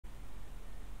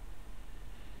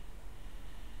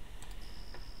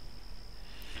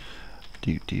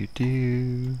Do do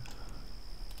do.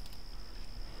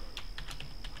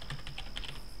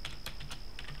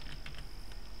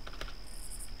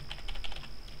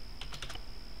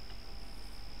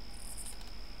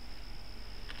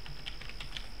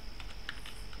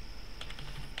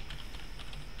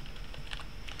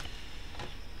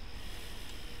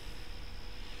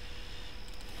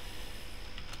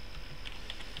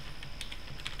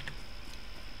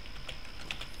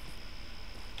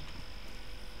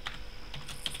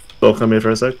 They'll come in for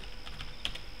a sec.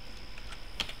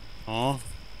 Oh.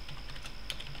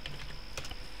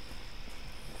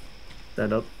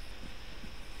 Stand up.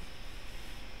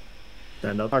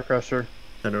 Stand up. Hi, Crusher.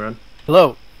 Turn around.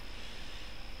 Hello.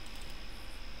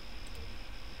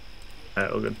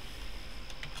 Alright, all good.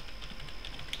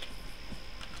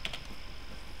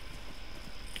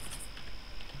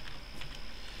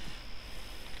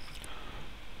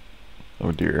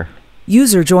 Oh dear.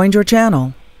 User joined your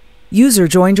channel. User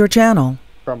joined your channel.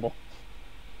 Crumble.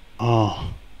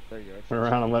 Oh. There you go. Turn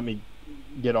around and let me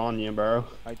get on you, bro.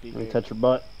 Let me touch your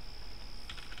butt.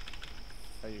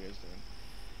 How you guys doing?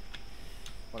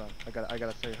 Hold on, I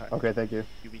gotta say hi. Okay, thank you.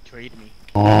 You betrayed me.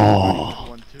 Oh.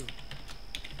 1-2.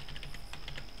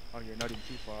 Oh, you're not even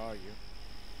too far, are you?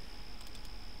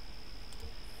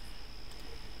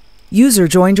 User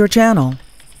joined your channel.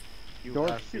 You Don't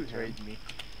have shoot betrayed me.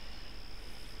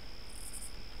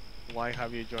 Why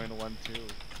have you joined 1-2?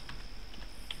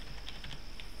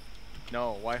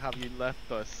 No, why have you left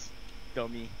us,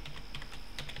 dummy?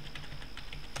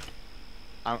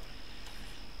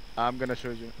 I'm gonna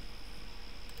show you.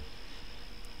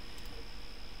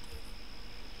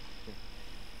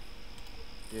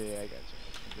 Yeah, I got you.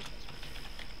 I'm just messing with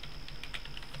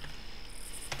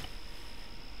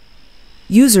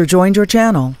User joined your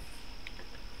channel.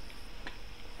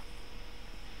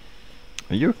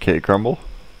 Are you okay, Crumble?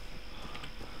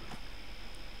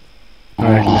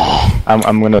 Alright,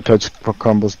 I'm gonna touch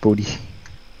Crumble's booty.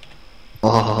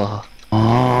 Oh.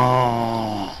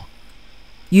 Oh.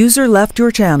 User left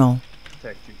your channel.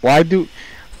 Why do...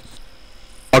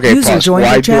 Okay, User pause. joined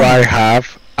Why your do channel. I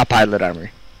have a pilot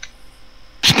armor?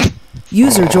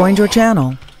 User joined your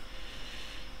channel.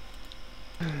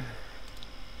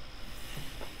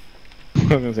 I'm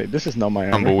gonna say, this is not my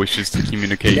armor. Crumble wishes to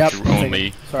communicate Yep, through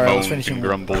only sorry, I was moans finishing and with-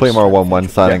 grumbles. Claymore 1-1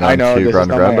 signing I on know, to this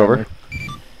ground is to not ground my over. armor.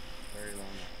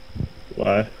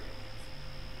 Why?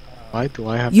 Why do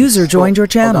I have User this? joined your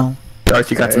channel. Darth,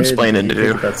 you got some explaining to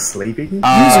do. That's sleeping?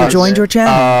 User joined your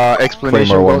channel. Explanation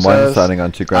Claymore goes 1-1 as, signing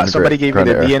on to ground to somebody gave me ground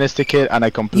the air. DNS ticket and I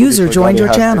completely User forgot joined it your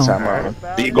has channel. this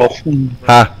armor. Beagle.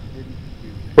 Ha!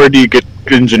 Where do you get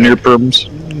engineer perms?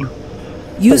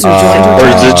 User joined your Or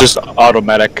is channel. it just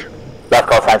automatic? Left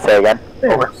call sign, say again.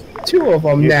 Over. Two of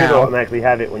them You should now. automatically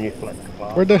have it when you select the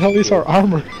class. Where the hell is our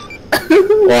armor?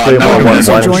 Claymore 1-1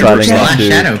 signing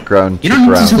on to ground You to don't need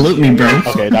to ground. salute me, bro.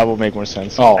 Okay, that will make more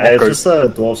sense. Oh, It's okay. just a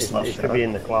dwarf It slash. should be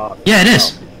in the class. Yeah, it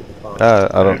is. I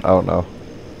don't know.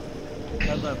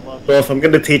 Dwarf, I'm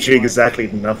gonna teach you exactly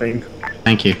nothing.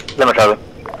 Thank you. Limit Charlie.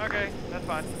 Okay, that's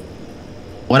fine.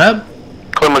 What up?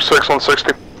 Claymore 6 on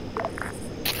 60.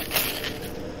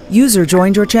 User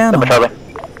joined your channel. Limit Charlie.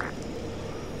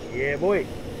 Yeah, boy.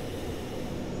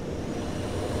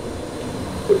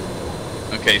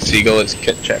 Okay, Seagull, it's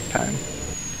kit check time.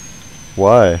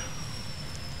 Why?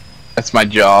 That's my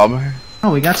job.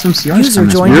 Oh, we got some CRs User coming.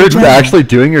 joined You're your channel. actually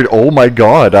doing your. Oh my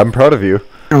god, I'm proud of you.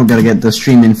 Oh, gotta get the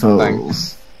stream info.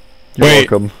 Thanks. You're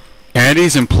Wait. welcome.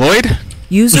 Kennedy's employed?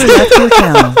 User left your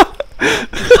channel.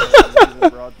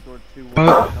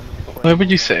 Why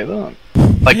would you say that?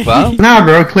 Like that? Nah,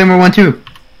 bro, Claymore 1-2.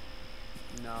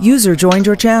 User joined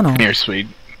your channel. Here, sweet.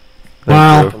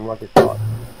 Wow. From Rocket Shot.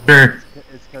 Sure.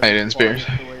 How you doing, Spears?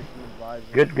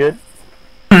 Good, good.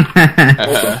 What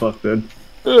the fuck, dude?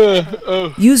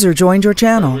 User joined your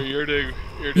channel. You're doing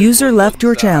User left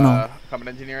your channel. Common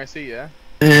engineer, I see, yeah?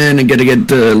 And I gotta get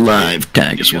the live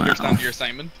tag as Do you well. understand your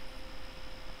assignment?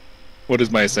 What is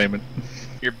my assignment?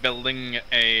 You're building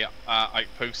a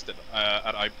outpost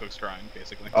at Outpost Ground,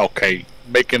 basically. Okay,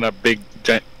 making a big,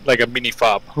 like a mini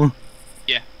fob.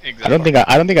 Yeah, exactly.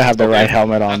 I don't think I have the right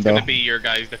helmet on That's though. gonna be your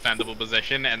guy's defendable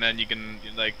position, and then you can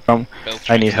like. Um, build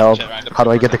I need trenches and help. shit around it. How do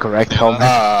I get the correct helmet?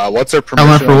 What's their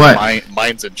Helmet permission for what? on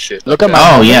mines and shit? Look at my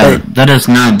Oh, helmet. yeah, that is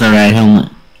not the right helmet.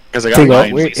 Because I got Seagull,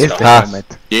 mines where and is stuff. the helmet?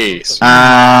 Yes.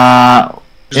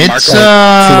 It's, Who's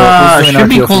doing should our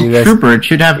be deal for called you guys? Trooper. It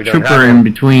should have We don't Trooper have in one.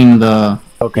 between the...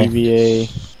 Okay.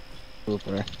 EVA.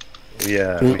 Super.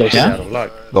 Yeah, we just Yeah? out of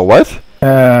luck. The what?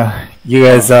 You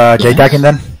guys Yes. J-tacking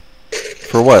then?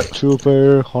 For what?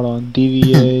 Trooper, hold on,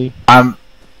 DVA.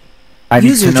 I need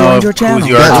User to know joined if your channel. who's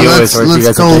your Yeah, RTO let's is or if you let's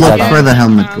guys go are look J-Tag. for the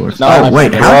helmet course. No, Oh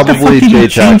wait, how the fuck probably did you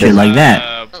change it J-Tag. like that?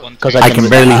 Because I can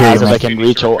barely hear you, Because man. I can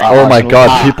reach. Oh my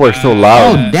god, people are so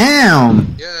loud. Oh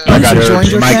damn! I got User your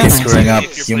joined your mic is channel. screwing up.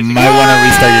 You might want to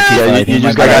restart your T5. Yeah, you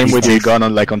just gotta aim with your your gun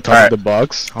on like on top of the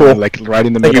box, like right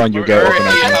in the middle, and you get Or if you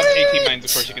automatic. have 18 mines,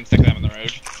 of course you can stick them in the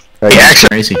road. Yeah,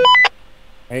 crazy.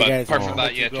 But apart from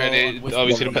that, yeah, try to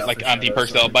obviously to put like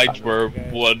anti-personnel bikes where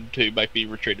 1-2 might be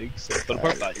retreating. So, but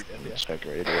apart from that, you're good. Check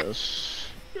radios.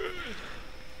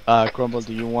 Crumble,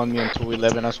 do you want me on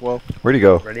 211 as well? Where'd he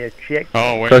go? Ready to check.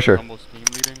 Oh wait. Pressure.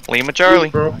 Lima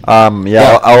Charlie.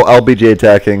 Yeah, I'll be J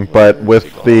attacking, but with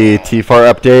the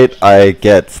TFAR update, I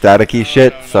get staticky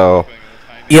shit, so.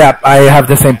 Yeah, I have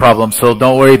the same problem, so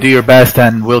don't worry, do your best,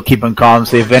 and we'll keep in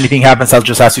comms. If anything happens, I'll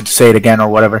just ask you to say it again or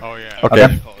whatever. Oh yeah.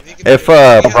 Okay. If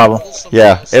No problem.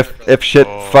 yeah, if shit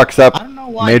fucks up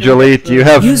majorly, do you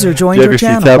have User joined your your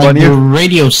C-tab channel. on The you?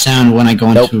 radio sound when I go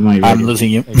into my radio. I'm losing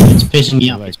you. It's pissing me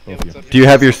off. Do you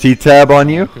have your C-tab on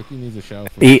you?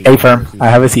 A firm. I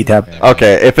have a C-tab.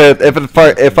 Okay, if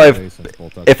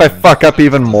I fuck up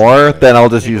even more, then I'll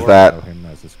just use that.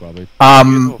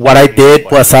 What I did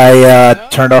was I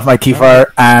turned off my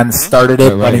TFAR and started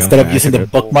it, but instead of using the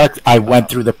bookmark, I went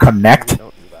through the connect,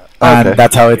 and Okay.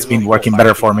 that's how it's been working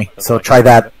better for me. So try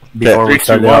that before we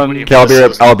start it up. Okay,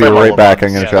 I'll be right back.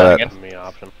 I'm gonna try that.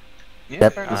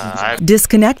 Yep.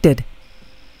 Disconnected.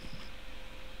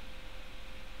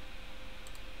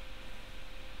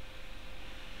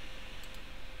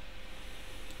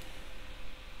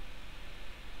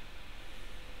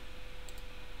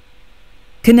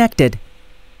 Connected.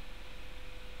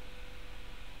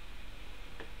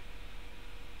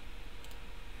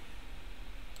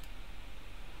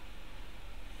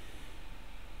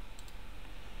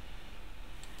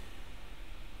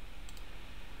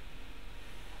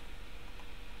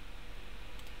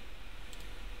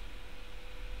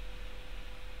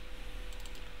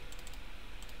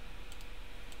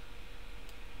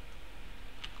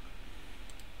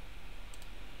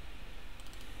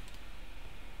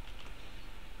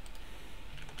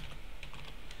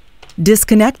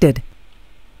 Disconnected.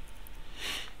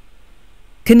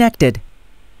 Connected.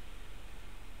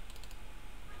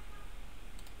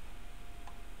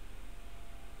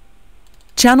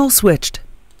 Channel switched.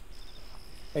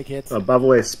 Hey kids. By the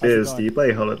way, Spears, do you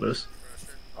play Hololess?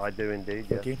 I do indeed,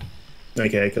 yeah.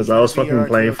 Okay, because I was fucking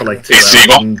playing for like 2 Hey, hours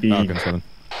Siegel? and be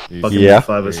fucking Yeah.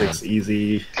 5 or 6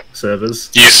 easy servers.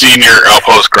 Do you see near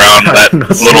Outpost ground that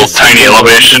little tiny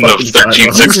elevation of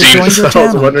 1316? Join your I was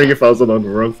channel. wondering if I was on the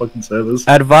wrong fucking servers.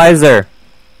 Advisor.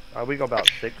 We got about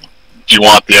 6. Do you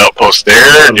want the outpost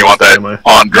there, or do you want that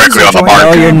on directly on the User mark?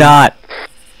 joined your- not.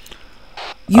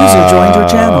 User joined your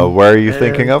channel. Where are you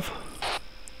thinking of?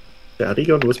 Yeah, how do you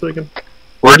go into Whisper again?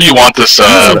 Where do you want this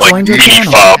User like joined your mini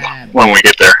channel. fob when we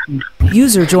get there?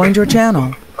 User joined your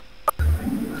channel.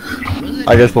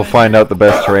 I guess we'll find out the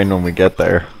best terrain when we get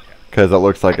there, because it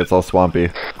looks like it's all swampy.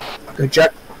 Good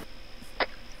check.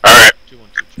 Alright.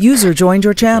 User joined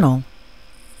your channel.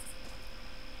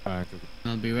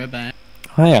 I'll be right back.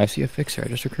 Hi, I see a fixer. I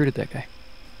just recruited that guy.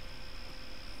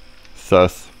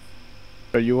 Sus.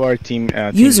 So you are team.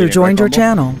 User joined your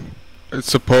channel.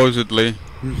 Supposedly.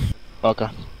 Okay.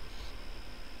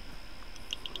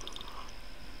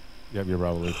 Yeah, you're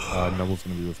probably. Noble's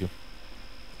gonna be with you.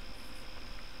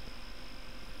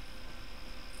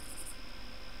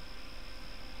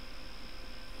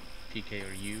 PK,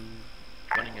 are you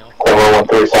running out?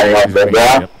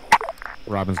 Yep.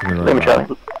 Robin's gonna be right now.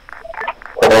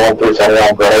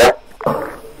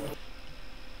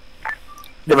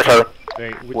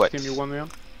 Wait, which What? team you want me on?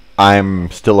 I'm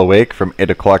still awake from 8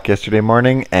 o'clock yesterday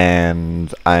morning,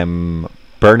 and I'm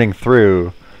burning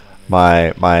through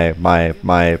my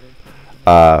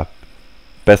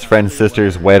best friend's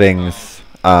sister's wedding's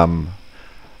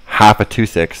half a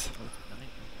 2-6.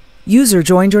 User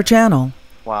joined your channel.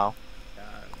 Wow.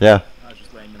 Yeah.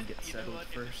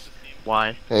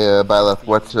 Why? Hey, Byleth,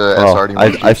 what's Oh, SR do you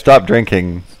want to I stopped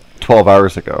drinking 12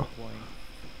 hours ago.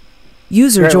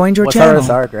 User joined your channel. What's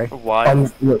RSR, Gray? Why?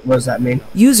 What does that mean?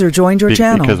 User joined your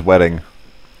channel. Because wedding.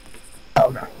 Oh,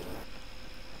 no.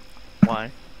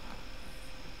 Why?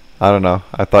 I don't know.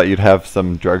 I thought you'd have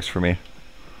some drugs for me.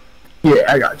 Yeah,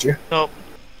 I got you. Nope.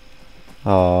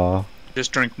 Aw.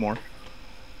 Just drink more.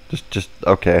 Just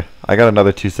okay. I got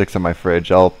another 2-6 in my fridge.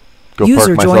 I'll go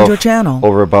User park joined your myself channel.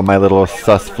 over above my little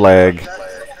sus flag,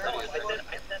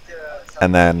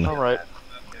 and then Alright.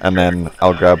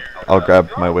 I'll grab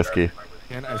my whiskey.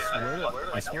 And I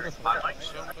swear to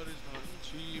Somebody's not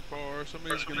cheap, or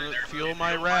somebody's gonna feel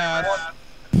my wrath.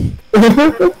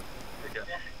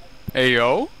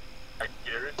 Ayo?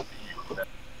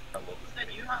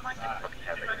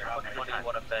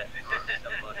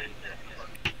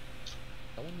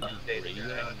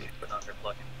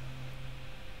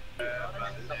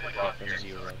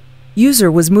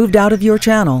 User was moved out of your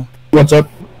channel. What's up?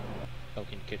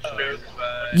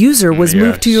 User was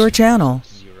moved to your channel.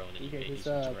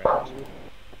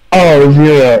 Oh,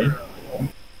 yeah.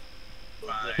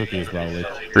 Cookies, probably.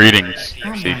 Greetings,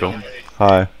 Seagull.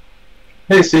 Hi.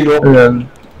 Hey, Seagull.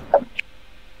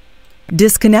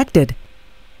 Disconnected.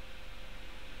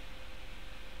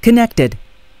 Connected.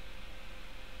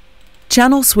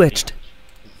 Channel switched.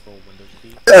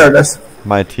 There it is.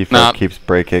 My T4 keeps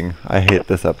breaking. I hate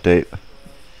this update.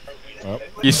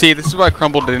 You see, this is why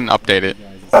Crumble didn't update it.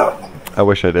 I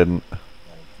wish I didn't.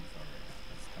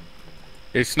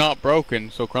 It's not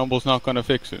broken, so Crumble's not gonna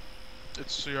fix it.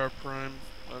 It's CR Prime.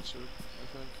 That's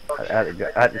it,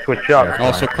 I had to switch up.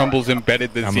 Also, Crumble's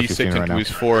embedded the How much you Z6 seeing right into now? his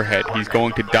forehead. He's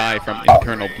going to die from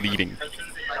internal bleeding.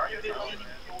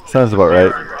 Sounds about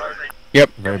right.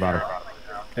 Yep. Very bottom.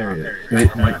 There he is.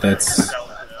 Wait, no, that's...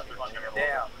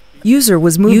 User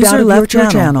was moved out of your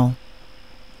channel.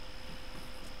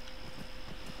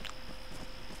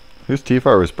 Whose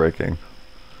T4 was breaking?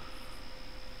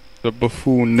 The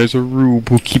buffoon, there's a rube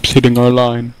who keeps hitting our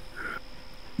line.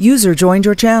 User joined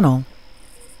your channel.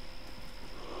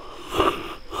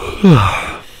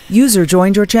 User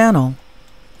joined your channel.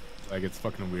 Like, it's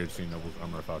fucking weird seeing Noble's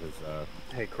armor without his,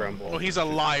 Hey, Crumble. Well, he's a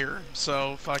liar,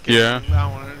 so fucking. Yeah.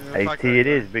 That one, AT it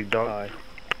is, big dog.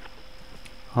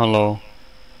 Hello.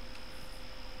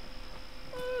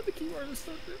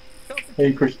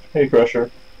 Hey, hey,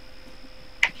 Crusher.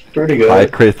 Pretty good. Hi,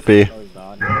 Crispy.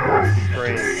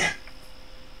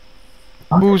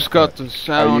 Who's got the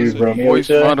sound voice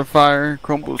modifier?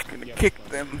 Crumble's gonna kick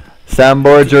them.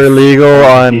 Soundboards are illegal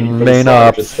on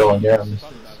Mainop.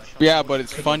 Yeah, but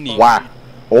it's funny. Wow.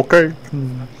 Okay.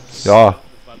 Yeah.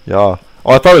 Yeah. Oh,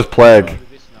 I thought it was Plague.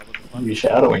 You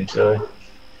shadowing today.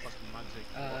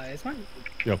 It's fine.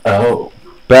 Oh.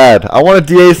 Bad. I want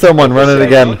to DA someone. Run it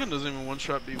again. Logan doesn't even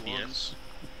one-shot B1s.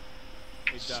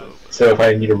 So if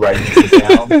I need to write this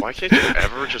down... Why can't you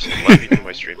ever just let me do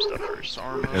my stream stuff first?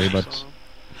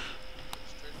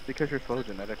 Because you're slow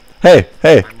genetic. Hey,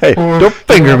 hey, hey! Don't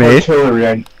finger me.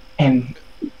 Artillery, and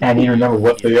I need to remember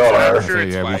what they are.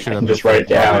 yeah, we should I have can just write it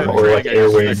down, or like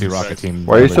airways. Rocket team.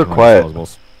 Why are you so quiet?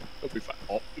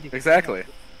 Exactly.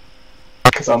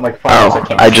 Because I'm like 5 years,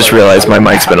 I just realized my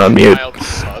mic's been on mute.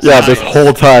 Yeah, this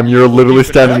whole time you're literally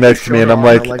standing next to me, and I'm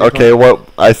like, okay, what?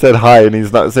 I said hi, and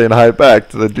he's not saying hi back.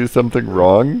 Did I do something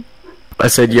wrong? I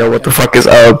said, yo, what the fuck is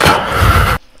up?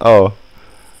 Oh.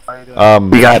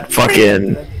 We got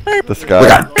fucking... This guy. We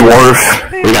got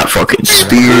Dwarf. We got fucking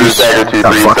Spears. We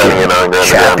got fucking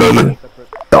Chappie.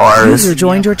 Stars. User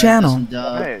joined your channel.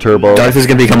 Turbo. Darth is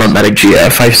gonna become a medic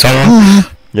GF, I saw.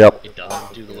 Yep.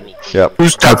 Yep.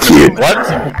 How cute.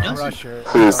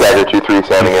 Who's Dagger 2-3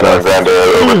 signing in on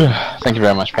Xander? Thank you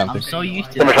very much, Panther. How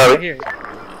much are we?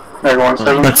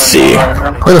 Let's see.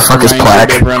 Where the fuck is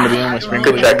Plaque?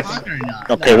 Good check.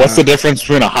 Okay, what's the difference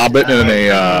between a hobbit and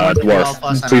a dwarf?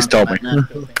 Please tell me.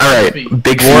 Alright,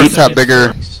 big Dwarves feet. have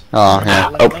bigger. Oh,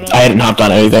 yeah. Oh, I hadn't hopped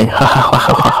on anything. The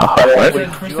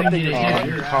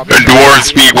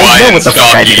dwarves be wide and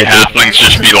stocky, halflings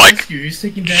just be like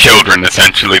children,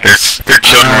 essentially. They're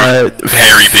children with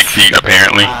very big feet,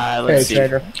 apparently. Let's see.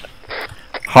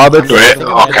 Hobbits.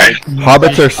 Okay.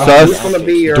 Hobbits are sus.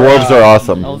 Dwarves are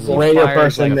awesome. Radio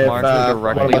person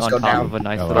directly on top of a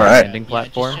nice little landing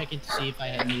platform.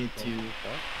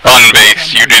 On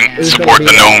base, you didn't support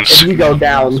the gnomes. If you go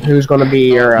down, who's gonna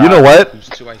be your? You know what?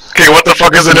 Okay, what the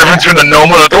fuck is the difference between the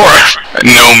gnome and the dwarf?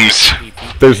 Gnomes.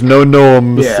 There's no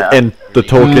gnomes in the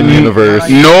Tolkien universe.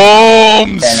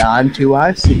 Gnomes! And on to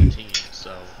IC.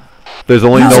 There's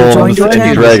only gnomes in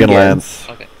Dragonlance.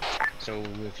 Okay. So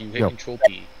if you hit Control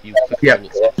P, you He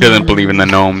doesn't believe in the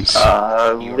gnomes.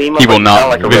 He will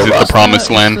not visit the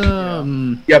promised land.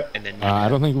 Yep. I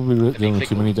don't think we'll be doing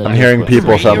too many. I'm hearing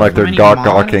people sound like they're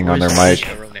gawking on their mic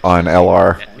on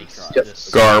LR.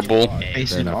 Garble.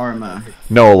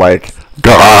 No, like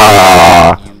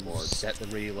gah.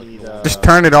 Just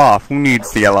turn it off. Who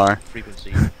needs the LR?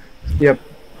 Yep.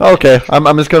 Okay,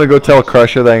 I'm just gonna go tell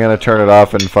Crusher that I'm gonna turn it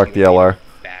off and fuck the LR.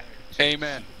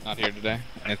 Amen. Not here today.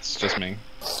 It's just me.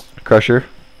 Crusher.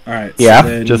 Alright.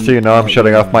 Yeah. Just so you know, I'm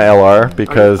shutting off my LR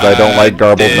because I don't like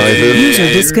garbled noises.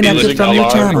 User disconnected from your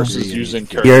channel.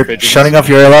 You're shutting off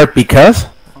your LR because?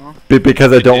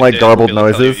 Because I don't like garbled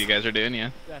noises. You guys are doing, yeah.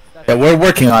 Yeah, we're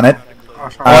working on it.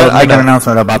 I got an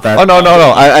announcement about that. Oh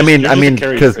no. I mean,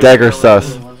 because Dagger's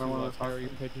sus.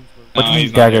 What do you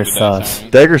mean dagger sus?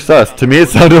 Dagger sus. To me, it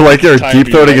sounded like you're deep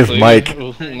throating his mic.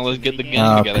 Let's get the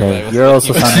gun together. Okay, you're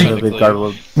also sounding a little bit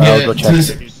garbled. I'll go check.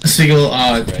 Seagull,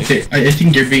 I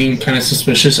think you're being kind of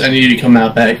suspicious. I need you to come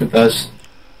out back with us.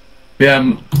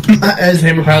 As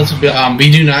Hammer Pilots,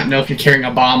 we do not know if you're carrying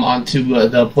a bomb onto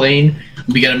the plane.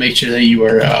 We gotta make sure that you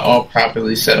are all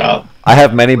properly set up. I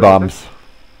have many bombs.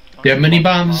 You have many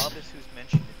bombs?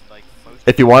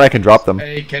 If you want, I can drop them.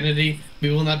 Hey, Kennedy,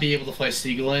 we will not be able to fly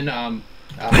Seagull in.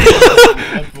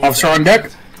 Officer on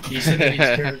deck. He said that he's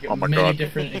carrying many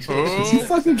different explosives. Did you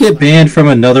fucking get banned from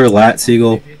another lat,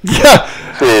 Seagull? Yeah!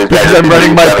 Because I'm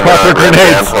running my proper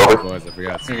grenades!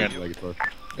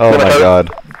 Oh my god.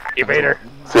 Evader.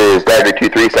 This is Dagger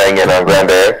 2-3 signing in on Grand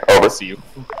Air. Over. See you.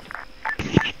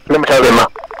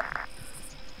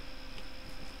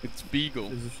 It's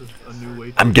Beagle.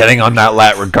 I'm getting on that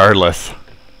lat regardless.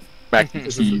 Back to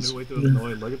keys.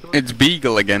 It's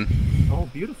Beagle again. Oh,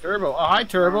 beautiful. Turbo. Oh, hi,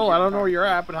 Turbo. I don't know where you're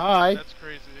at, but hi. That's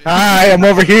crazy. Hi, I'm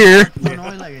over here. Where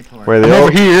are they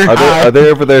over here? Are they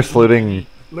over there saluting?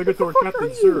 Legator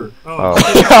Captain, sir. Oh.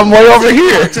 I'm way over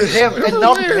here. To him and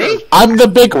not me? I'm the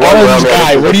big orange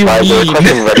guy. What do you mean?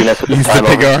 He's the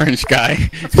big orange guy.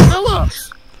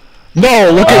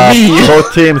 No, look at me.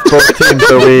 Both teams.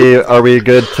 Are we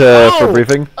good for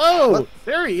briefing? Oh,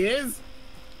 there he is.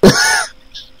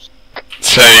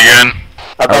 Say again.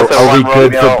 Are we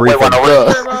good for briefing?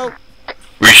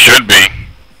 We should be.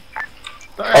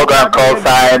 Program call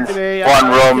signs.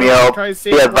 1 Romeo.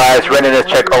 Be advised, readiness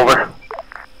check over.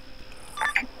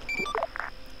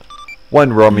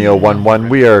 1 Romeo 1-1.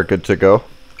 We are good to go.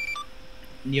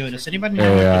 Yo, does anybody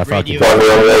Yeah, have a radio? 1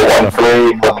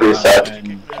 Romeo 1-3 set.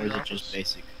 Or is it just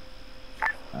basic?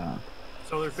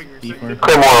 Claymore 1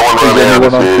 Romeo,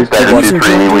 this is Dagger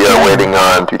 2-3. We are waiting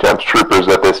on 2 times troopers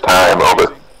at this time.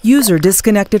 Over. User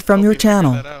disconnected from your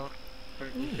channel.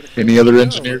 Any other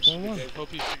engineers?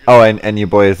 Oh, and you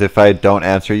boys, if I don't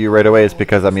answer you right away, it's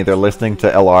because I'm either listening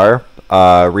to LR,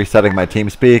 resetting my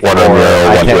TeamSpeak, or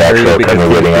I can't hear you because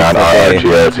waiting on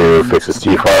RTO to fix his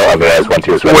T-file. Otherwise,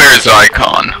 1-2 is ready. Where's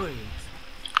Icon?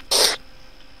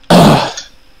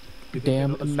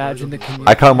 Damn, imagine the community.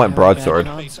 Icon went broadsword.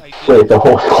 Wait, the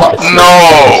whole plot.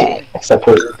 No! Except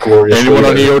for glorious. Anyone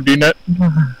on EODnet?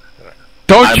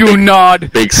 Don't you nod!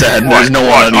 Big sad. There's no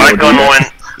one on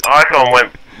EODnet. Icon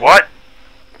went. What?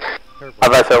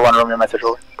 I've got 1 Romeo message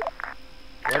over.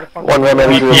 1 Romeo.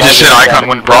 He just said Icon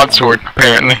went broadsword,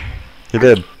 apparently. He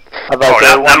did. Oh,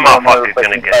 that motherfucker's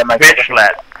gonna get bitch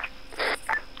slapped.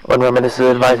 1 Romeo, this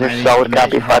is advisor. Solid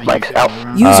copy. 5 mics out.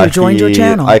 User joined your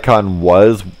channel. Icon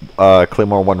was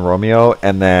Claymore 1 Romeo,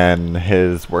 and then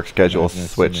his work schedule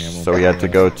switched, so he had to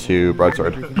go to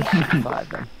broadsword.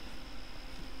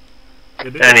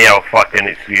 Any old fucking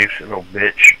excuse, little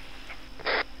bitch.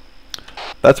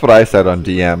 That's what I said on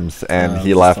DMs, and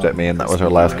he laughed at me, and that was our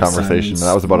last conversation, and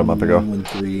that was about a month ago.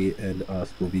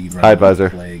 Hi, advisor.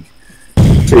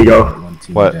 Here you go.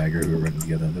 What? I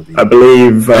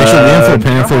believe Actually, the info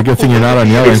pan for a good thing you're not on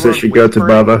yelling. Fixer should go to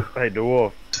Baba. Hey,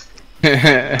 dwarf.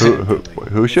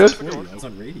 Who should?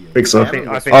 Fixer.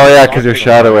 Oh yeah, because you're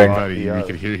shadowing. We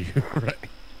could hear you. Right.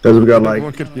 Because we got like.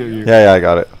 Everyone could hear you. Yeah, I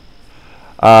got it.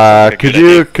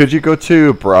 Could you go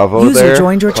to Bravo User there?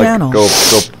 joined your channel.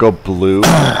 Go blue,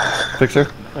 Fixer.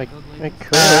 I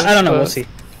don't know. We'll see.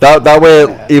 That way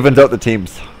it evens out the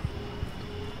teams.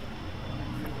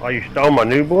 Oh, you stole my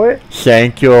new boy?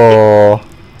 Thank you.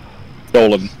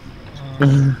 Stolen.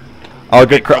 I'll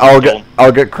get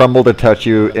Crumble to touch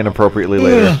you inappropriately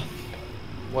later.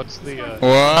 What's the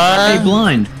What? Hey,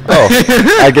 blind.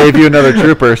 Oh, I gave you another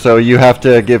trooper, so you have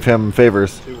to give him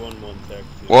favors.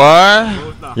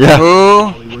 What? Yeah.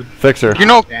 Who? Fixer. You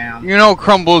know,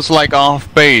 Crumble's like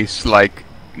off base like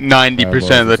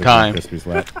 90% of the time.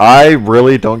 I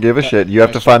really don't give a shit. You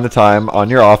have to find the time on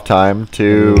your off time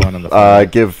to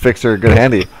give Fixer a good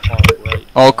handy.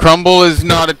 Oh, Crumble is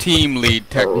not a team lead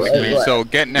technically, so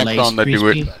get next on to do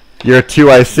it. You're a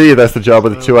 2IC. That's the job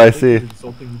of the 2IC.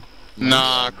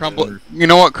 Nah, Crumble. You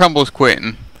know what? Crumble's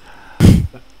quitting.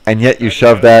 And yet you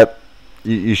shove that.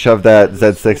 You shove that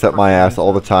Z6 up my ass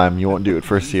all the time. You won't do it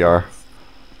for a CR.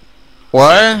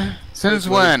 What? Since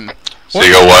when?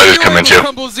 Seagull, what is coming to?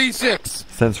 Crumble Z6.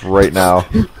 Since right now.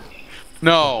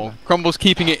 No, Crumble's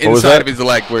keeping it What was inside that? of his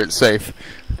leg where it's safe.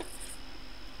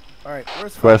 Alright,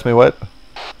 where's Who asked me what?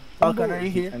 Falcon, are you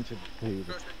here?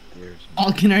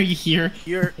 Falcon, are you here?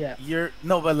 You're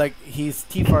no, but like his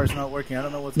T-far is not working. I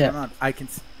don't know what's going on.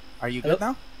 Are you good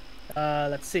now?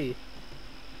 Let's see.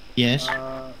 Yes.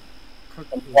 I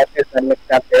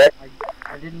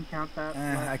didn't count that.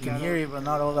 I can hear you, but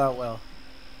not all that well.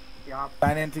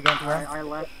 Sign in to go into her. I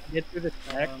left. Get through the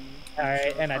check.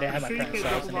 Alright, and I didn't have my friend, so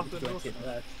I wasn't able to go into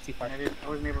C-Park.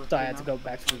 So I had to go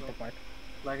back to the bookmark.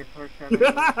 Like a torch.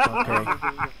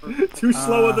 Okay. Too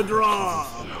slow with the draw.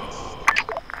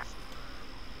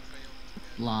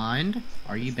 Blind,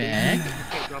 are you back?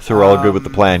 So we're all good with the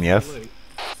plan, yes?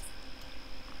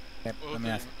 Yep, let me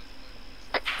ask.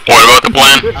 What about the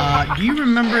plan? Do you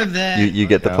remember that You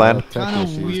get the plan? kind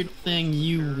of weird thing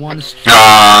you once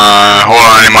Hold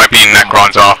on, it might be in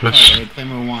Necron's office. Okay,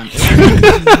 Claymore 1. It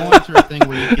was a monitor thing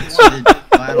where you could see the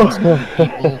vitals of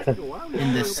people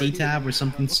in the C-tab or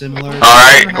something similar.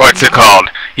 Alright, what's it called?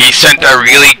 He sent a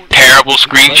really terrible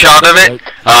screenshot of it.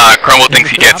 Crumble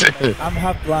thinks he gets it. I'm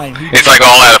half blind. It's like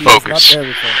all out of focus.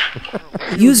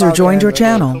 User joined your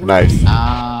channel. Nice.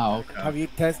 Okay. Have you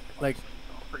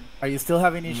are you still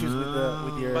having issues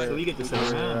with your?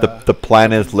 The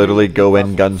plan is literally go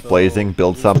in guns blazing,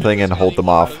 build something, and hold them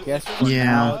off. Yeah. So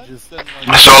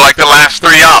like the last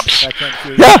 3 ops.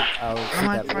 Yeah.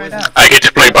 I get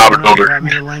to play Bob the Builder. Grab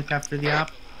me the link after the op.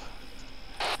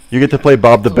 You get to play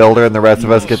Bob the Builder, and the rest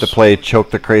of us get to play Choke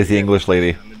the Crazy English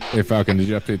Lady. Hey Falcon, did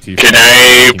you update T4? Can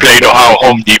I play the how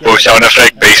Home Depot sound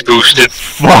effect bass boosted?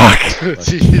 Fuck!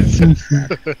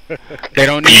 They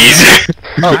don't need Easy.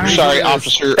 Oh, sorry,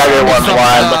 officer.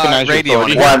 Recognize radio.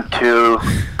 1, 2.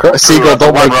 Seagull,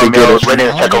 don't make me get it. Ready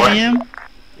to check away.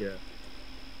 Yeah.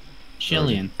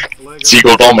 Chillian.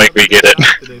 Seagull, don't make me get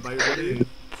it.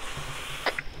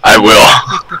 I will.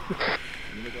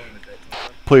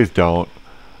 Please don't.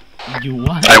 You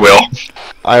what? I will.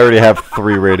 I already have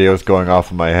 3 radios going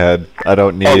off in my head. I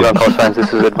don't need This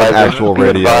is advisor. actual Be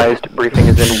radio. advised, briefing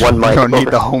is in 1 mic. You don't need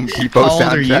the Home Depot How old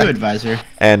are you, soundtrack. advisor?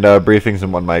 And briefings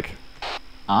in 1 mic.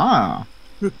 Ah.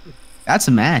 That's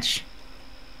a match.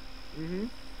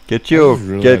 Get you.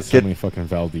 Get how many fucking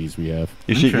Valdez we have.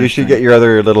 You should get your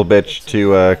other little bitch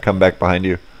to come back behind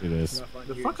you. It is.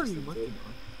 The fuck are you looking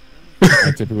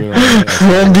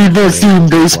Home Depot's doing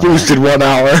bass boosted 1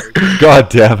 hour. God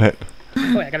damn it.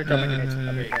 Oh, wait, I gotta drop my grenades.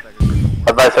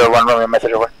 Advisor, 1 Romeo,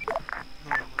 message over.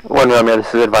 1 Romeo,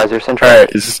 this is advisor. Central. Alright,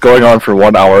 this is going on for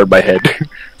 1 hour in my head.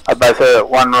 Advisor,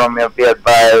 1 Romeo, be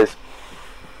advised.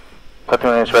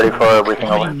 Platoon is ready for a briefing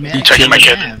over. You checking my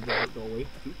shit?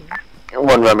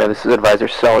 1 Romeo, this is advisor.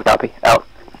 Solid copy. Out.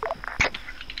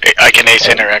 I can ace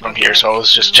interact from here, so I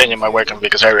was just changing my weapon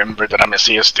because I remember that I'm a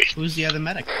CSD. Who's the other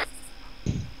medic?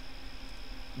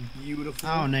 Beautiful.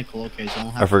 Oh, Nickel. Okay, so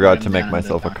we'll have I forgot put to him make down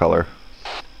myself a the color.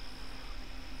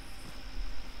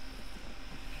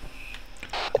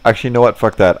 Actually, you know what?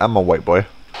 Fuck that. I'm a white boy.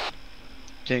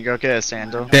 Can you go get a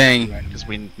sandal? Dang. Because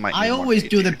we might. I always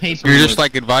do the paper. You're just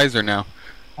like advisor now.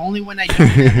 Only when I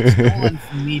don't get it stolen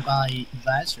from me by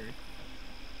advisor.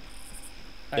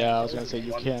 Yeah, I was gonna say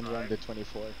you can run the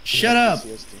 24. Shut up!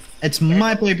 It's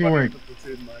my paperwork.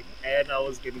 And I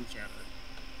was getting shouted.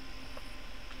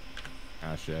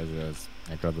 Ah shit, as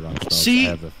I grabbed it on smoke.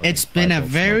 See, it's been a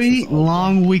very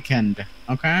long weekend,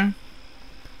 okay?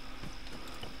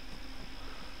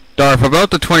 Darf,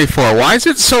 about the 24, why is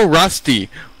it so rusty?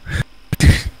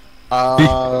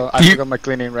 I forgot my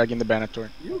cleaning rag in the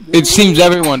Banator. It seems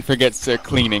everyone forgets their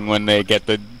cleaning when they get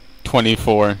the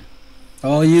 24.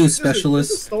 All you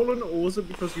specialists. Stolen, or was it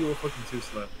because you were fucking too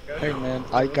slow? Hey man,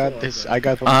 I got this. I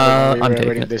got from I'm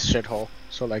taking this shithole.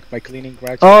 So like my cleaning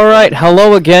rags. Alright,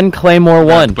 hello again, Claymore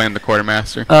 1. Blame the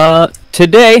quartermaster.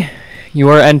 Today, you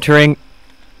are entering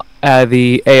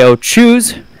the AO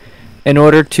Choose in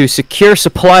order to secure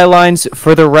supply lines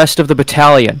for the rest of the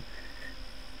battalion.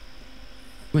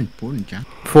 Important, John.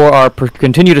 For our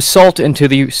continued assault into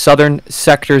the southern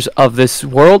sectors of this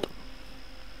world.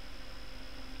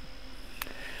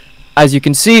 As you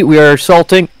can see, we are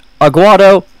assaulting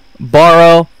Aguado,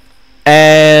 Barrow,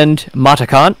 and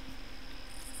Matakan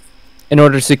in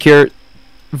order to secure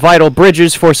vital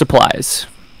bridges for supplies.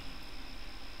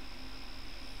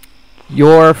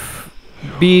 Do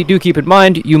keep in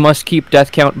mind, you must keep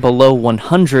death count below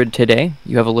 100 today.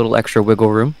 You have a little extra wiggle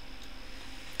room.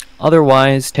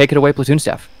 Otherwise, take it away, platoon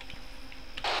staff.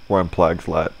 We're on Plague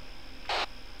Flat.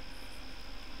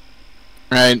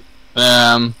 Right.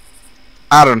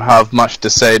 I don't have much to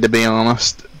say, to be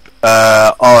honest.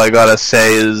 All I gotta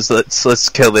say is let's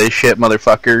kill this shit,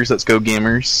 motherfuckers. Let's go,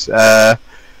 gamers. Are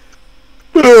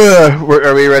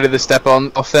we ready to step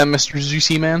on off them, Mr.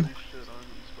 Zusi man?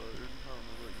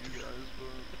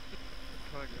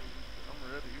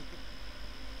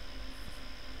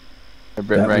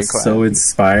 That was so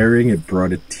inspiring, it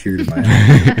brought a tear to my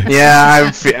eye.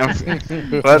 Yeah,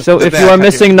 So if you are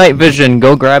missing night vision,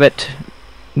 go grab it.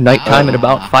 Nighttime in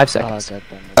about 5 seconds.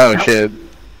 Oh shit.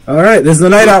 Alright, this is the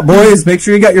night out, boys. Make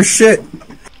sure you got your shit.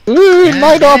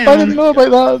 Mainop, I didn't know about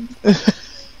that.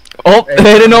 Oh, they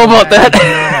didn't know about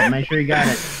that. Make sure you got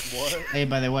it. Hey,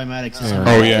 by the way, Maddox is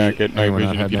Oh yeah, get night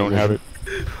vision if you don't have it.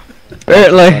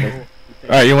 Apparently.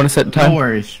 Alright, you want to set time? No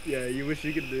worries. Yeah, you wish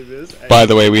you could do this. By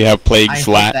the way, we have plague I hope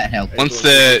slat. that helped. Once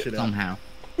the Somehow.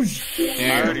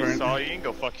 I already saw you. You can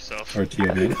go fuck yourself.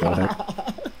 RTO, go ahead.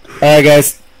 Alright,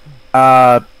 guys.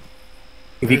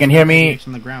 If you can hear me.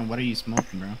 On the ground. What are you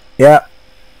smoking, bro? Yeah.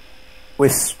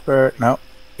 Whisper. No.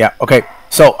 Yeah. Okay.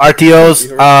 So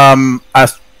RTOs.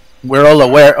 As we're all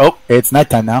aware. Oh, it's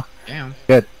nighttime now. Damn.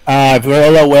 Good. If we're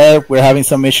all aware, we're having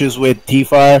some issues with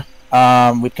TFAR.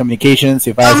 With communications.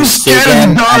 If I say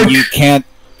again and you can't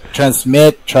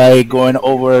transmit, try going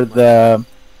over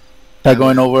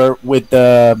with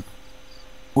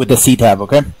the C tab.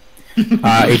 Okay.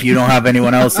 If you don't have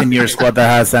anyone else in your squad that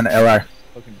has an LR.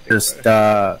 Just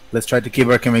let's try to keep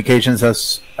our communications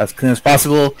as clean as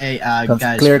possible. Hey,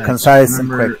 guys, clear, concise, and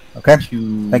quick. Okay.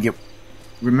 Thank you.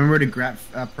 Remember to grab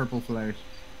purple flares.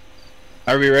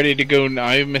 Are we ready to go now,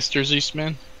 Mr.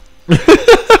 Zeusman?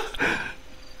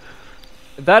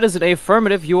 That is an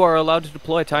affirmative. You are allowed to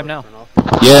deploy. Time now.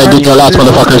 Yeah, get your last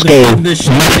motherfuckers go.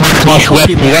 Smash whip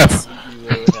me up.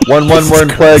 1-1, we're in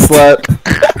plague flat.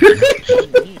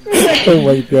 Oh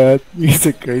my god, you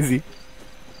are crazy.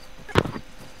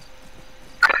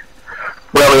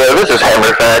 Well, yeah, this is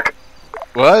Hammerfack.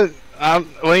 What?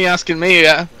 What are you asking me?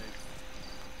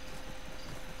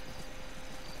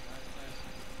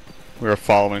 We're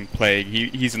following plague.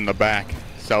 He's in the back,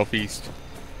 southeast.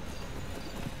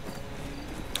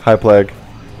 Hi, plague.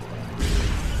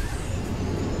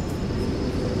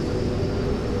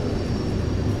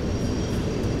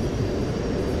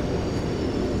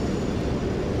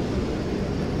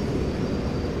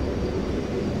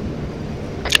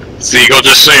 Seagull,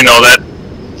 just so you know, that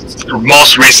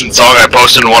most recent song I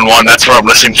posted in 1-1, that's what I'm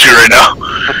listening to right now.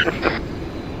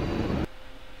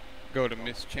 Go to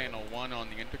Miss Channel 1 on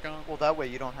the intercom. Well, that way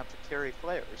you don't have to carry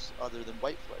flares other than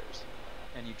white flares,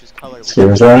 and you just color.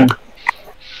 Seriously?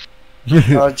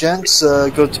 Gents,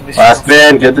 go to Miss. Last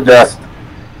man, get the dust.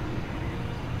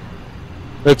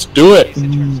 Let's do it.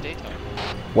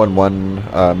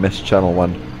 1-1, miss channel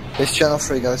 1. Miss channel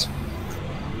 3, guys.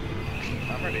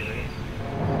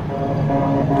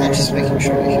 I'm just making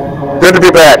sure. Good to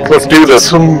be back. Let's do this.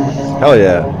 Hell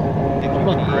yeah.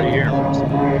 Right here.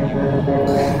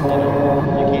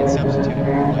 You can't substitute.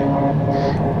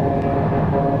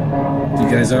 You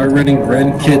guys are running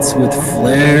Ren kits with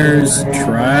flares.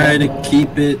 Try to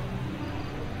keep it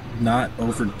not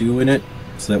overdoing it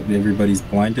so that everybody's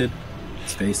blinded.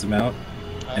 Space them out.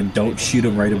 And don't shoot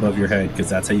them right above your head because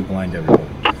that's how you blind everybody.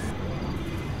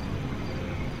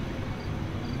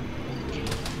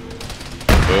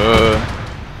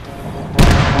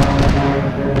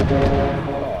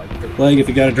 Like, if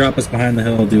you gotta drop us behind the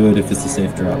hill, do it if it's a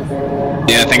safe drop.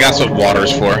 Yeah, I think that's what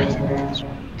water's for.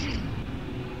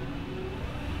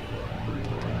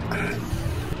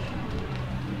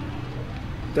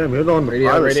 Damn, you're on the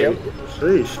pilot seat.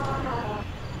 Sheesh.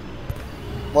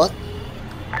 What?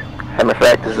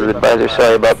 Hammerfack, this is advisor.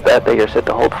 Sorry about that. They are set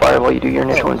to hold fire while you do your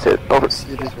initial inset. Over. It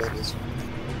is what it is.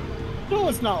 No,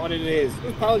 it's not what it is.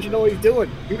 This pilot should know what he's doing.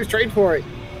 He was trained for it.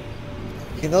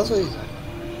 He knows what he's doing.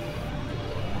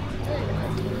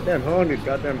 Damn, how on your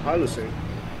goddamn pilot seat?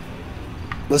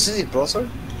 Listen, he bro, sir?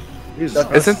 He's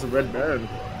That- this is the Red Baron.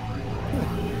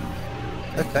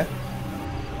 Okay.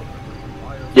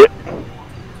 Yep.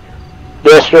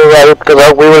 Yes, you're right,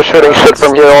 because we were shooting shit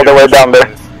from here all the way down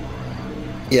there.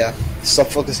 Yeah, stop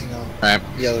focusing on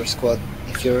the other squad.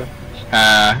 If you're...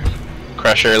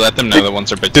 Crusher, let them know that once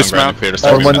they're bit Dismount. ground, if you're to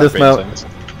start Dismount.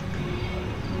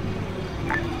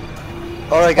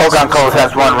 Alright guys. Hogan Cole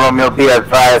has 1, Romeo, be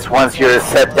advised, once you're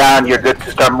set down, you're good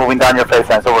to start moving down your phase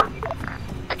lines. Over.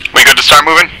 We good to start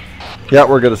moving? Yeah,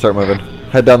 we're good to start moving.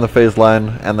 Head down the phase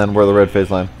line, and then we're the red phase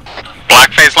line.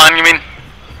 Black phase line, you mean?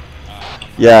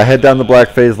 Yeah, head down the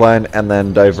black phase line, and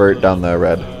then divert down the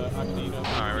red.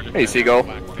 Hey, Seagull.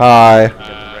 Hi.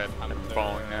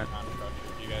 Following that.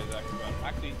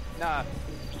 Actually, nah.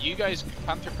 You guys,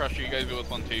 Panther Crusher, you guys go with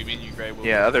 1-2. Me and you, Grey.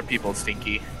 Yeah, other people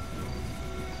stinky.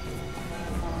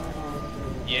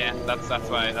 Yeah, that's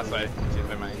why I changed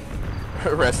my mind.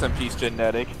 Rest in peace,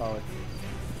 Genetic.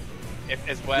 If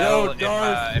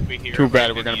we hear Too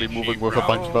bad we're gonna be moving with a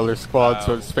bunch of other squads,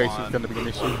 so space is gonna be an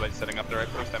issue. Like setting up the right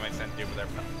post, I might send you over there.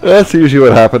 That's usually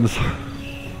what happens.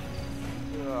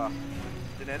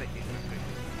 Genetic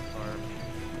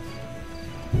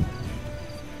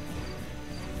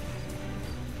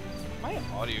My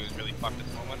audio is really fucked at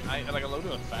the moment. I like a load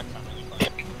of effects. I'm really fucked.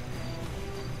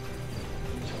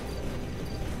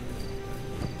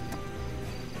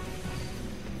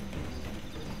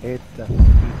 It's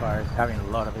P-Fire is having a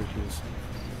lot of issues.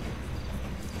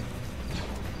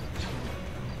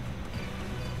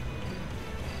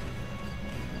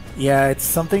 Yeah, it's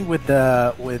something with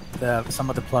some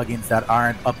of the plugins that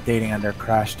aren't updating and they're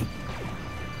crashed. It's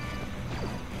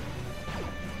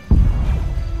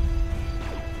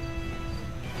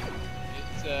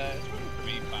working for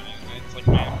me fine. It's like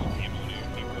Mainop camo to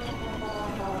people.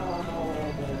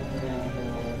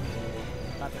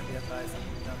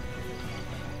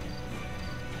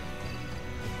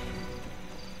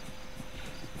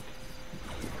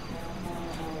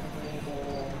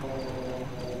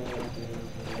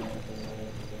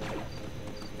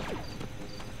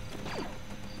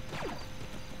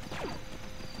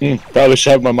 Probably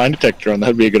should have my mine detector on.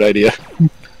 That'd be a good idea.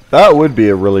 That would be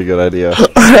a really good idea.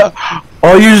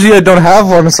 Oh, usually I don't have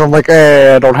one, so I'm like,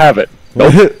 I don't have it.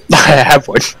 Nope. I have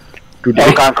one.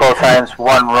 Recon call signs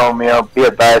 1 Romeo. Be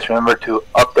advised, remember to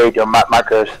update your map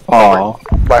markers. Oh,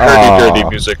 my hurdy-gurdy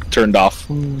music turned off.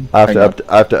 I have to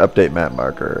update map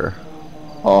marker.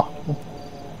 Oh.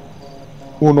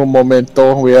 Uno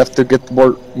momento, we have to get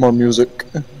more music.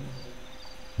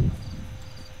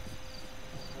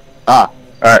 Ah,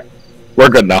 alright. We're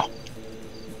good now.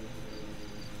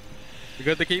 You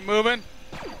good to keep moving?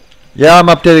 Yeah, I'm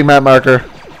updating map marker.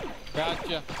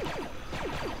 Gotcha.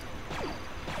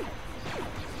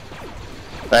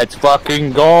 Let's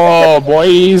fucking go,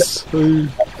 boys!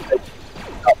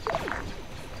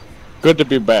 Good to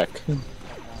be back.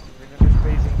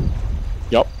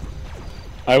 Yup.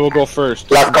 I will go first.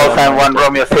 Last call sign 1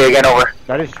 Romeo, say again, over.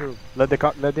 That is true. Let the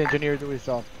engineer do his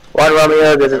job. 1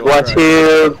 Romeo, this is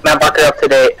 1-2, map marker up to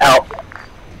date, out.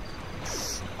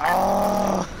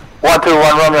 1-2,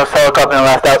 1 Romeo, solo copy and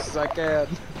last out. Second.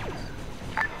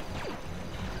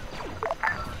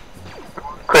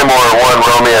 Claymore 1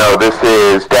 Romeo, this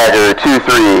is Dagger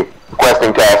 2-3,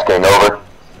 requesting tasking, over.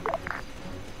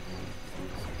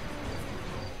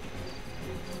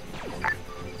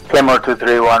 Claymore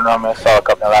 2-3, 1 Romeo, solo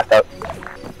copy and last out.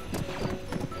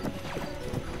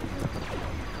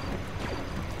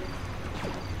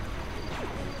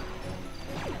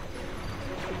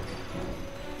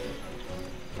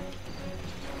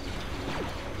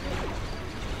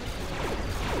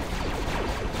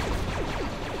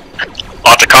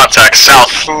 Lots of contact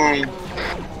south.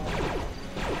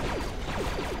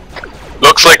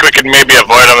 Looks like we could maybe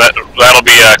avoid them. That'll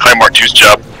be Claymore 2's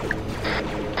job.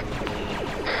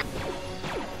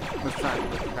 Let's try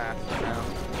and get past for now.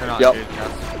 They're not Yep. engaging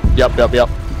us. Yep.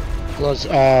 Plus,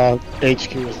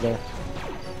 HQ is there.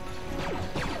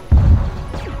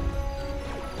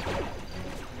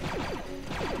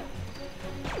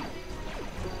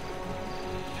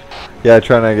 Yeah,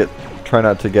 try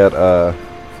not to get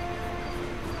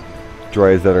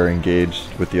droids that are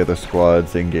engaged with the other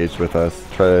squads engaged with us.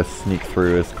 Try to sneak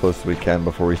through as close as we can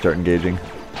before we start engaging.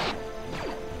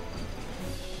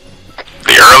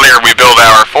 The earlier we build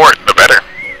our fort, the better.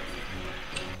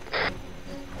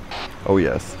 Oh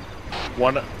yes.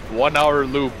 1 hour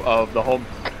loop of the home.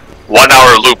 1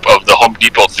 hour loop of the Home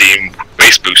Depot theme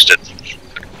base boosted.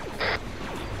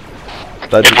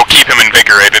 It will keep him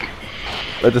invigorated.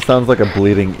 That just sounds like a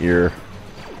bleeding ear.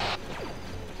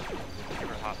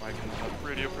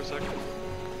 Radio for a second.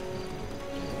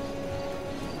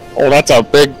 Oh, that's a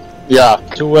big, yeah.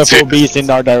 2 FOBs in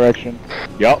our direction.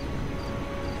 Yup.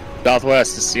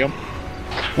 Southwest, to see them.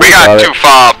 We got 2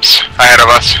 fobs ahead of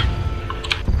us.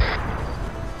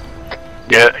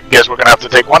 Yeah, guess we're gonna have to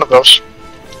take one of those.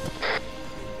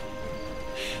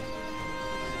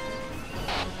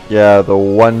 Yeah, the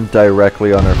one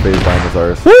directly on our phase line is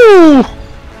ours. Woo!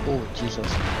 Oh, Jesus.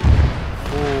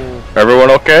 Oh.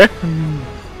 Everyone okay?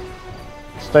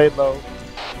 Stay low.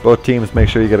 Both teams, make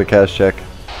sure you get a cash check.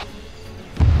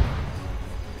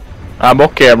 I'm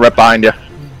okay, I'm right behind you.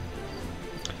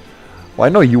 Well, I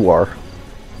know you are.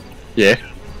 Yeah.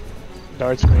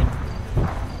 Dart screen.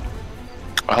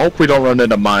 I hope we don't run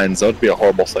into mines, that would be a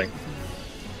horrible thing.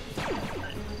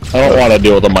 I don't want to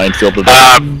deal with a minefield today.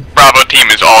 Bravo team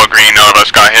is all green, none of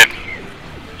us got hit.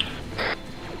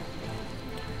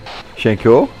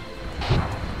 Shanko?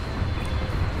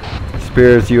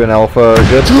 Spears, you and Alpha are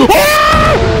good?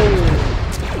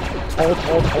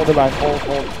 Hold the line,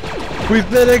 hold. We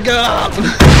better go!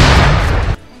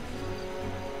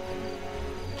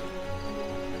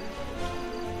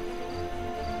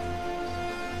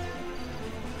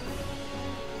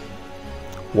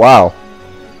 Wow.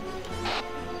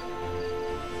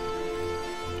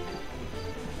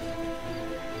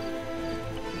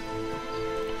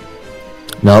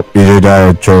 Nope, you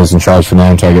did trails and shots for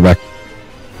now until I get back.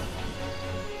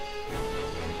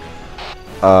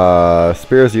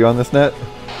 Spears, you on this net?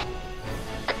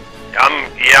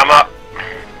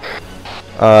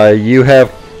 You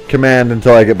have command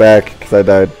until I get back, because I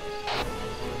died.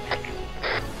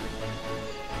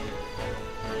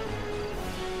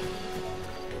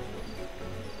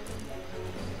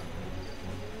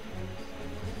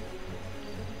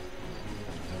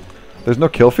 There's no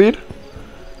kill feed?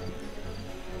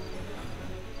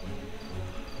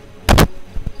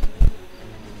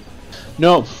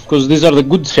 No, because these are the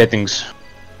good settings.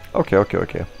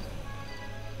 Okay.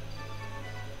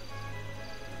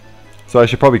 So I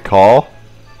should probably call?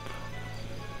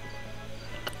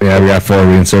 Yeah, we have 4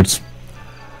 reinserts.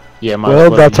 Yeah,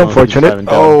 well, that's unfortunate.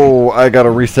 Oh, I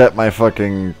gotta reset my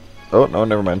fucking... Oh, no,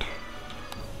 never mind.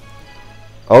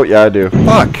 Oh, yeah, I do.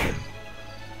 Fuck!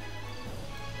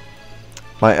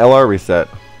 My LR reset.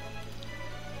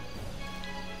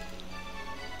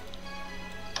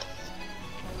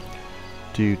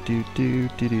 Do.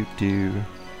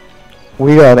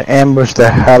 We gotta ambush the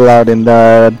hell out in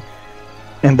those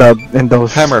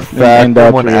Hammer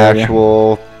fact, one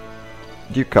actual.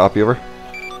 Do you copy over?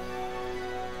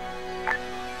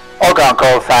 All ground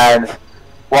call signs.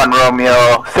 1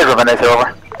 Romeo, 0 Vanessa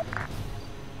over.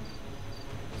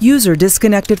 User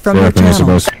disconnected from your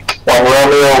channel. 1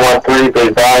 Romeo, 1-3,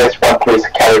 big bias,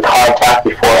 1-3 carry contact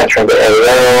before entering the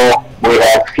area. We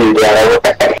have a few down over.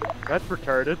 That's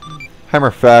retarded.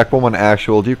 Hammer fact, 1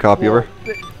 actual. Do you copy over?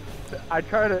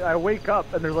 I wake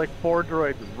up and there's like 4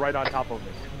 droids right on top of me.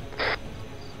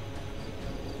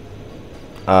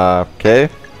 Okay.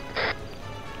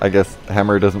 I guess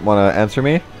Hammer doesn't want to answer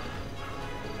me.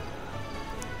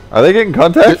 Are they getting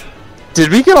contact?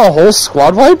 Did we get a whole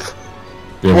squad wipe?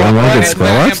 Yeah,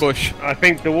 ambush. I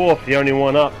think the Wolf's the only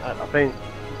one up. I think.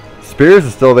 Spears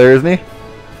is still there, isn't he?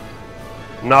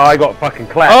 No, I got fucking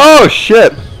clapped. Oh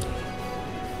shit!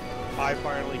 I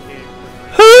finally came.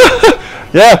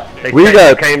 Yeah, they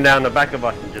came down the back of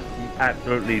us and just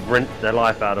absolutely rinsed their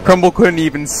life out of us. Crumble couldn't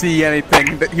even see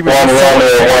anything that he was.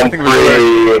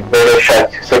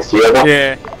 1-3,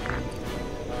 yeah.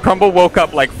 Crumble woke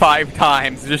up like 5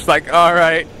 times, just like,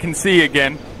 alright, can see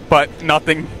again, but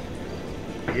nothing.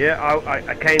 Yeah,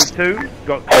 I came to,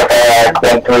 got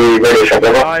 1-3, radio shut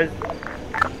guys.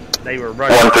 They were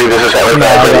running. 1-3, this is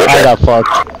I got fucked.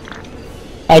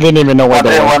 I didn't even know where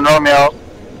they were. 1 Romeo.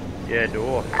 Yeah,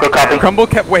 door. Good copy. Crumble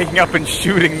kept waking up and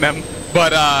shooting them,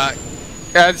 but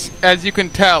as you can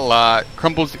tell,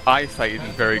 Crumble's eyesight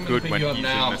isn't very good when he's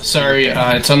now. Sorry,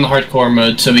 it's on the hardcore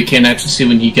mode, so we can't actually see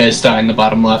when you guys die in the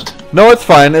bottom left. No, it's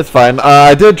fine, it's fine.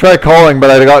 I did try calling, but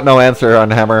I got no answer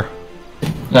on Hammer.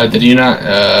 Did you not?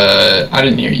 I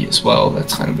didn't hear you as well.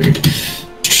 That's kind of weird.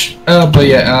 But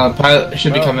yeah, pilot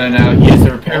should be coming out. He has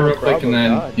to repair real quick, and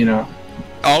then, you know.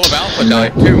 All of Alpha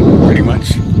died too, pretty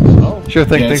much. Sure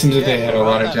thing. Yeah, it seems like they had a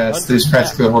lot of deaths. There's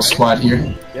practically a whole squad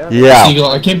here. Yeah.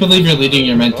 Seagull, I can't believe you're leading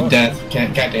your men to death.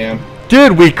 Goddamn.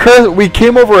 Dude, we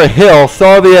came over a hill,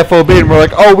 saw the FOB, and we're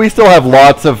like, oh, we still have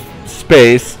lots of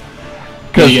space.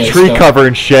 Because tree cover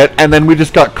and shit, and then we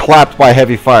just got clapped by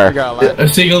heavy fire.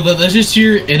 Seagull, that's just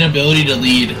your inability to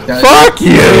lead. Fuck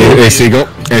you! Hey, Seagull,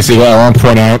 I want to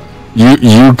point out,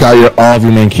 you got all of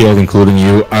your men killed, including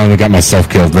you. I only got myself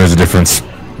killed. There's a difference.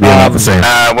 We're not the same.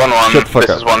 1-1, this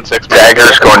is 1-6.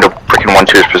 Dagger's going to freaking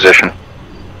 1-2's position.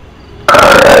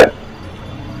 Alright.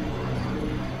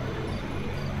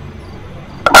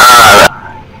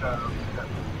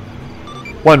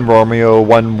 1 Romeo,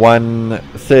 1-1.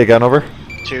 Say again, over.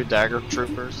 2 dagger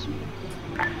troopers.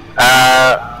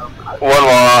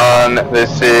 1-1,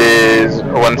 this is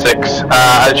 1-6.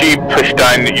 As you push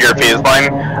down your phase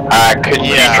line, could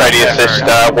you try to assist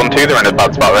 1-2? They're in a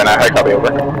bad spot right now. How copy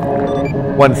over?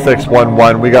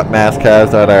 1-6-1-1. We got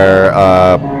Maskaz at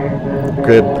our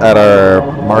grid at our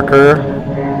marker.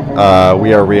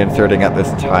 We are reinserting at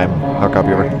this time. How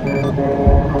copy over?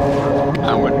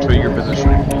 I went to your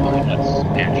position. That's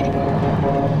pinched.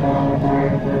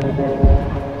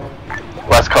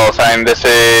 Last call sign. This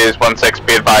is 1-6.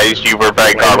 Be advised, you were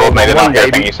very garbled. They did not hear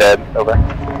anything you said. Over.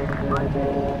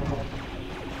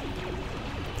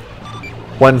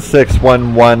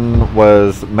 1-6-1-1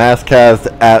 was Maskaz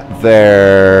at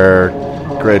their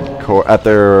grid core at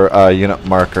their unit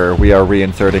marker. We are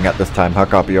reinserting at this time. How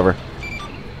copy over?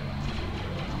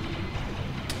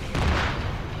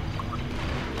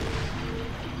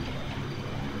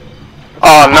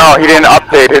 Oh no, he didn't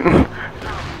update it.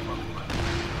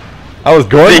 I was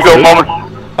going to.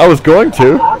 I was going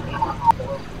to.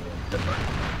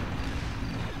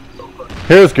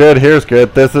 Here's good, here's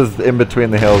good. This is in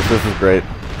between the hills. This is great.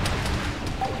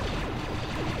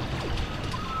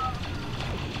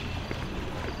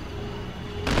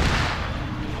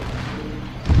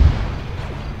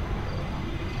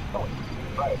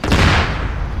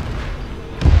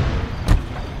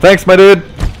 Thanks, my dude.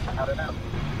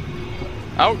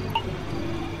 Out.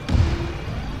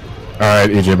 Alright,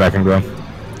 EJ back on ground.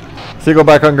 Seagull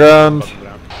back on ground.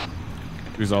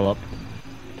 Who's all up?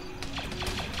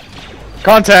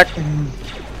 Contact.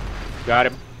 Got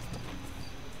him.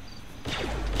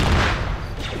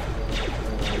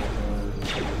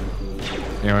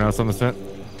 Anyone else on the set?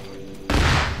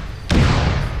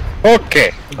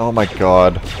 Okay. Oh my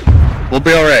god. We'll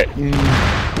be alright.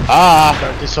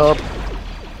 Start this up.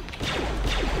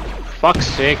 Fuck's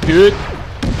sake, dude.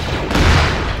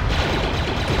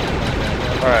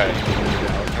 Alright.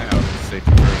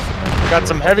 Got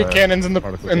some heavy cannons in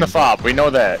the fob. We know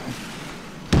that.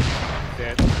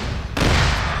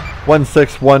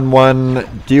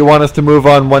 1611. Do you want us to move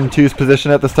on 1-2's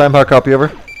position at this time? How copy over?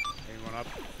 Anyone up?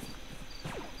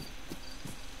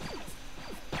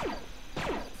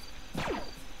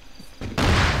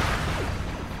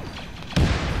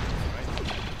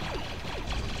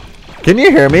 Can you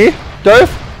hear me,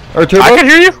 Darth? Or Turbo? I can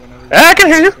hear you. I can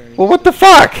hear you. Well, what the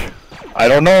fuck? I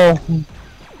don't know.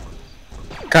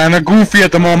 Kind of goofy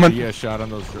at the moment. Yeah, shot on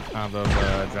those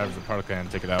drivers of particle and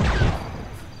take it out.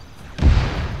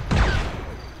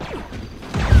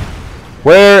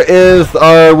 Where is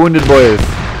our wounded boys?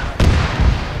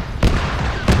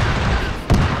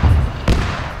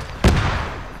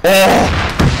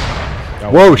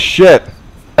 Whoa, shit.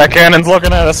 That cannon's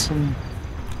looking at us.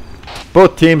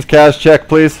 Both teams, Kaz, check,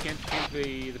 please.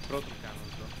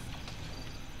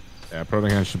 Yeah, proton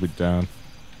cannon should be down.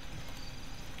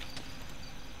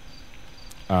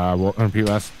 We'll repeat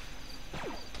last.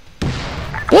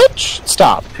 Bitch!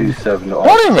 Stop. 27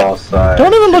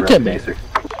 Don't even look at me.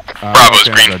 Bravo's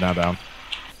green. Are now down.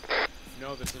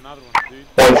 No, there's another one, dude.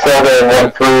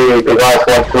 1713, the last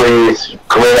 13 is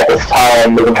green at this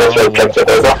time, moving towards your objective,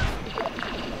 over.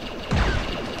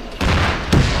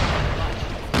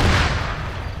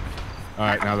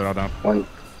 Alright, now they're all down. 1-3,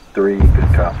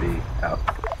 good copy, out.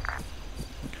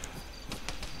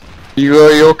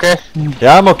 You okay?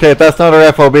 Yeah, I'm okay. That's not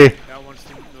our FOB. That one's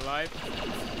alive.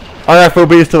 Our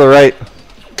FOB is to the right.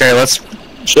 Okay,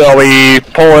 shall we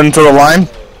pull into the line?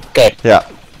 Okay. Yeah.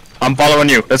 I'm following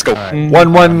you. Let's go.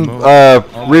 1-1,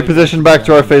 reposition back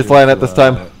to our phase line at this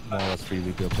time.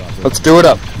 Let's do it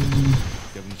up.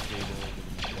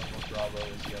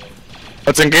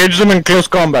 Let's engage them in close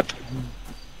combat.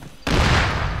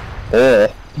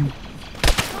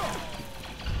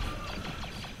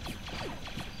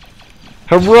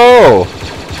 Hurrah!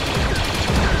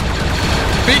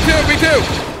 B2!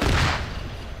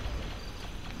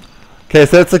 Okay,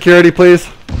 set security, please.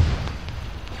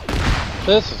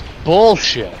 This is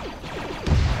bullshit.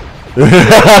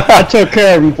 I took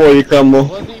care of him for you, Crumble.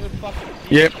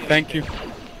 Yep, thank you.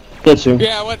 Get you.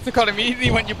 Yeah, what's it called?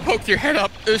 Immediately when you poked your head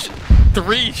up, there's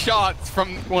 3 shots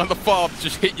from one of the fobs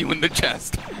just hit you in the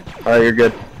chest. Alright, you're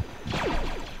good.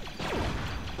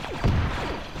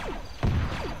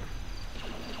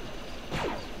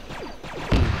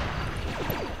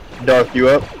 Darth, you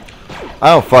up?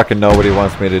 I don't fucking know what he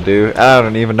wants me to do. I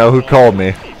don't even know who called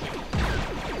me.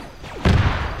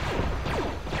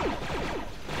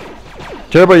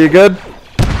 Turbo, you good?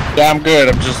 Yeah, I'm good.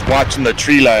 I'm just watching the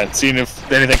tree line, seeing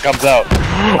if anything comes out.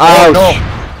 Ouch.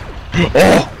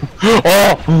 Oh!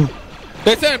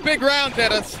 They're sending big rounds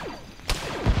at us.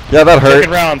 Yeah, that hurt.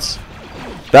 Second rounds.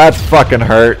 That's fucking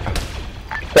hurt.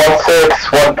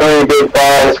 1613, big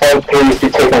advise, 13 be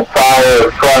taking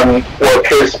fire from what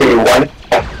appears to be what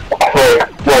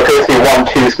appears to be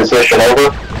 1-2's position,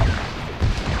 over.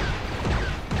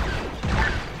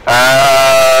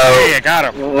 Hey, I got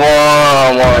him.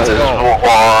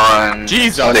 One.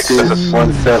 Jesus. 17,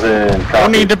 copy.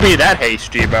 Don't need to be that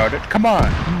hasty about it. Come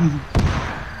on.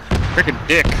 Freaking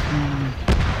dick.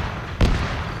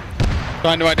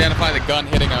 Trying to identify the gun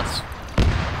hitting us.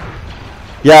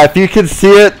 Yeah, if you can see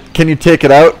it, can you take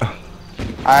it out?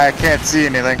 I can't see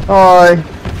anything. Hi.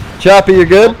 Choppy, you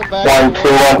good?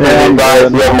 1-2, be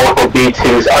advised, we have multiple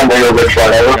B2s under your ridge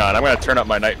line, over. God, I'm gonna turn up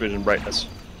my night vision brightness.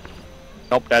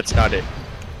 Nope, that's not it.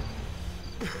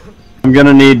 I'm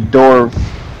gonna need door.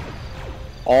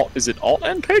 Is it Alt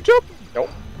and page up?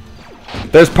 Nope.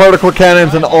 There's particle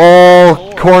cannons in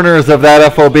all corners of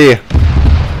that FOB.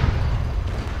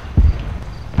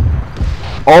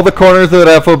 All the corners of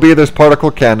that FOB, there's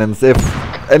particle cannons. If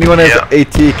anyone has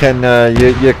AT, can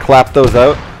you clap those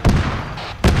out?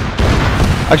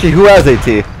 Actually, who has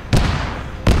AT?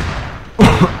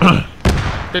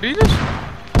 Did he just?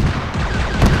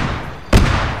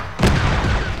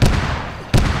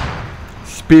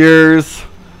 Spears.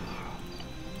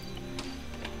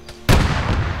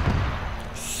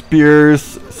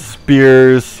 Spears.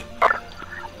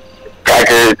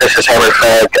 Tiger this is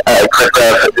Hammerfag. Grid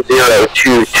ref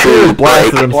 022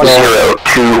 break 021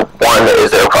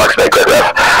 is their approximate grid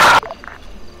ref.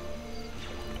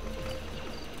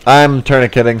 I'm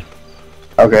tourniqueting.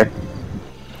 Okay.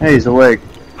 Hey, he's awake.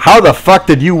 How the fuck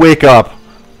did you wake up?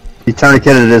 He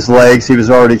tourniqueted his legs. He was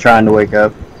already trying to wake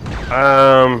up.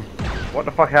 What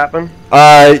the fuck happened?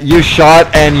 You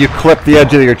shot and you clipped the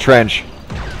edge of your trench.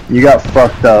 You got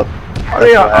fucked up.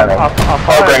 Brink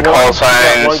call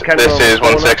signs, this is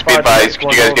 1-6, be advised, could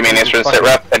you guys give me an answer to sit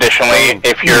rep? Additionally,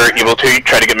 if you're able to,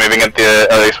 try to get moving at the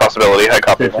earliest possibility. I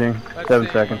copy. 7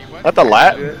 seconds. That's a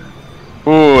lat.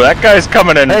 Ooh, that guy's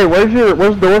coming in. Hey, where's the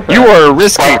door? You are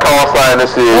risky. One call sign,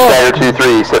 this is Dagger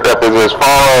 2-3, sit rep is as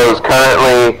follows,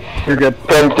 currently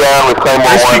pinned down with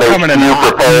Claymore 1 HQ,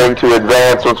 preparing to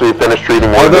advance once we finish treating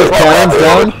one. Are those cannons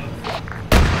down?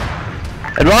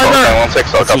 Advisor! 1-6,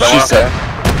 I'll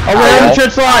copy. Oh, we're in the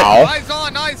church line!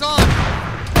 Eyes on!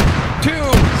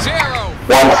 2-0!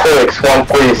 1-6,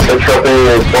 1-3, sit rep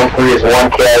is 1-3 is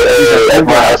 1K,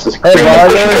 my house is clear,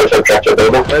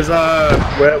 Where's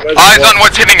Eyes on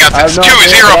what's hitting us, it's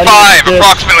 205,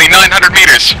 approximately 900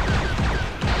 meters.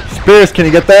 Spears, can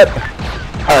you get that?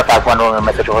 Hammerfag 1 rolling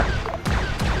message over.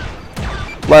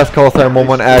 Last call sign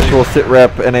 1-1 actual, sit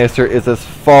rep and Acer is as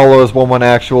follows. 1-1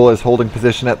 actual is holding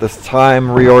position at this time,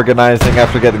 reorganizing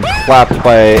after getting clapped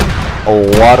by a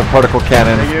lot of particle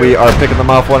cannons. We are picking them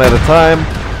off one at a time,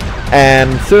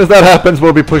 and as soon as that happens,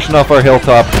 we'll be pushing off our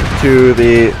hilltop to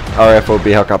the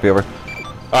RFOB. How copy over?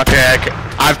 Okay,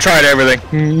 I've tried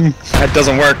everything. That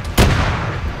doesn't work.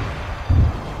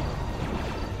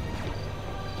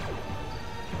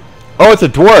 Oh, it's a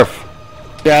dwarf.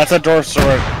 Yeah, it's a dwarf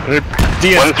sword.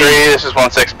 1-3, this is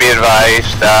 1-6, be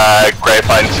advised, Gray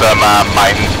finds some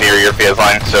mines near your phase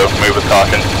line, so move with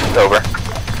caution. Over.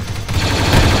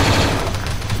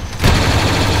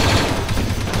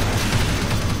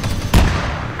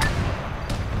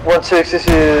 1-6, this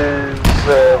is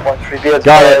 1-3, be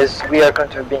advised, we are going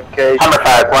to be engaged.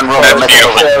 Hammerfag, 1 rolling message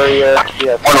over.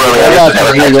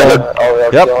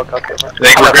 Yep.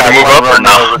 Think we're good to move up or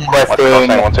no? Requesting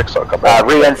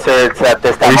re-inserts at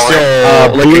this time. We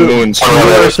still licking wounds.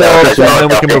 Ourselves, and then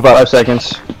we can move up. 5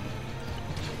 seconds.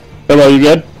 Hello, you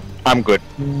good? I'm good.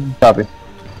 Copy.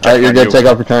 Alright, you're good. Take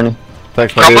off returning.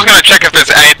 Thanks, my Crumble's dude. gonna check if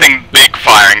there's anything big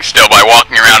firing still by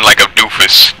walking around like a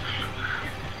doofus.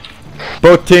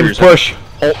 Both teams push.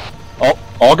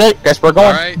 Okay, guess we're going.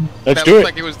 Alright, Let's that do looks it.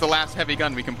 like it was the last heavy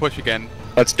gun, we can push again.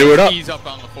 Let's do it up. Ease up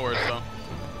on the forest though.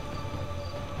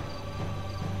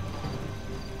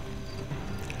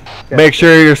 Make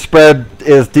sure your spread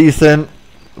is decent.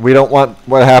 We don't want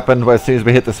what happened as soon as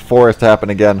we hit this forest to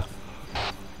happen again.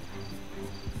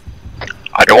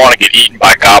 I don't want to get eaten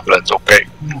by goblins, okay?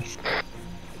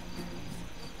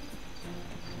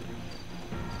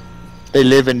 They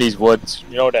live in these woods.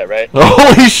 You know that, right?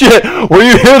 Holy shit! Were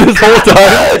you here this whole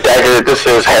time? Dagger, this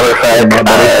is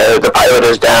Hammerfag, the pilot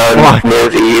is down near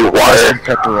the water.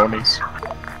 Pepperonis.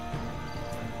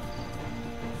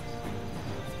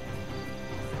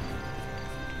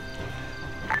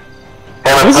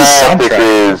 Hammerfag, this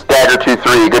is Dagger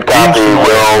 2-3, good copy,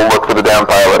 we'll look for the down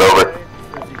pilot, over.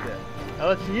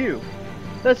 Oh, that's you.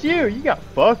 That's you. You got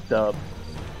fucked up.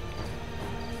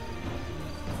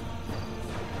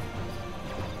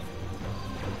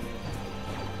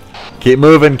 Keep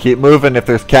moving, keep moving. If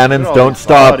there's cannons, don't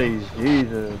stop. Bodies,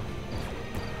 Jesus.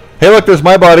 Hey, look, there's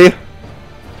my body.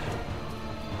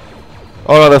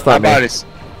 Oh no, that's not me.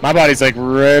 My body's like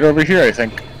right over here, I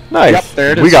think. Nice. Yep,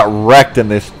 there it is. We got wrecked in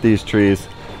these trees.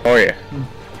 Oh yeah.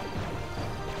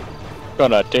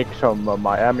 Gonna take some of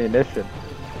my ammunition.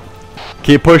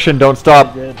 Keep pushing, don't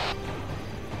stop.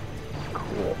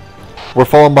 Cool. We're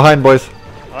falling behind, boys.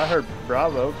 I heard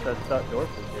Bravo. That's not Dorf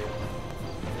was here.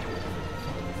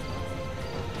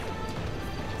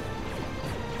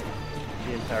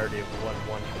 The entirety of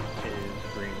 1-1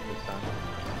 is green this time.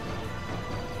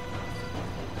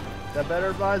 Is that better,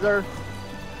 advisor?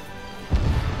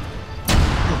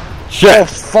 Shit. Oh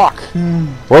fuck.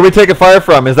 Where are we taking fire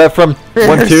from? Is that from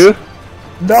 1-2?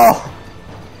 No.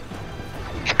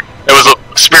 It was a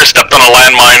spear stepped on a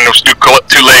landmine. It was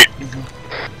too late.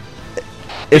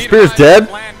 Is Spears dead?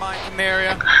 Landmines in the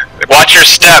area. Watch your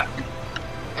step.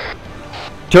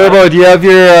 Turbo, do you have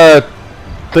your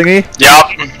thingy? Yup.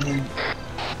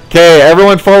 Okay,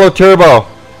 everyone follow Turbo.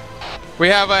 We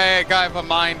have a guy with a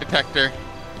mine detector.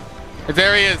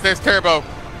 There he is. There's Turbo.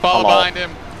 Follow behind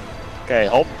him. Okay,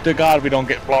 hope to God we don't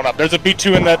get blown up. There's a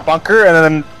B2 in that bunker, and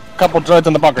then a couple droids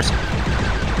in the bunkers.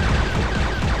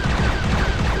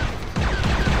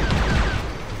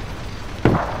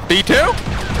 B2?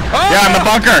 Oh! Yeah, in the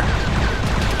bunker.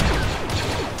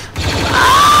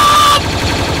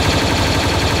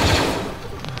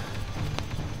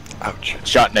 Ouch.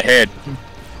 Shot in the head.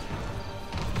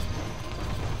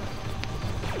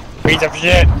 Piece of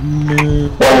shit. 1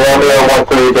 Romeo,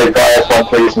 1-3, big bias, 1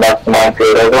 please, knock the mine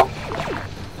through, over.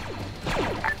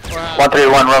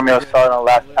 131 Romeo, starting on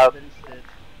last out.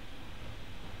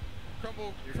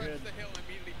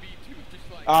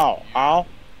 Oh, ow.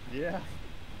 Yeah.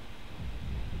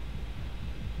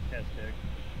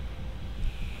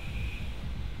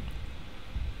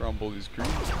 Rumble is green.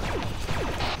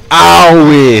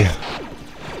 Owie!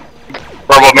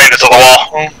 Rumble made it to the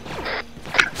wall.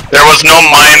 There was no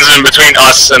mines in between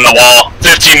us and the wall.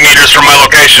 15 meters from my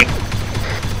location.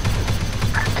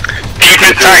 Keep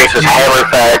it tight. This is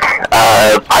Halifax.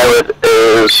 Pilot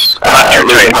is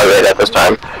losing heart rate at this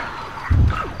time.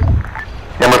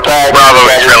 Number 5, Bravo,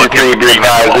 Israel 3, be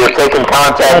advised. We have taken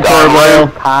contact on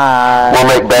route. We'll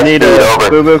make best Need speed a over.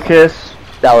 boo-boo kiss.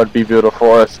 That would be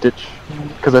beautiful, a stitch.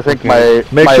 Because I think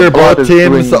Make my sure blood both is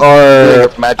teams doing are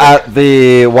its magic. at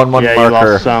the 1-1 Yeah, you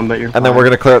marker. lost some, but you're And then we're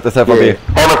gonna clear out this FOB.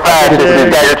 Hammer 5, this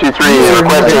is Dagger 2-3,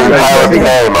 requesting pilot's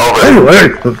name,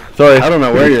 over. Sorry. I don't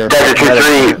know where you're. Dagger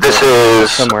 2-3, this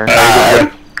is somewhere.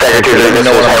 Dagger 2-3, this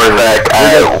is Hammerback,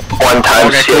 1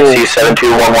 times CXC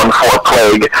 72114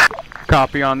 Plague.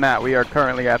 Copy on that. We are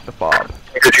currently at the fob.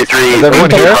 Dagger 2-3, Is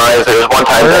everyone here? there is 1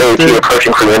 times AAT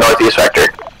approaching from the northeast sector.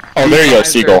 Oh, there you go,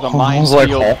 Seagull. I was like,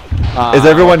 oh. Is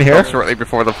everyone here? Shortly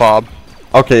before the fob.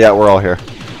 Okay, yeah, we're all here.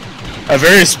 A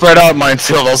very spread out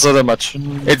minefield, also that much.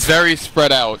 It's very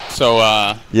spread out, so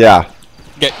Yeah.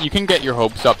 you can get your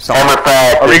hopes up somewhere. Hammer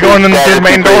 5, Are we going in through the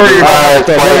main door? These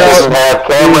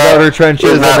outer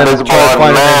trenches and then try to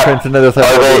find an entrance into this Are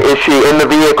FOB. they issue in the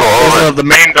vehicle? Over. The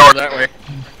main door that way.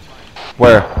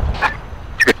 Where?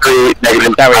 2-3,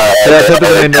 negative. Yeah, take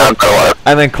the main door.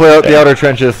 And then clear out the outer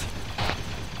trenches.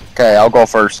 Okay, I'll go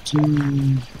first.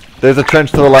 There's a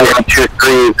trench to the left.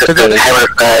 2-3, this is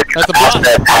Hammerback.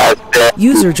 Asset has been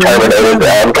User joined your terminated.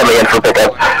 channel. I'm coming in for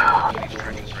pickup.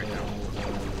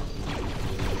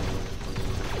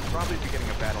 Probably beginning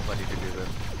a battle buddy to do this.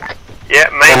 Yeah,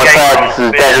 Hammer 5, this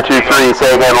is Dagger 2-3,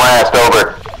 say again last,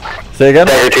 over. Say again?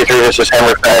 Dagger 2-3, this is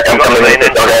Hammerback. I'm coming in for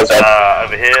pickup.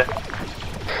 Over here.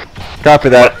 Copy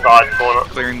that. Side corner.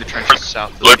 Clearing the trenches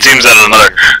south. Blue team's at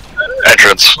another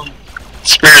entrance.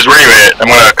 Spears, where you at? I'm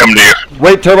gonna come to you.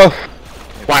 Wait, Turbo.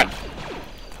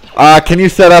 What? Can you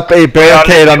set up a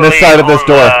barricade on this side of this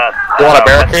door? You want a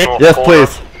barricade? Yes,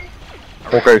 please.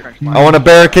 Okay. I want a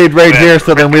barricade right here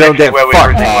so then we don't get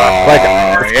fucked. Like,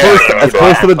 as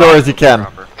close to the door as you can.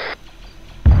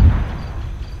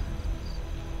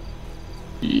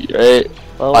 Yeah,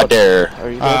 I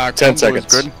dare. 10 seconds.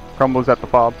 Good. Crumble's at the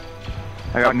fob.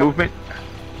 I got movement.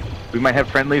 We might have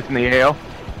friendlies in the AO.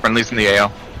 Friendlies in the AO.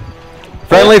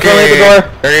 Friendly at the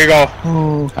door. There you go.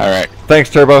 Alright. Thanks,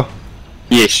 Turbo.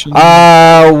 Yeesh.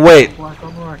 Wait.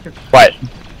 What?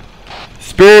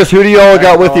 Spears, who do you all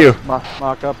got with you?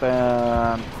 Mock up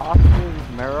and Hopkins,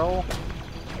 Merrill.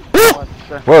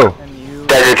 Whoa.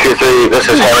 Dagger 2-3, this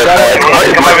is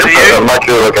Hammerback. Come over to you. Mark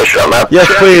your location on map. Yes,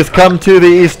 please, come to the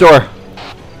east door.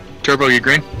 Turbo, you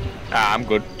green? I'm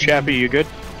good. Chappie, you good?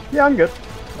 Yeah, I'm good.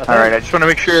 Alright, I just want to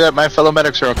make sure that my fellow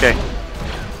medics are okay.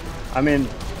 I mean,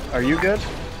 are you good?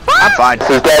 I'm fine. This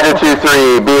is Dagger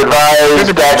 2-3, be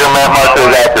advised, Dagger map marker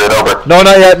is accurate, over. No,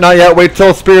 not yet, not yet. Wait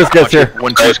till Spears gets here.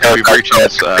 1-2's gonna be breaching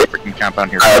this freaking compound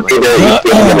here.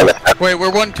 Wait,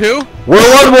 we're 1-2? We're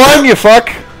 1-1, you fuck.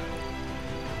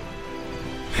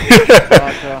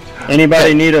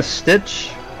 Anybody need a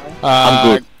stitch?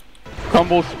 I'm good.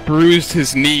 Crumble bruised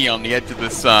his knee on the edge of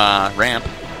this ramp.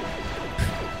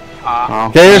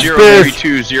 Okay, here's Spears.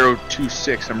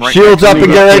 032-026. I'm right. Shields up and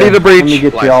get ready to breach. Let me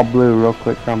get you all blue real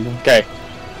quick, Crumble. Okay.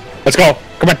 Let's go.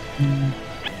 Come on.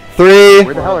 3.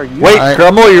 Where the hell are you? Wait, Right.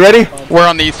 Crumble, you ready? We're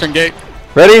on the eastern gate.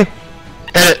 Ready? Hit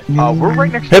it. We're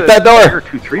right next Hit to that door. Dagger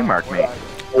 2-3 mark, mate.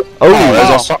 Oh,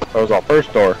 That was our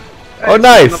first door. oh,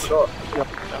 nice.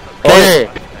 Okay.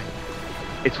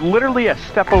 It's literally a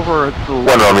step over the 1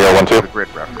 Romeo, 1-2. the grid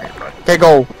reference. Okay,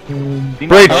 go. Do you not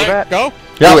Breach. know that? Go.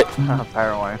 Yeah.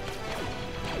 Apparently.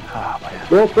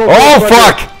 Oh,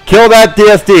 fuck. Kill that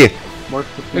DSD. Is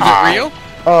it real?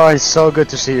 Oh, it's so good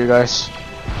to see you guys.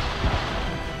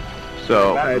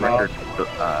 So,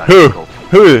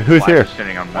 Who's here?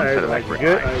 Standing on one side of that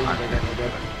grid.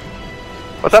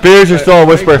 What's up? Spears, you're still on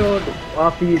Whisper.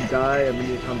 After you die and when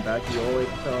you come back, you always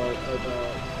tell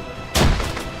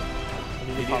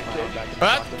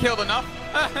That's killed enough.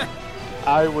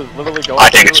 I was literally going I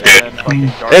think it's good.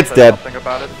 It's dead.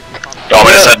 about it. You want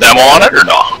me to set demo on it or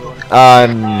no?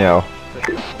 No. 1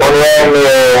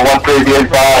 Romeo, 1-3, be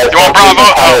advised. You want Bravo?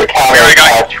 We already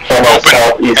got open,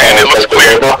 and it looks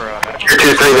clear. Dagger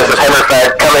 2-3, this is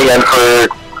Hammerback, coming in for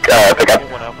pick up.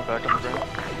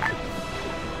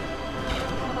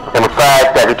 Number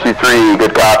 5, Dagger 2-3,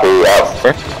 good copy, out.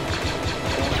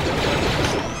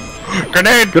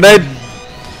 Grenade! Grenade!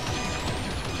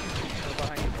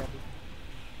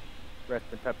 Rest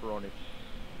and pepperoni.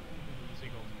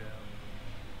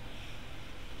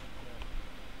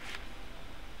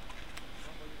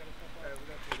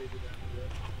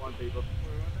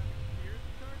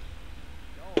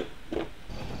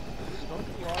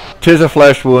 Tis a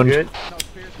flesh wound.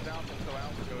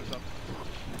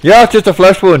 Yeah, it's just a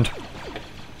flesh wound.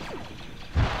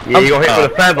 Yeah, you got hit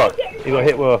with a feather. You got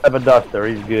hit with a feather duster.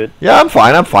 He's good. Yeah, I'm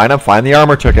fine. The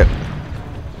armor took it.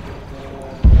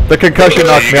 The concussion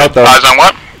knocked me out though. Eyes on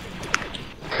what?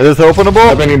 Is this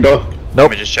openable? Opening door. Nope.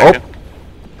 Let me just check it.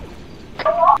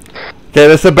 Okay,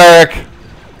 this is a barrack.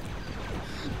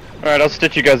 Alright, I'll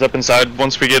stitch you guys up inside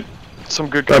once we get some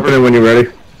good cover. Open it when you're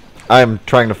ready. I'm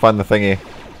trying to find the thingy.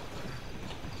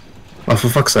 Oh, for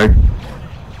fuck's sake.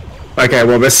 Okay,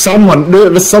 well, there's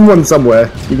someone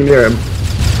somewhere. You can hear him.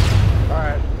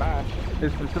 Alright, bye.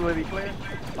 Is facility clear?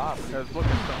 Bob, there's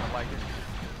looking something like it.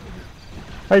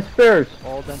 Hey, Spears.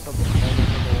 All dental.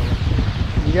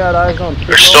 You got eyes on.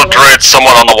 There's still droids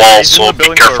somewhat on the wall, so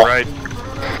be careful. Right.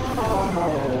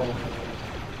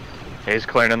 Hey, he's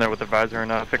clearing in there with the visor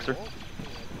and fixer.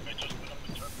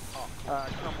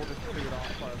 Crumble just cleared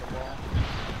off part of the wall.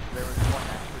 There was one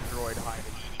extra droid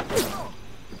hiding.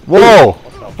 Whoa!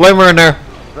 Flamer in there.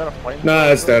 Is that a flame?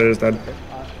 No, it's dead, it's dead.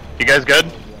 You guys good?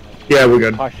 Yeah, we're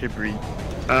good. I should breathe.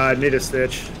 Need a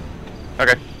stitch.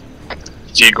 Okay.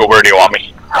 Eagle, where do you want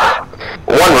me?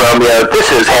 1 Romeo,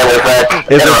 this is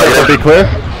Hammerfest. Is this going to be clear?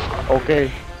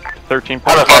 Okay. 13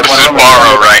 This is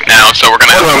Barrow right now, so we're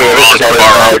gonna have to move on to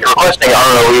Barrow. Requesting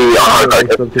ROE on our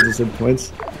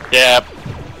points. Yeah.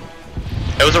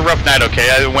 It was a rough night, okay?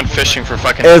 I went fishing for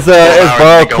fucking. Is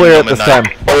Barrow clear at this time?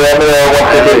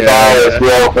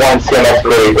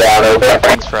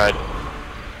 Fix Fried.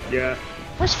 Yeah.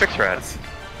 Where's Fix Rad?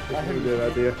 That's a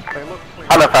good idea.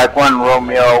 Hammerfest 1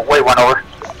 Romeo, wait 1 over.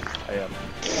 I am.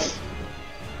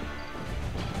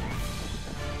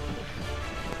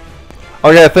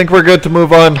 Okay, I think we're good to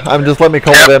move on. Let me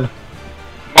call it in.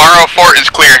 Barrow Fort is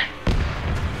clear.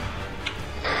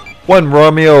 1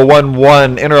 Romeo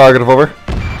 1-1, interrogative over.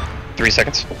 3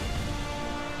 seconds.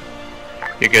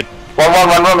 You're good.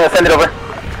 1 Romeo, send it over.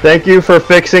 Thank you for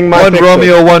fixing my 1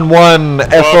 Romeo 1-1,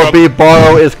 FOB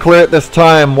Barrow is clear at this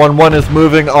time. 1-1 is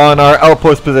moving on our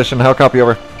outpost position. How copy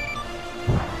over?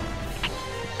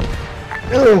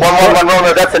 1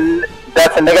 Romeo, that's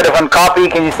a negative on copy.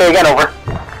 Can you say again over?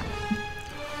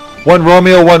 1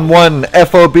 Romeo 1-1,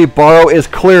 FOB Barrow is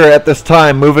clear at this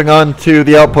time. Moving on to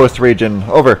the outpost region.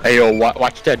 Over. Hey yo,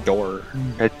 watch that door.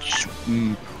 It's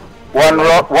 1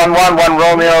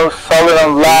 Romeo, solid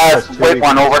on last. Wait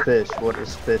 1 over. Fish. What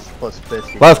is fish plus fish?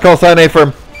 Last call sign,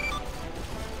 A-firm.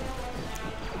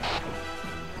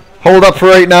 Hold up for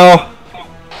right now.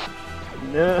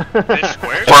 No.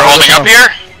 We're holding up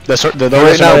here? The door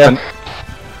isn't open. Yeah.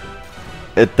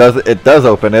 It does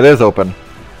open. It is open.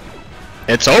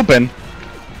 It's open.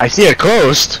 I see it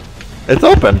closed. It's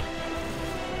open.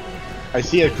 I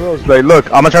see it closed. Like, look,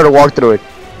 I'm gonna try to walk through it.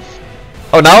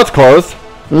 Oh, now it's closed.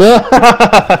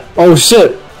 Oh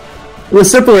shit! We're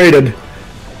separated.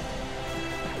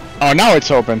 Oh, now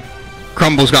it's open.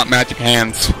 Crumble's got magic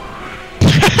hands.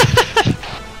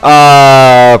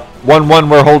 1-1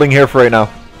 we're holding here for right now.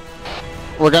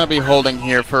 We're gonna be holding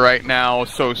here for right now,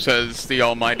 so says the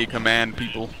almighty command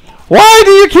people. Why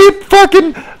do you keep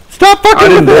fucking... Stop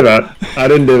fucking with it! I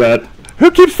didn't do that.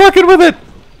 Who keeps fucking with it?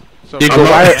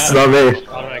 It's not me.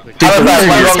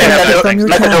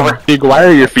 Dig, why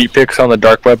are your feet pics on the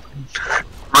dark web?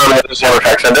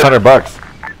 $100.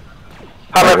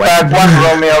 Hammerfest 1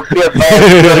 Romeo,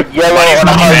 PFS, yellow on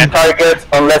hard targets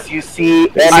unless you see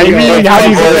any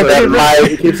that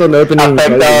might It keeps on opening.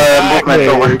 affect movement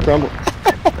over.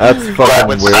 That's fucking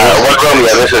weird. 1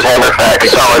 Romeo, this is Hammerfest,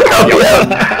 solid copy.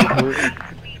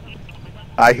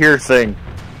 I hear thing.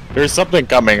 There's something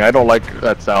coming. I don't like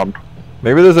that sound.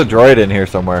 Maybe there's a droid in here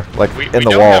somewhere, like in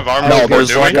the wall. No,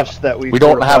 there's like we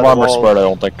don't have armor spread. I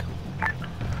don't think.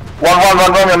 1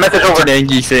 Romeo, message over. It's an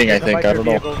Angie thing, I think. I don't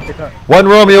know. 1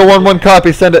 Romeo 1-1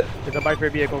 copy. Send it. 1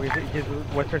 Romeo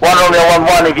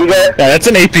 1-1. If you get Yeah, that's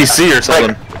an APC or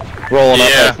something. Rolling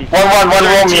up. 1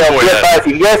 Romeo, be advised. If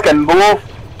you guys can move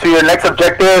to your next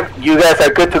objective, you guys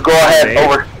are good to go ahead.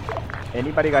 Over.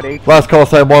 Anybody got 8? Last call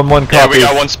sign 1-1 copy. Yeah, we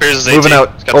got 1 Spears' AT. Moving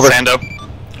out. It's got Over. the Sando.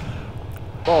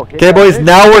 Okay, boys.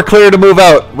 Now we're clear to move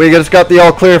out. We just got the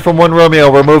all clear from 1 Romeo.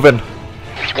 We're moving.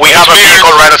 We have a vehicle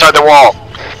right outside the wall.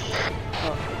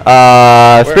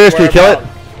 Spears, can you kill it?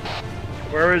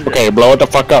 Where is it? Okay, blow it the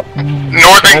fuck up.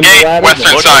 Northern gate,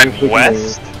 western side.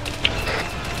 West?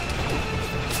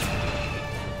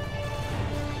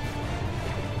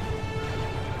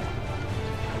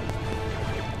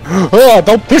 Oh,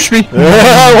 don't push me!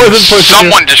 I wasn't pushing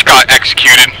Someone just got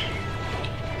executed.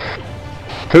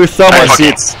 Who's someone? I see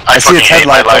its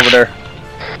headlight over there.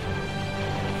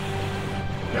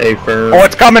 Hey, firm. Oh,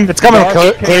 it's coming! It's coming!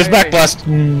 Clear's back, blessed.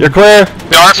 You're clear.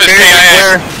 Darth is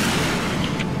KIA.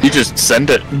 You just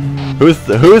send it.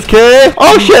 Who's K?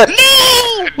 Oh shit!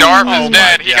 Darth is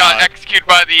dead. He got executed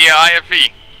by the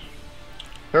IFE.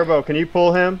 Turbo, can you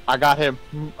pull him? I got him.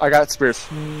 I got Spears.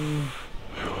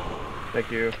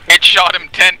 Thank you. It shot him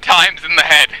 10 times in the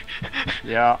head.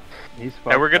 Yeah, he's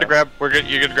fucked. Hey, we're gonna grab. You're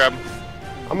gonna grab him.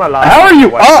 I'm alive. How are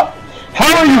you up?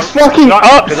 How are you fucking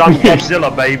up? Because I'm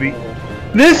Godzilla, baby.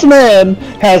 This man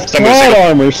has plot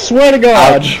armor, swear to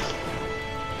God.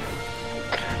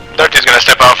 Dirty's gonna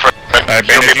step out for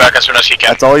he'll be back as soon as he can.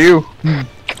 That's all you. This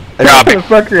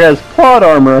motherfucker has plot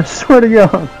armor, I swear to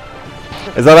God.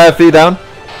 Is that IFE down?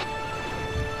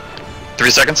 3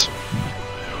 seconds.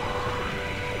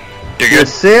 You're good.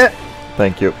 Sit.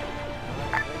 Thank you.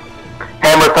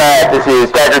 Hammer Pad, this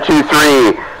is Dagger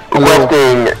 2-3,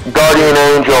 requesting Guardian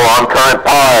Angel on current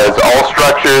pause. All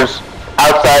structures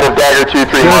outside of Dagger 2-3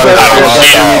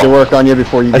 I need to work on you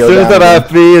before you As go soon as down. that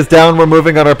IFE is down, we're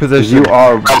moving on our position. You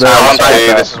are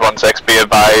This is 1-6, be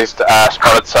advised.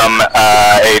 Spotted some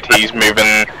ATs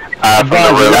moving from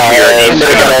the road here east.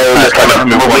 Just kind of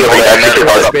move one way down there.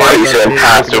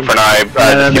 Still for an eye,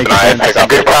 keep an eye, pick up.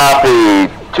 Good copy.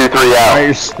 2-3 out.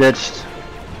 You're stitched.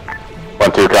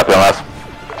 1-2, copy on last.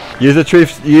 Use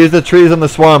the trees and the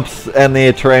swamps and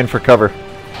the terrain for cover.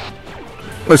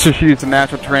 Let's just use the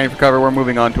natural terrain for cover. We're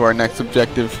moving on to our next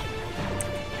objective.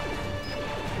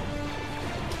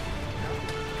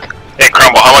 Hey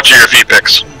Crumble, how much are your fee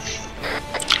picks?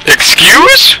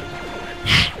 Excuse?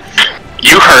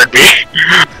 You heard me.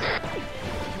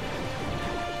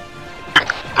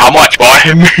 How much, boy?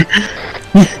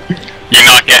 You're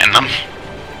not getting them.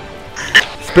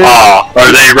 Oh,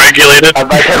 are they regulated?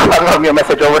 I'll your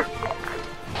message over.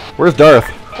 Where's Darth?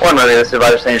 One room, this is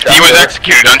Advisor saying shot. He was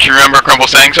executed, don't you remember Crumble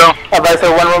saying so?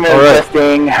 Advisor, one room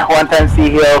requesting 1-time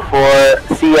C-Hill for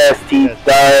CST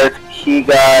Darth. He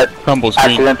got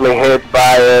accidentally hit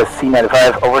by a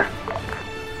C-95, over.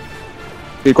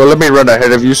 Equal, let me run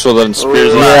ahead of you so then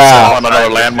Spears on another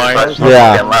landmine.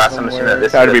 Yeah.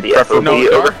 That'd be preferable. No,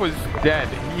 Darth was dead.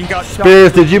 He got shot.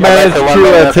 Spears, did you manage to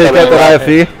take out that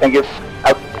IFE? Thank you.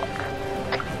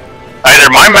 Either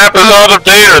my map is out of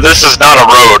date or this is not a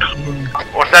road.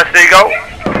 What's that, Seagull?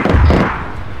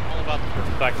 All about the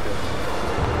perspective.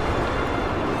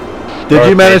 Did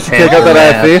you manage to take out that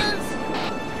IFE?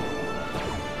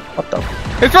 What the?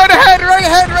 It's right ahead! Right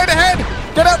ahead! Right ahead!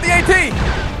 Get out the AT!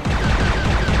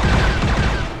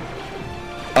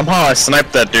 Somehow I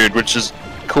sniped that dude, which is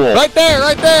cool. Right there!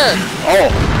 Right there! Oh!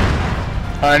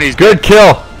 And he's Good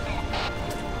kill!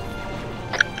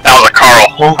 That was a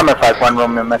Carl. I'm at 5-1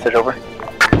 room, message over.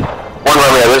 1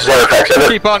 room, yeah, this is Airfax.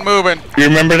 Keep on moving. You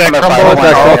remember that Crumble?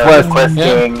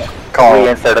 Requesting call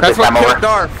instead of That's this time what over. killed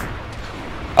Darth.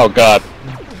 Oh god.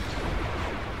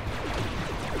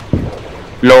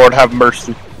 Lord have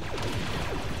mercy.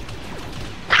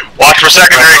 Watch for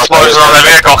secondary explosions on that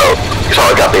vehicle.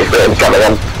 Sorry, copy. Coming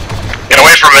in. Get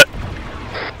away from it.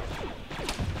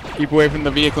 Keep away from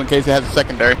the vehicle in case it has a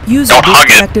secondary. User Don't hug it.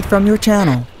 disconnected from your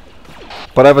channel.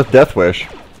 But I have a death wish.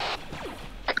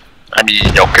 I mean,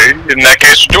 okay, in that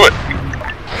case, do it.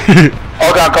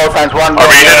 Hold on, call signs 1. Are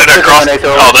we headed across?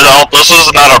 Oh, this is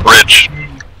not a bridge.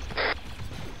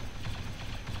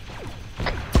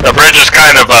 The bridge is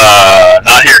kind of,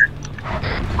 not here.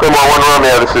 Claymore 1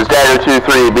 Romeo, this is Dagger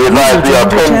 2-3. Be advised we are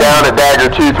pinned down at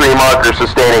Dagger 2-3 marker,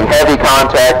 sustaining heavy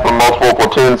contact from multiple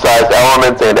platoon-sized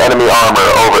elements and enemy armor.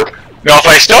 Over. Now, if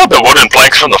I still have the wooden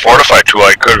planks from the fortified tool,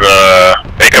 I could,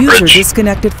 make a User bridge.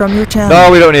 disconnected from your channel. No,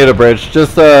 we don't need a bridge.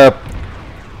 Just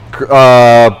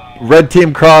red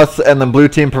team cross and then blue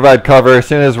team provide cover. As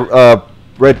soon as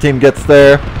red team gets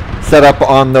there, set up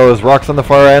on those rocks on the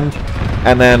far end,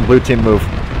 and then blue team move.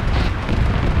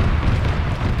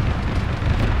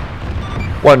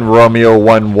 1 Romeo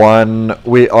 1-1.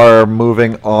 We are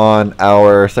moving on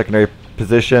our secondary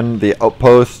position, the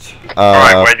outpost.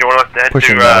 Alright, where do you want us to head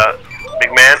pushing to,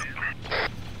 big man?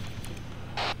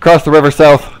 Across the river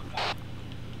south.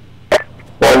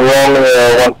 1 Romeo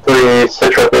 1-3,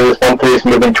 Citra Boost. 1-3 is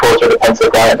moving towards our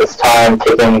defensive line at this time,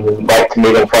 taking right to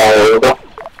medium fire. Over.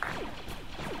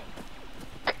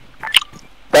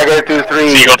 Dagger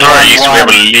 2-3. Seagull to our east, we have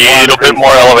a little bit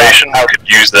more elevation. We could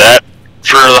use that.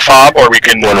 for the fob, or we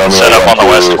can set up on the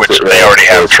west, which they already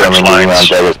have trench lines.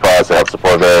 Davis Pass to help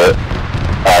support the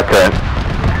current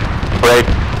break.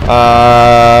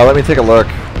 Let me take a look.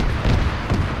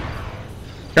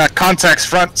 Got contacts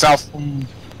front, south.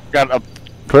 Got a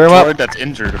Clear him up. droid that's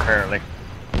injured, apparently.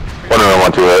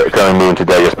 1-1-1-2 currently moving to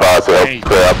Davis Pass to help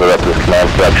clear up the rest of this command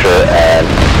structure, and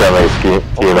currently scheme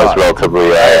is relatively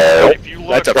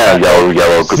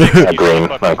yellow, green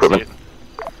equipment.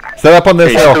 Set up on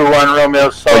this hill. 2-1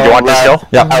 Romeo, Oh, you want this hill?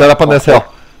 Yeah, set up on this hill.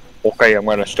 Okay, I'm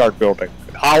gonna start building.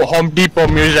 Home Depot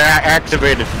music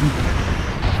activated.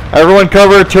 Everyone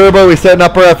cover turbo. We setting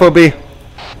up our FOB. Is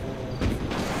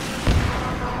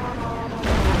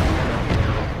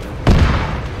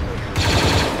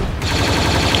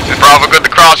Bravo good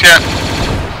to cross yet?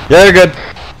 Yeah, you're good.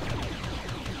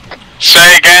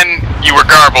 Say again, you were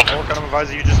garbled.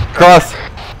 Cross.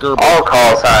 All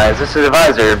call signs, this is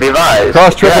Advisor, be advised.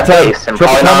 Cross triple time. Triple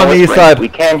time on the east side. We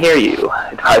can't hear you.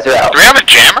 Advisor out. Do we have a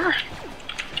jammer?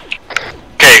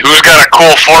 Okay, who's got a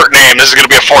cool fort name? This is gonna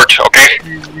be a fort, okay?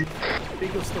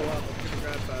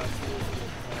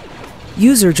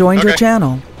 User joined your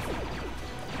channel.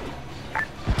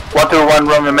 1-1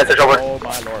 Romeo, message over.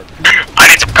 I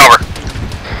need some cover.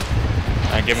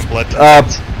 I give him blood.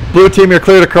 Blue team, you're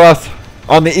cleared across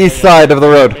on the east side of the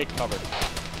road.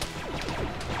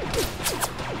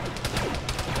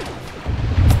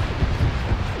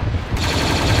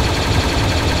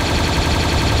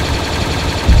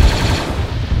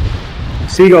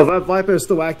 Seagull, that Viper is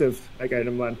still active. Okay,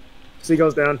 never mind.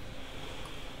 Seagull's down.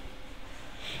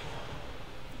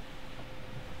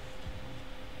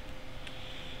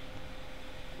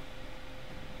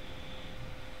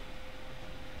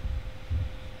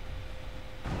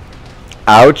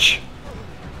 Ouch.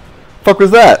 Fuck was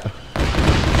that?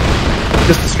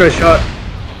 Just a straight shot.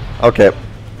 Okay.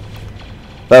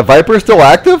 That Viper is still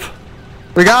active?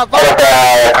 We got Viper!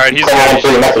 Alright, he's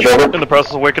good. In the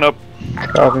process of waking up.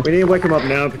 We need to wake him up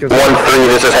now because 1-3,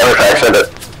 this is Hammertrack, send it.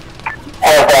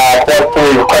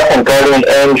 1-3, requesting Guardian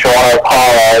Angel on our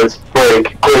pause.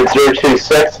 Break. Grid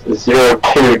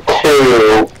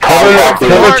 026-022.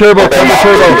 Cover turbo, cover turbo.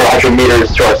 100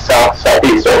 meters to our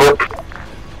southeast, over.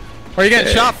 Where are you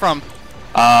getting shot from?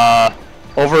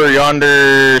 Over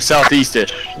yonder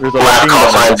southeast-ish. There's a last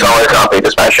call sign, solid copy,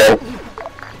 dispatch in.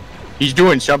 He's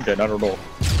doing something, I don't know.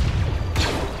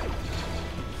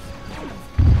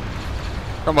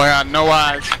 Oh my god, no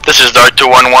eyes. This is Dart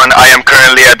 211. I am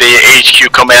currently at the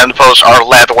HQ command post. Our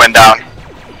lead went down.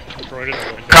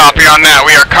 Copy on that.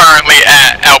 We are currently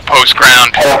at outpost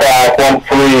ground.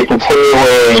 1-3,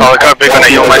 continuing. So I'm gonna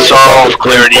heal myself,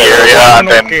 clear the area, and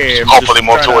then hopefully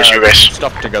move towards you guys.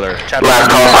 Stuff together.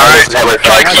 Alright,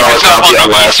 try to keep us up on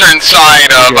the eastern side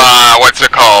of, what's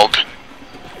it called?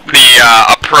 The,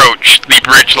 approach, the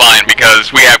bridge line,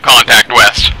 because we have contact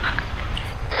west.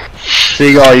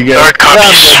 Seagull, you get Third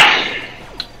copies.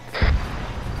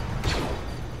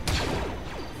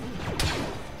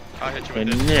 I'll hit you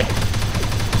with this.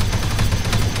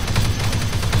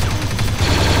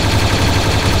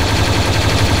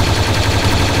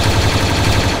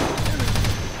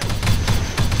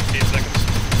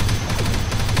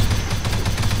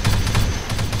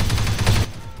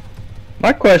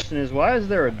 My question is, why is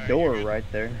there a door right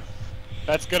there?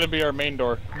 That's gonna be our main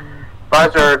door.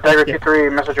 Advisor, Dagger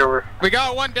 2-3, message over. We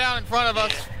got one down in front of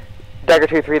us. Dagger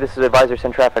 2-3, this is Advisor,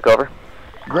 send traffic over.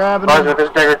 Grabbing Advisor, this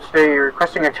is Dagger 2, you're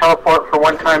requesting a teleport for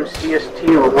one-time CST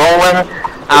rolling.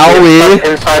 Owie!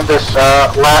 Inside this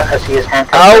lat as he is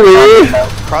handcuffed. Owie!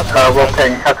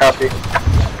 Rotating, how copy?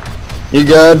 You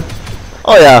good?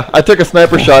 Oh yeah, I took a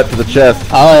sniper shot to the chest.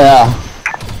 Oh yeah.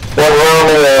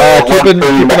 Keep an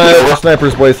eye out for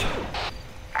snipers, boys.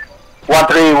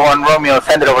 1-3-1 Romeo,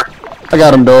 send it over. I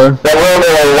got him, door.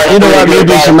 You know what, me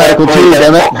do some medical too,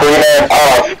 damn it.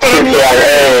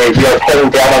 You are heading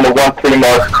down on the 1-3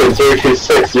 mark, code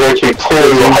 026-022,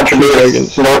 100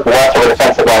 meters northwest of the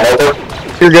defensive line, over.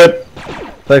 You're good.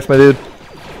 Thanks, my dude.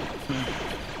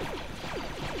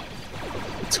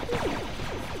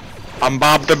 I'm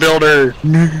Bob the Builder.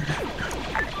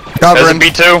 Covering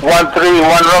B2.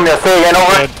 1-3-1 Romeo, say again,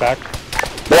 over. Back.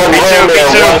 1 Romeo,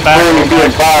 1-3, be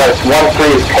advised.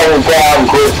 1-3 is heading down,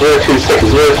 grid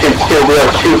 026-022. We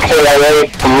have 2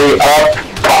 KIA, 3 up,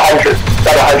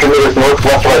 100 meters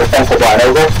northwest of our defensive line,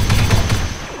 over.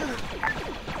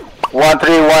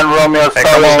 1-3-1 Romeo,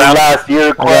 solo last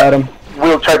year.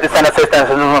 We'll try to send assistance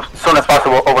as soon as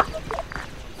possible, over.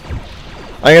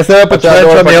 I'm gonna set up a trench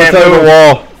on the outside of the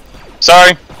wall.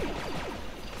 Sorry.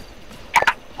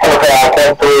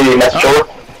 Okay, 1-3, message over.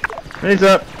 He's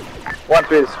up.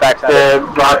 1-3 dispatch. 1-3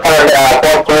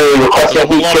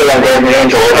 requesting heat shield on Guardian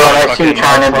Angel. I see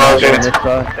China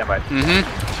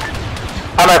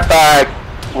I'm at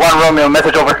 1 Romeo,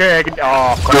 message over. Okay, I can.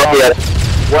 Oh,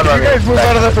 you guys move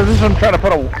out of that position. I'm trying to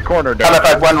put a corner down. I'm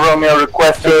at 1 Romeo,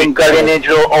 requesting Guardian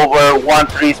Angel over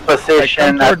 1-3's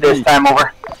position at this time,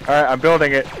 over. Alright, I'm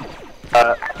building it.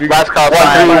 Last call,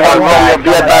 1-3, 1 Romeo,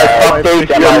 be advised,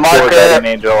 update your marker.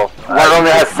 1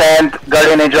 Romeo has sent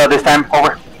Guardian Angel at this time,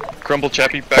 over. Crumble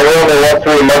Chappie back. Romeo,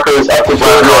 1-3, marker is up to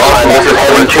Bravo, and this is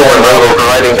heading 2 1 Romeo,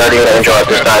 providing Guardian Angel at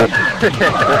this time.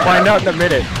 We'll find out in a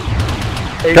minute.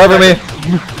 Cover me.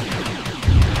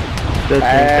 10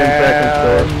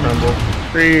 seconds,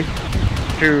 3,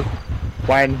 2,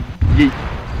 1, yeet.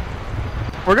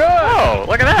 We're good! Oh,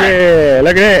 look at that! Yeah,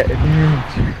 look at it!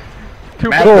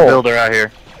 Master builder out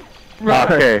here. Right.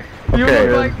 Okay. You okay.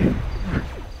 look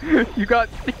like you got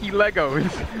sticky Legos.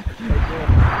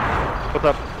 What's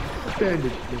up?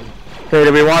 Hey,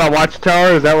 do we want a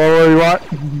watchtower? Is that what we want?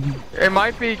 It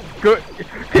might be good.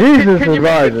 Jesus Can you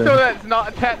make it is so that it's not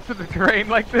attached to the terrain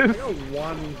like this?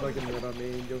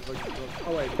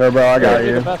 Turbo, I got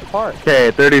you. The best part. Okay,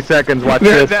 30 seconds, watch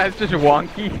this. That's just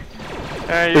wonky.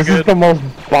 This is the most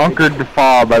bonkered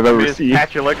fob I've ever seen.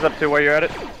 Patch your legs up to where you're at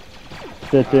it.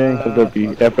 Stitching, this will be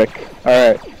epic.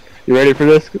 Alright, you ready for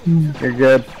this? You're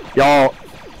good. Y'all,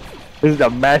 this is a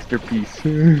masterpiece.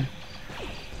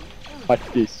 Watch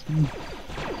this.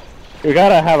 You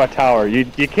gotta have a tower. You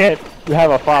can't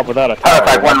have a fob without a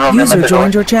tower. User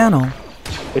joined your channel.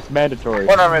 It's mandatory.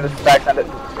 1 Romeo, this is back on it.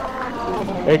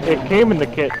 It came in the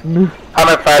kit. I'm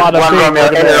at 5, 1 Romeo,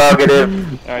 interrogative.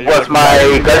 Was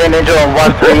my Guardian Angel on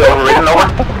 1-3 overridden,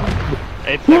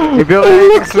 over? You build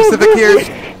specific here.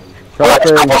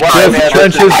 Just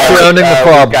trenches surrounding the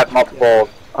fob. Got multiple.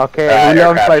 Okay, we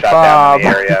love my fob.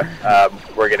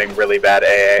 We're getting really bad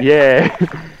AA. Yeah.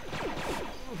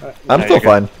 I'm still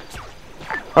fine.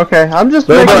 Okay, I'm just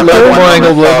little more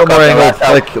angled,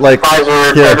 like here.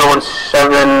 Yeah,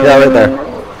 right there.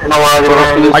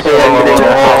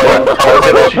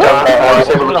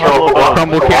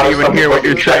 Crumble can't even hear what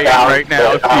you're saying right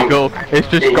now, Seagull. It's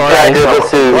just garbled.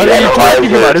 What are you talking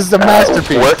about? This is a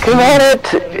masterpiece. Working on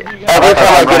it. Every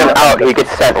time I get him out, he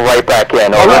gets sent right back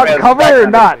in. Cover or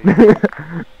not?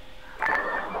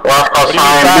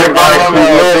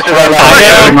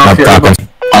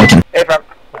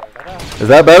 Is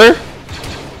that better?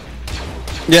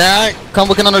 Yeah,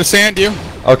 Crumble can understand you.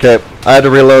 Okay, I had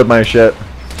to reload my shit.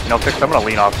 No, Fix, I'm gonna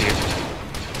lean off you.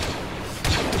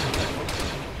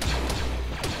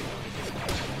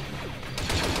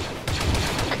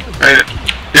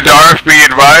 Did the RFB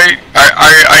advise?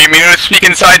 Are you meaning to speak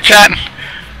inside chat?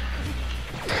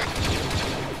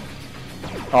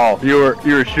 Oh, you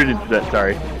were shooting to that.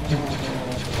 Sorry.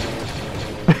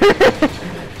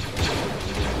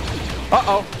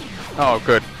 Uh-oh. Oh,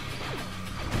 good.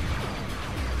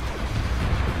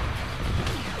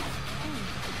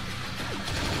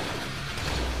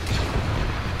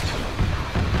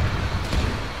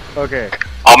 Okay.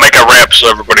 I'll make a ramp so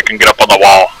everybody can get up on the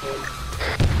wall.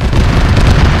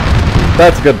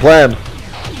 That's a good plan.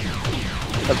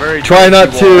 Try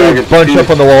not to bunch up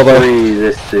on the wall though.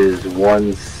 This is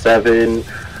 1-7.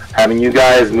 Having you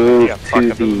guys move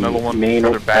to the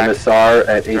Mainop MSR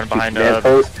at HQ command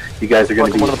post. You guys are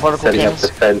going to be setting up the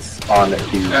fence on the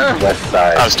west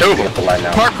side. That was two of them.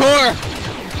 Parkour!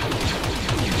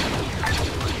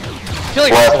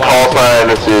 West call sign,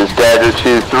 this is Dagger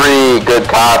 2-3, good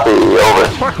copy, over.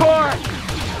 Parkour!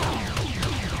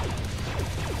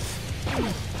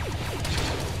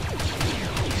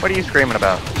 What are you screaming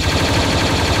about?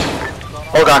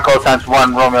 Hold on, call signs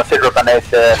 1, Romeo, sit rep on ace,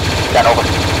 scan over.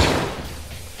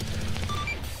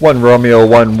 1 Romeo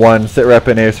 1-1, sit rep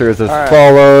and Acer is as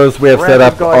follows. We have set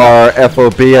up our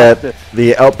FOB at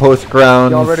the outpost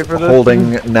grounds,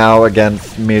 holding now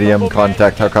against medium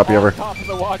contact. How copy over? Top of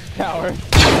the watchtower.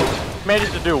 Made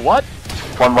it to do what?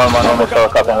 1-1-1, Romeo, so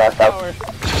copy last out.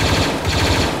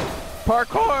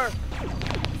 Parkour!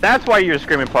 That's why you're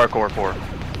screaming parkour for.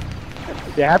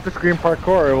 You have to scream parkour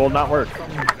or it will not work.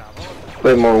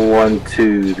 Claymore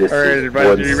 1-2, this is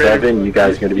 1-7. You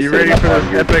guys are going to be setting up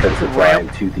on your defensive line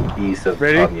to the east of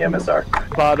on the MSR.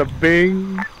 Bada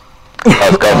bing.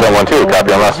 Let's go, 1-2,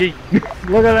 copy on us.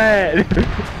 Look at that.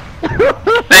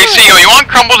 Hey, Seagull, you want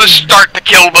Crumble to start to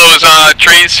kill those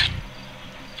trees?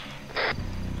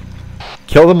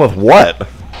 Kill them with what?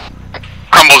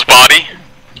 Crumble's body.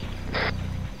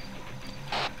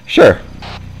 Sure.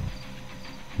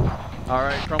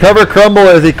 Alright, Cover Crumble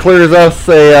as he clears us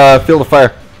a field of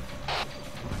fire.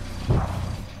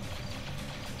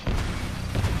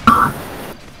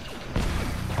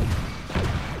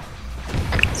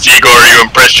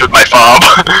 impressed with my fob.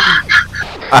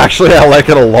 Actually, I like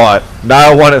it a lot.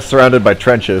 Now I want it surrounded by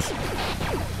trenches. I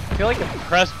feel like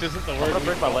impressed isn't the word. I'm gonna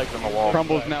break my legs on the wall.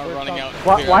 Crumble's now running out.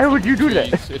 Why would you do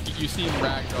that? If you see him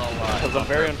ragdoll, because I'm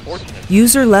very unfortunate.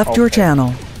 User left your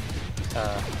channel.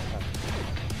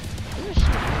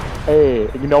 Hey,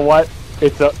 you know what?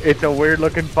 It's a weird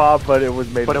looking fob, but it was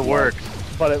made. But it works.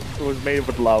 But it was made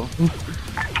with love.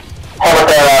 How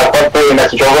about 1-3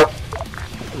 message over?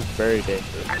 This is very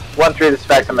dangerous. 1-3, this is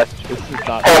fax and message. This is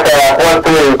not. How about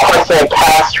 1-3 requesting a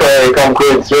pass track on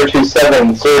grid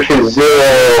 027 020.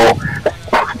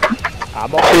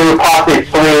 Two, possibly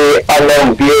 3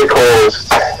 unknown vehicles.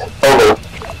 Over.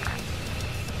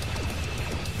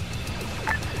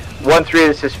 1-3,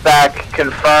 this is FAC,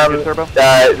 confirmed, it's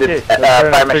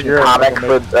fire mission comic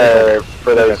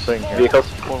for those vehicles.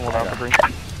 1-3,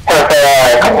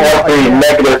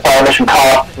 negative fire mission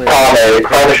comic,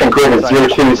 fire mission grid is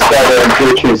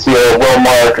 027 020, will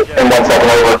mark in 1 second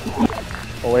over.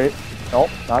 Oh wait,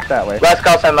 nope, not that way. Last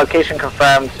call sign, location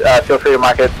confirmed, feel free to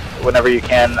mark it whenever you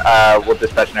can, we'll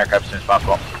dispatch an aircraft as soon as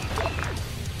possible.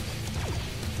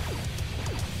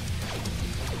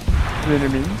 You know what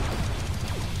I mean?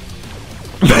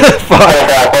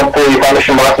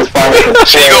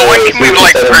 Seagull, when can we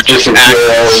like purchase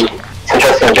axes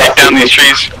to take down these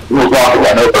trees?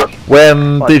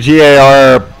 When the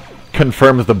GAR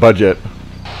confirms the budget.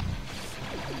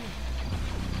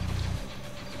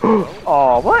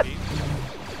 Oh, what?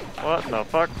 What the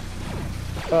fuck?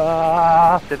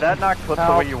 Did that not clip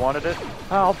the way you wanted it?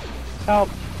 Help! Help!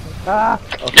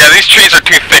 Okay. Yeah, these trees are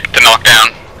too thick to knock down.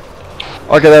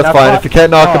 Okay, that's fine. If you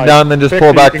can't knock them down, then just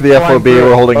pull back to the FOB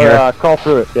we're holding here. Crawl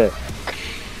through it, yeah.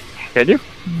 Can you?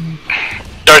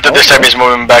 Darth, this time he's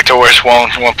moving back to where it's one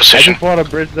position. I just want to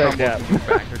bridge that gap.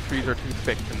 The trees are too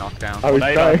thick to knock down. I was Now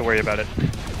you don't have to worry about it.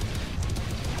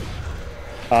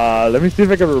 Let me see if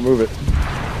I can remove it.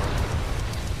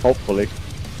 Hopefully.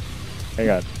 Hang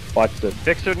on. Watch this.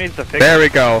 Fixer needs to fix. There we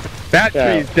go. That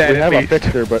tree's dead. We have a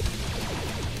fixer, but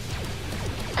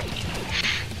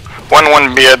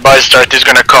 1-1, be advised, Darth is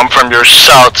gonna come from your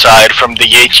south side, from the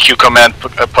HQ command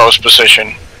post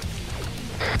position.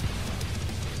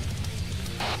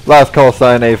 Last call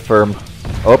sign, A firm.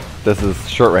 Oh, this is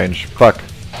short range. Fuck.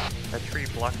 That tree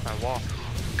blocks my walk.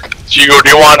 So do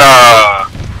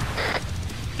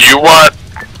you want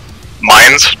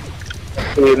mines?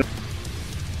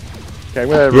 okay, I'm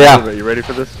gonna remove it. You ready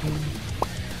for this?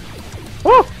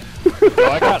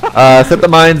 Set the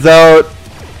mines out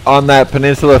on that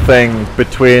peninsula thing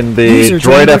between the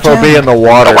droid FOB and the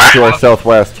water to our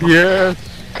southwest. Yes.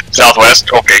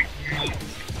 Southwest? Okay.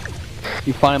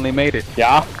 You finally made it.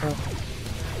 Yeah.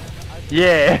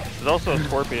 Yeah. There's also a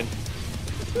scorpion.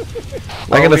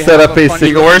 I'm gonna set up a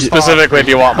Seagull, where specifically do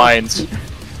you want mines?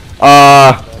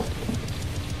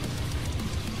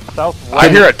 Southwest. I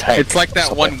hear a tank. It's like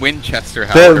that one Winchester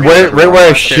house. Right where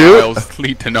I shoot?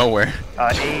 Lead to nowhere.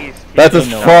 That's as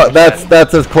far.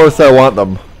 That's as close as I want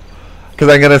them.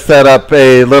 Because I'm gonna set up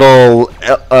a little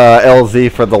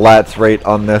LZ for the lats right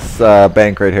on this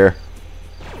bank right here.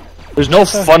 There's no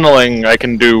funneling I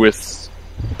can do with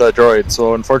the droid,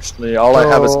 so unfortunately all I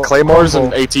have is claymores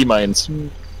and AT mines.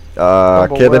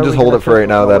 Okay, then just hold it for right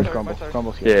now then.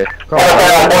 Yeah.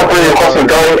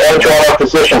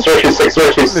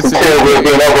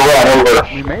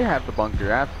 We may have the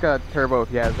bunker. Ask Turbo if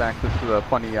he has access to the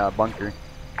funny bunker.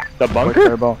 The bunker?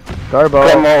 Turbo.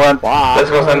 Wow. Let's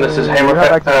go send this is Hammer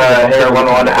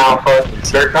 1-1 Alpha.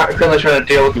 They're currently trying to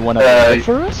deal with the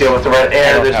red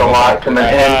air. There's a lot coming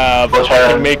in. We'll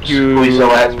try to make you squeeze the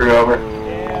last three over.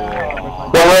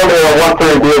 Well,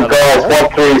 1-3 being guys,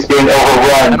 1-3 is being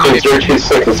overrun.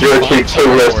 026 and 022.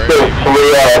 There's still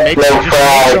 3 no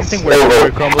flags. Something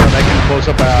where Crumble and I can close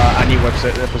up any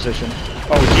website position.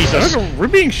 Oh Jesus! We're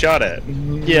being shot at.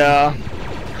 Yeah.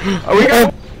 Are we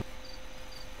going?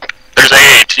 There's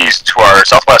AATs to our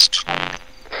southwest.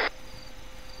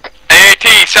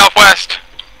 AAT southwest.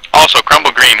 Also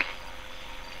Crumble Green.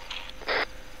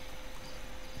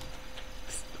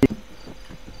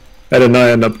 That did not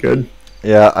end up good.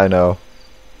 Yeah, I know.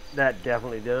 That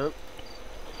definitely did.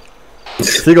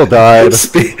 Seagull died.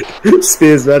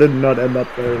 Spears, that did not end up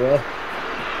very well.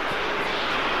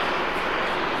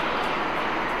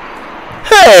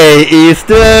 Hey,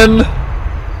 Easton!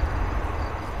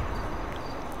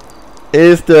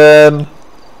 Easton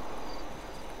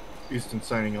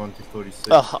signing on to 46.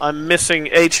 I'm missing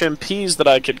HMPs that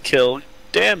I could kill.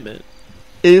 Damn it.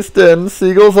 Easton,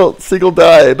 Seagull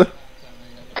died.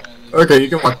 Okay, you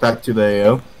can walk back to the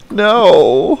AO.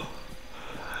 No.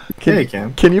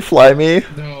 Can you fly me?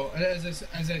 No, as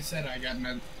I said,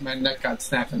 my neck got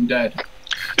snapped. I'm dead.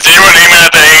 Is anyone aiming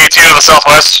at the AAT to the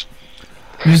southwest?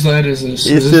 Whose land is this?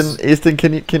 Easton,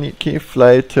 can you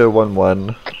fly to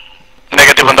 1-1?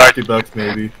 Negative on dark. $50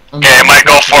 maybe. Okay, I might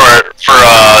go for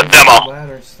demo.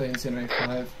 Ladder stays in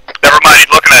A5. Never mind, he's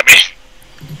looking at me.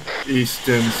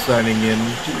 Easton signing in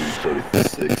to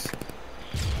 36.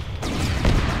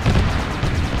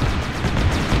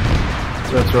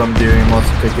 That's what I'm doing. I'm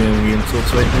also taking in the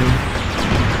insults right now.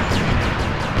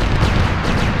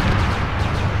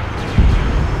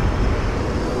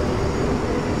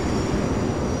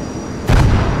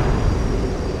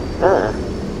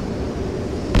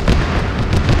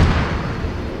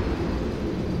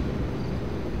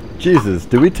 Jesus,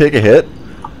 did we take a hit?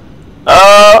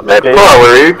 Maybe.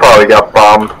 Well, we probably got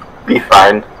bombed. Be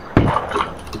fine.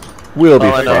 We'll be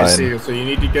I fine. see. So you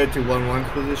need to go to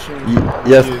 1-1 position?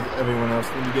 Yes. Everyone else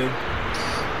need to go?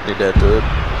 Need that to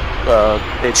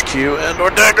HQ and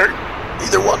or dagger.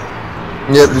 Either one.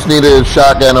 Yep, just need a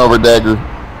shotgun over dagger.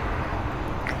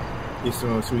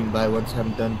 Easton will swing by once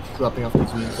I'm done dropping off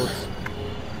these reinforcements.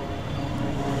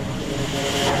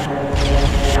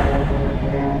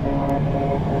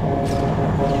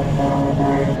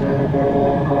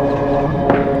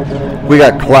 We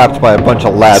got clapped by a bunch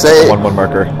of lads at the 1-1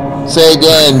 marker. Say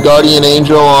again, Guardian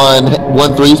Angel on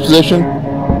 1-3's position.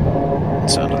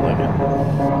 Sounded like it.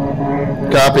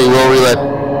 Copy, roll relay.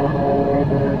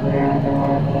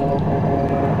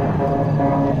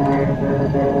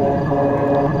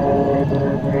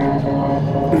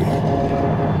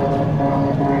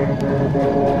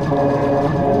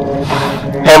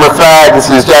 Hammer 5, this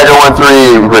is Dagger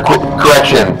 1-3,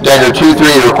 correction, Dagger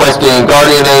 2-3 requesting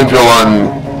Guardian Angel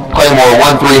on Claymore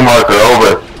 1-3 marker,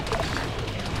 over.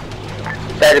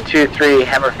 Dagger 2-3,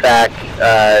 Hammer Fac,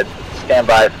 stand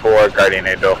by for Guardian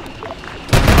Angel.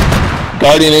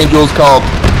 Guardian Angel's called.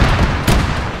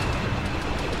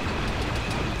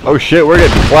 Oh shit, we're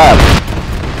getting clapped.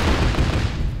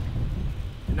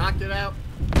 Knocked it out.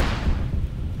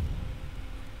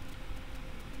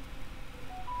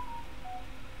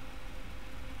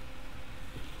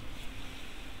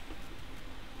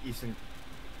 Easton.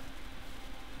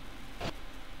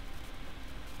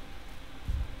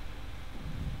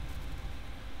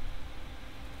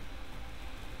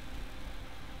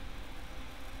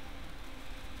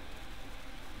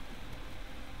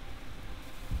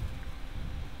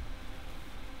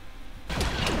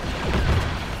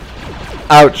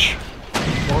 Ouch.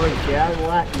 Morning,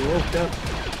 Cadillac, you woke up.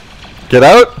 Get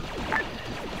out?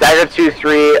 Dagger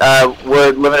 2-3,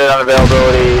 we're limited on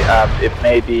availability. It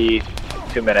may be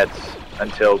 2 minutes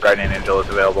until Guardian Angel is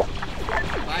available.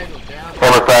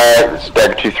 Hammer 5, this is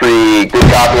Dagger 2-3, good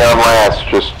copy on last,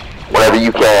 just whatever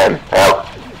you can, out.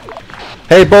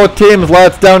 Hey, both teams,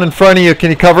 lads down in front of you. Can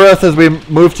you cover us as we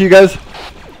move to you guys?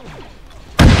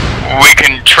 We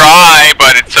can try,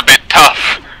 but it's a bit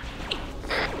tough.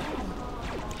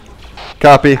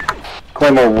 Copy.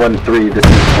 Claymore 1-3, this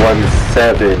is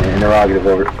 1-7, interrogative,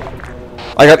 over.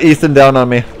 I got Easton down on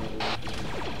me.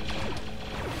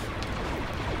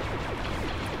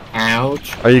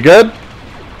 Ouch. Are you good?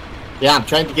 Yeah, I'm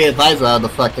trying to get Advisor out of the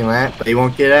fucking lamp, but he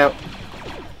won't get out.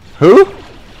 Who?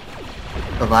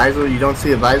 Advisor, you don't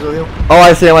see Advisor here? Oh,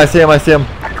 I see him.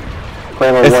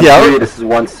 Claymore Is he 1-3, out? this is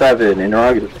 1-7,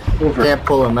 interrogative, over. Can't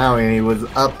pull him out, and he was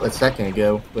up a second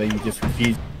ago, but he just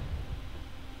refused.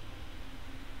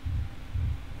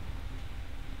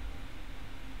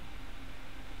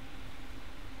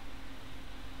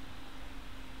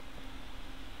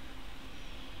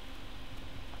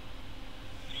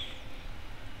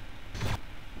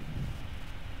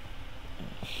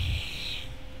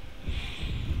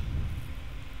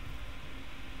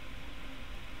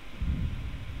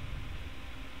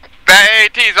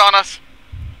 That AAT's on us.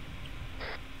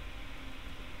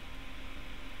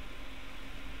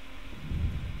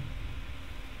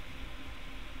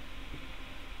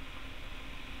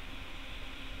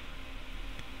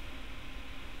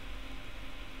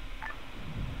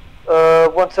 Uh,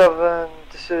 1-7,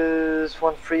 this is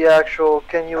 1-3 actual.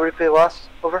 Can you replay last?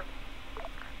 Over.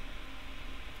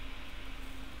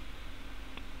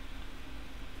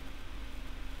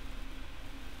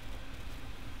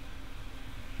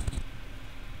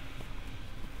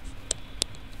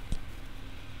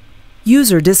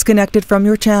 User disconnected from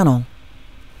your channel.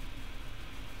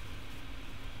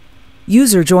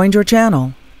 User joined your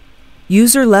channel.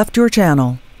 User left your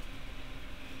channel.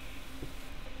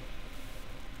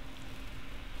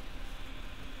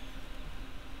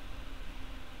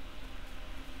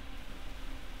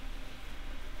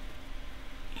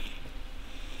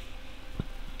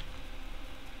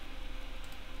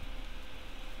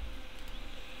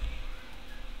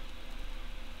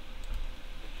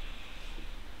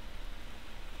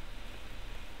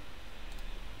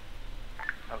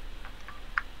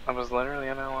 That was literally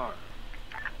an LR.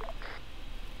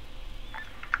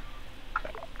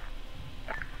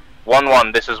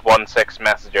 One, this is 1-6,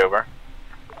 message over.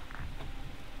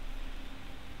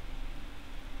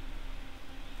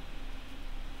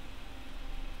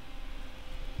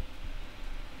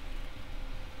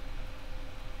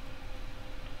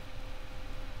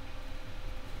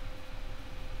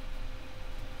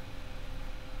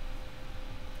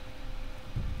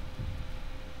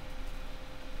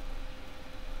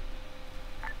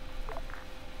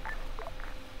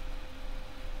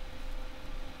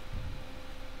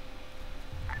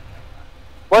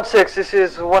 One six, this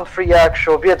is 1-3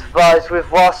 actual. Be advised,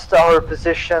 we've lost our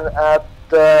position at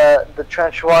the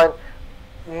trench line.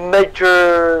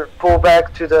 Major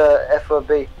pullback to the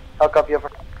FOB. I'll copy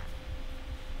over.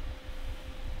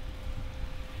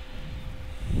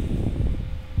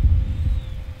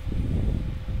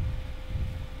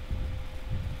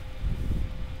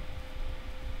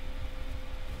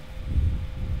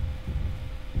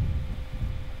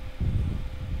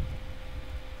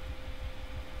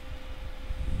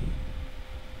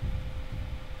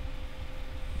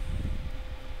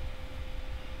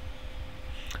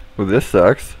 Well, this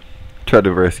sucks. Try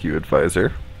to rescue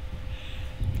advisor.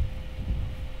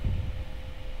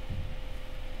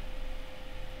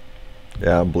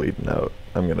 Yeah, I'm bleeding out.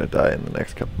 I'm gonna die in the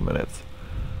next couple minutes.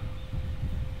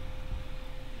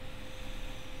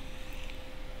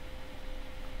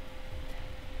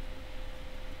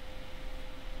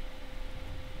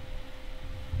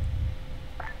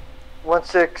 One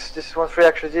six, this is 1-3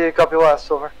 actual. Do you copy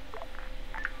last? Over.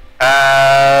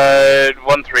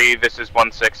 1-3, this is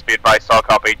 1-6, be advised, all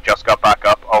copy, just got back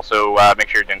up. Also, make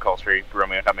sure you're doing calls for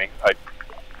Romeo, not me.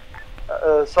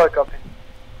 Sorry, copy.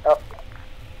 Out.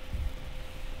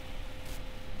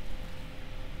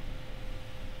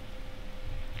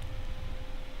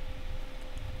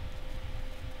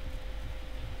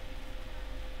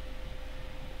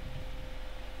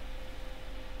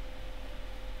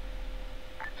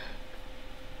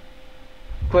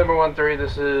 Claymore 1-3,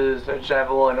 this is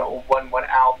Javelin 1-1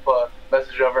 Alpha.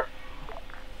 Message over.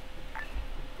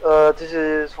 This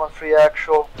is 1-3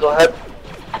 actual. Go ahead.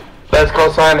 That's call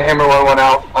sign, Hammer 1-1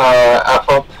 out,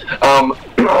 Alpha.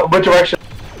 What direction?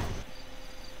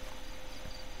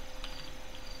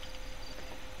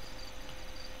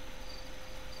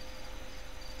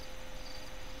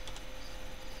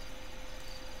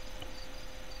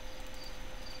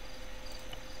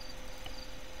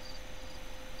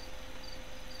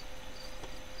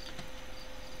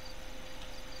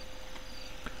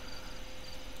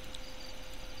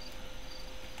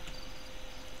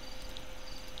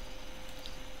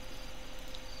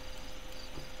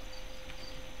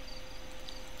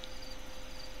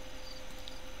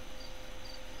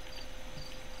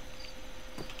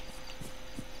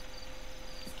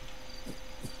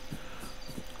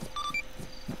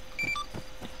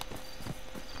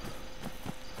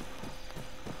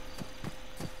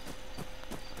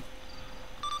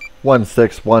 One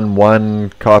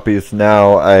 611 copies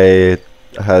now. I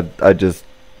just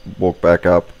woke back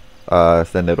up.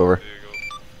 Send it over.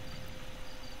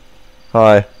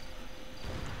 Hi.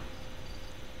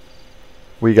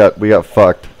 We got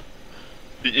fucked.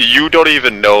 You don't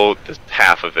even know the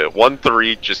half of it.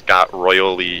 1-3 just got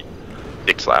royally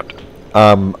dick slapped.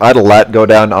 I had a lat go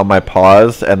down on my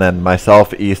paws, and then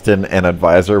myself, Easton, and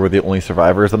Advisor were the only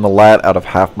survivors in the lat out of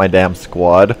half my damn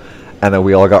squad. And then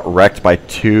we all got wrecked by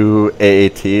 2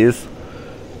 AATs.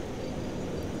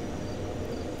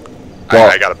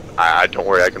 Well, I don't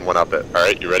worry, I can one up it.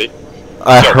 Alright, you ready?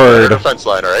 I heard. Defense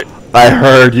line, alright? I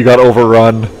heard you got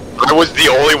overrun. I was the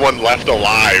only one left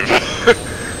alive.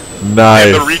 Nice.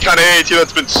 And the recon AAT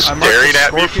that's been staring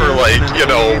at me for like,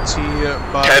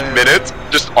 10 minutes,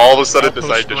 just all of a sudden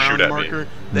decided to shoot at me.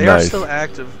 They are still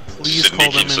active. Please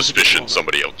call them in. Suspicion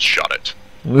somebody else shot it.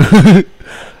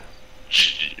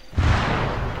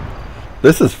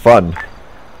 This is fun.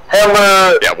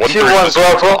 Hammer, yeah, 1-3 was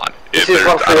fun. This is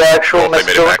 1-3 actual. I don't know if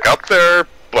they made it back up there,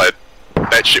 but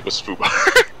that shit was FUBAR.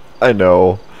 I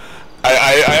know.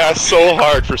 I asked so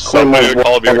hard for somebody to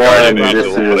call me a guardian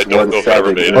angel, but I don't know if I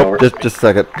ever made it. Oh, just a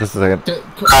second. Just a second. This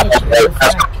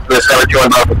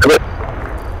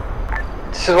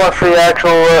is 1-3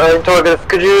 actual. Interrogative.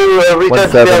 Could you return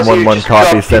to the 1711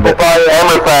 copy. Send it.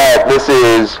 Hammer 5, this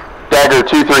is Dagger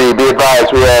 2-3, be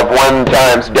advised, we have 1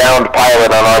 times downed pilot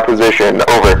on our position,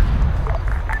 over.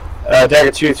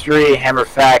 Dagger 2-3, Hammer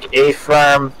Fac,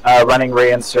 A-firm, running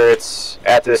reinserts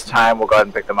at this time. We'll go ahead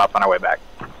and pick them up on our way back.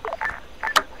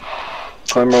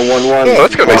 Claymore 1-1. Oh,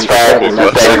 that's gonna make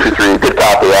Dagger 2-3, good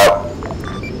copy, out.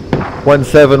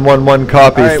 1711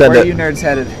 copy, Alright, send where it. are you nerds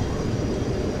headed?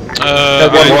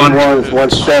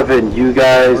 1-1-1-7, you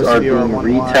guys are being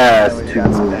retasked to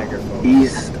move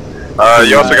east.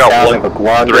 You also got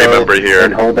 1-3 member here.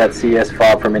 And hold that CS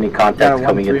fob from any contact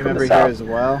coming in from the south. As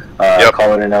well.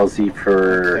 Call it an LZ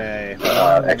for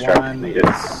extract needed.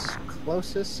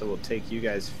 Closest, so we'll take you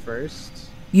guys first.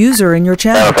 User in your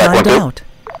channel timed out.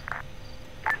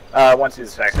 1-2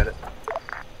 is exit.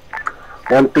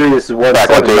 1-3, this is 1-7. Back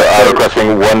 1-2,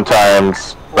 requesting 1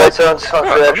 times. 1-7,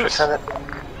 for the extra Senate.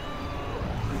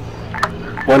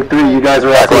 1-3, you guys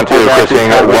are back 1-2, requesting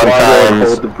 1 times.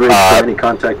 Hold the bridge for any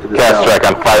contact to the south. Cast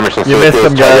track on fire mission. You missed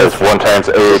them, guys. 1 times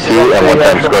AAT and 1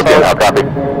 times Scorpion. How copy?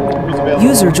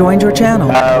 User joined your channel.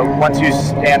 1-2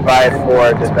 stand by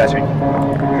for dispatching.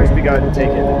 Crispy, go ahead and take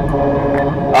it.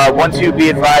 1-2 be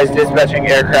advised, dispatching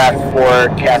aircraft for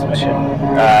cast mission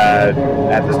at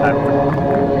this time.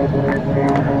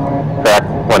 Back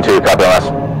 1-2, copy on us.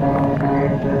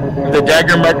 The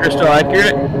dagger marker still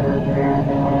accurate?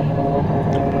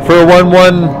 For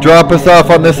 1-1, drop us off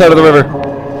on this side of the river.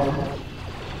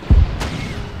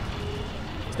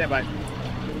 Stand by.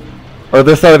 Or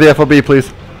this side of the FOB,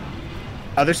 please.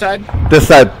 Other side? This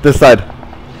side, this side.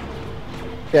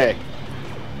 Okay.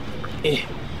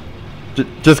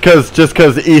 Just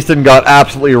cause Easton got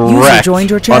absolutely wrecked on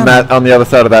the other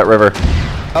side of that river.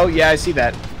 Oh yeah, I see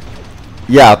that.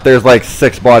 Yeah, there's like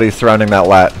 6 bodies surrounding that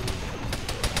lat.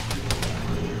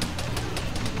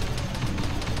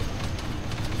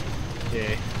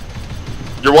 Okay.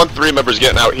 Your 1-3 member's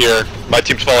getting out here. My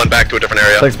team's falling back to a different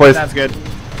area. Thanks, boys. Sounds good.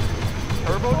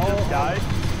 Turbo just died.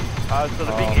 So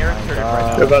they're being air inserted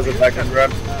right now. Turbo's back on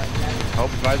run.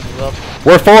 Hope advisor's up.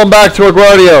 We're falling back to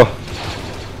Aguardio.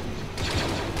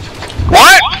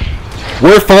 What?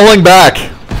 We're falling back.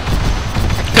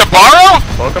 Tomorrow?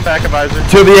 Welcome back, advisor.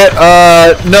 To the,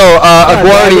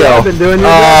 Aguardio.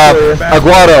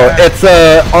 Aguado. It's,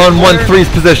 on 1-3's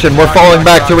position. We're falling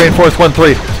back to reinforce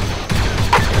 1-3.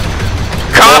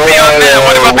 Copy on that.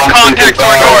 What about the contact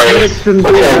corridor?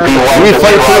 We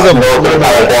fight through them.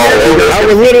 I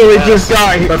was literally just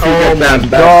dying. Oh my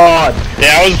god.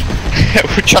 Yeah,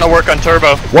 we're trying to work on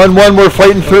turbo. 1-1, we're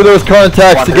fighting through those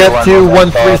contacts to get to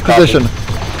 1-3's position.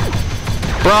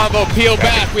 Bravo, peel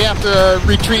back. We have to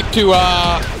retreat to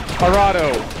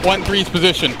Arado, 1-3's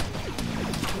position.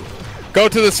 Go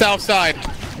to the south side.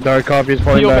 Dark copy is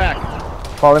falling back.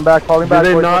 Falling back. Do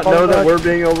they not know that we're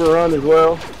being overrun as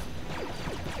well?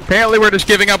 Apparently we're just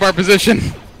giving up our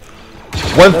position.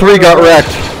 1-3 got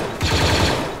wrecked.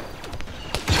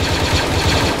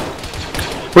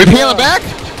 We peeling back?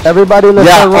 Everybody, let's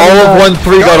yeah, all of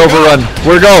 1-3 got overrun.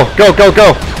 We're go.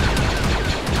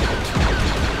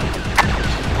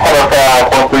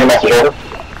 Hello, 1-3 message over.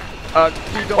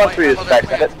 1-3 is back.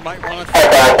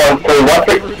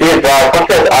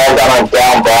 1-3, eyes on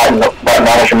down bad, but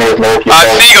manager made no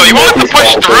Seagull, you want to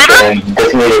push through them?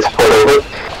 Designated support over.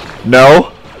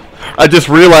 No. I just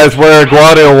realized where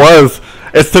Aguado was.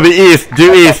 It's to the east.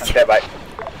 Due east.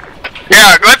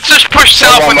 Yeah, let's just push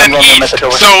south and then east.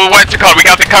 So what's it called? We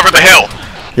got to cover the hill.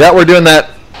 Yeah, we're doing that.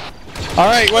 All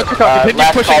right, what's it called?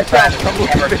 Continue pushing south. Come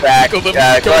back. Go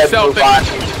south.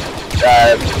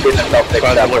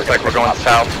 It looks like we're going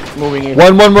south. Moving in.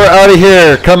 1-1, we're out of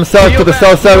here. Come south to the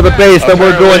south side of the base, then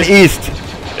we're going east.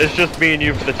 It's just me and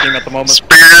you for the team at the moment.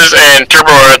 Spears and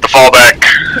Turbo are at the fallback.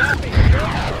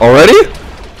 Already?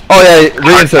 Oh yeah,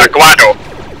 reinsert. Aguado.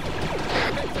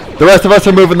 The rest of us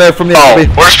are moving there from the LB.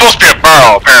 We're supposed to be at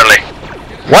Burrow, apparently.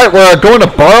 What? We're going to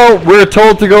Burrow? We're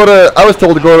told to go to... I was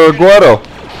told to go to Aguado.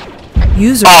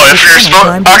 User if you're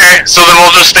supposed... Okay, so then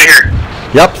we'll just stay here.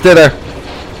 Yep, stay there.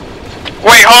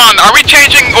 Wait, hold on. Are we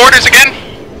changing orders again?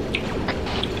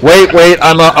 Wait,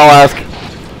 I'll ask.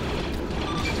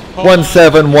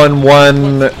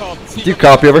 1711. Do you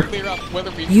copy over?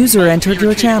 User entered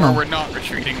your channel. We're not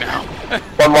retreating now.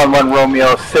 1-1-1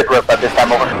 Romeo, sit rep at this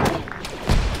time over.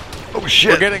 Oh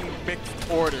shit. We're getting mixed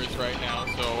orders right now,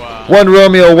 so 1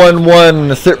 Romeo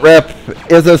 1-1 sit rep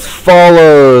is as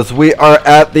follows. We are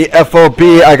at the FOB.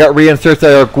 I got reinserts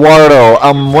at Aguardo.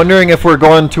 I'm wondering if we're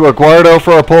going to Aguardo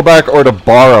for a pullback or to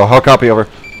Barrow. How copy over?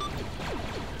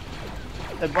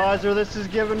 Advisor, this is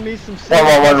giving me some...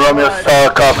 1-1-1 Romeo,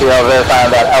 copy, I'll verify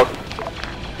that out.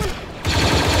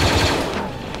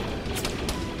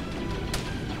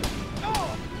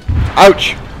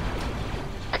 Ouch!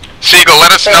 Seagull,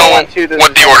 let us know what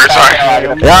the orders are.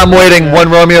 Yeah, I'm waiting. 1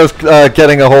 Romeo's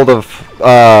getting a hold of...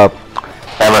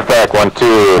 Hammer back,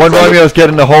 1-2. 1 Romeo's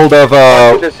getting a hold of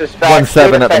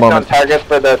 1-7 at the moment. Target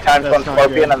for the times 1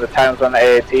 Scorpion and the times 1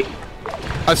 AAT.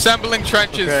 Assembling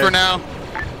trenches for now.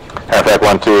 Hammer back,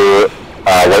 1-2.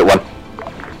 Wait 1.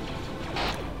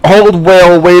 Hold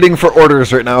whale waiting for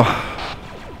orders right now.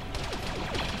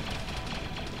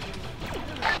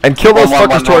 And kill those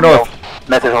fuckers to our north.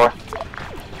 Message over.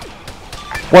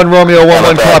 1 Romeo,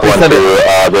 1-1, copy, send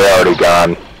it. They're already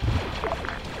gone.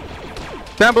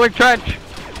 Assembling trench.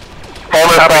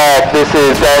 Hammer back, this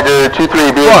is Dagger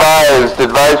 2-3, be advised.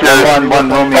 Advise your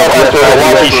 1-1 Romeo.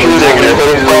 shooting and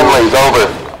hitting friendlies, over.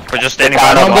 We're just standing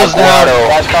by. Rumble's down.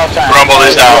 Rumble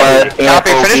is down.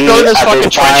 Copy, finish building this fucking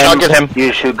trench and I'll get him.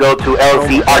 You should go to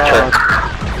LZ Archer.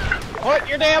 What?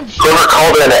 You're damn Silver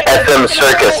Colden at FM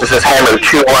Circus, this is Hammer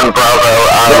 2-1 Bravo.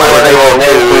 I was able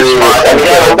to spot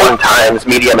NDL 1 times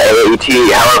medium AAT,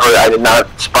 however I did not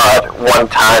spot 1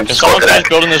 time Someone finish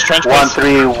building this trench,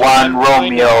 1-3-1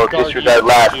 Romeo, disregard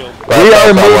last. We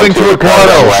are moving to a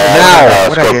grotto now.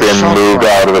 Scorpion moved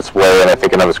out of its way and I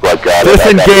think another squad got it.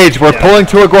 Disengage, we're pulling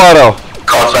to a grotto.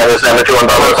 Call sign is Hammer 2-1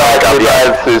 Bravo, copy.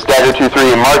 This is Dagger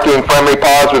 2-3, marking friendly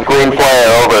pause with green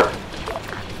flare, over.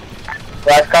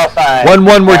 Last call sign.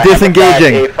 1-1, we're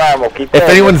disengaging. If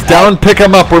anyone's down, pick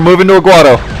them up. We're moving to a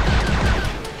grotto.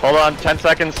 Hold on, 10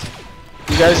 seconds.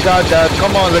 You guys got that.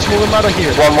 Come on, let's move him out of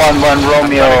here. 1-1-1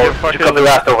 Romeo. Copy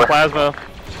last over. Plasma.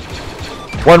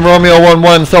 1 Romeo,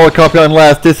 1-1, solid copy on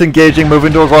last. Disengaging,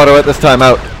 moving to a grotto at this time.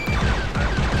 Out.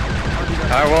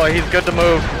 Alright, well, he's good to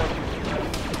move.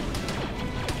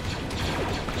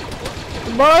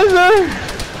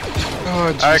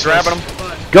 Alright, grabbing him.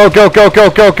 Go, go, go,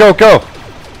 go, go, go, go.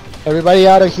 Everybody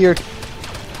out of here.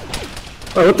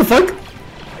 Oh, what the fuck?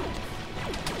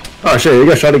 Oh shit, you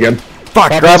got shot again.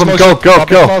 Fuck, grab him, go, go,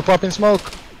 go. Smoke, pop in smoke.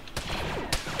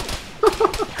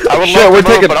 I would Shit, love we're to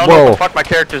move, taking. but I don't know what the fuck my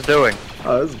character's doing.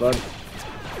 Oh, this is fun.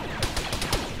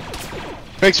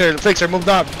 Fixer, move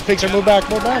up. Fixer, move back,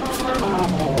 move back.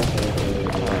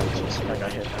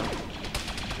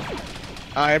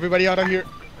 Everybody out of here.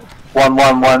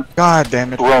 1-1-1. God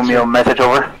damn it. Romeo, message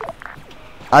over.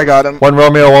 I got him. 1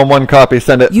 Romeo, 1-1, copy,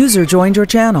 send it. User joined your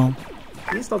channel.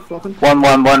 Can you stop flopping?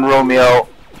 1-1-1 Romeo.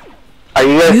 Are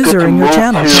you guys User good to in your move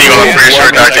channel.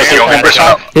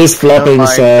 His flopping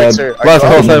said. Last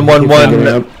call sign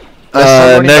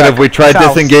 1-1. Negative, we tried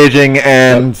disengaging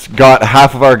and got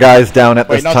half of our guys down at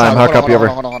this time. How copy over?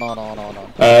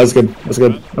 That's good. That's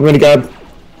good. I'm gonna grab.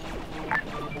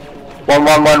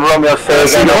 1-1-1 Romeo, say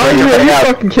again. Are you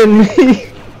fucking kidding me?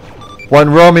 1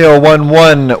 Romeo,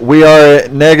 1-1. We are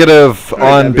negative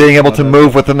on being able to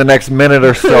move within the next minute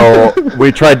or so.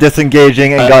 We tried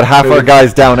disengaging and got half our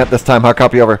guys down at this time. How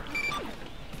copy over?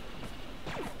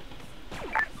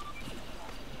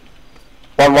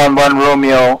 1-1-1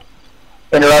 Romeo.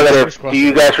 Interrogative. Do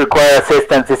you guys require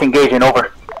assistance disengaging?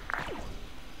 Over.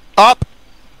 Up.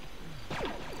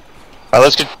 Alright,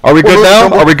 let's get. Are we good now?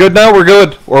 Are we good now? We're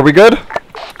good. Are we good?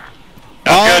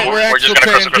 We're just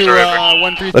gonna cross to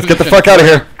 1-3. Let's get the fuck out of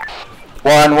here.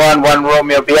 1-1-1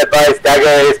 Romeo. Be advised,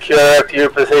 Dagger is clear to your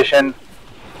position.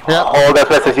 Hold as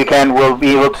best as you can. We'll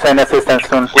be able to send assistance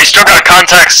soon. We still got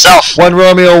contact south. 1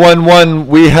 Romeo, 1-1.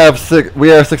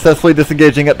 We are successfully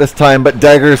disengaging at this time, but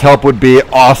Dagger's help would be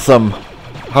awesome.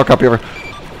 How copy over?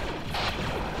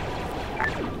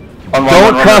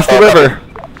 Don't cross the river.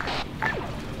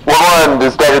 1-1,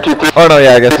 this Dagger 2-3. Oh no,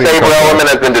 yeah, I guess we Disable element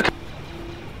has been detected.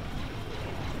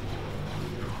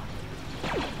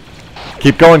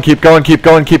 Keep going, keep going, keep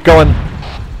going, keep going.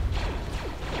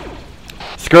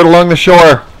 Skirt along the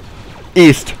shore.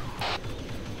 East.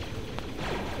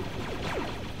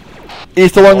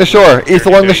 East along the shore. East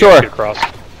along the shore.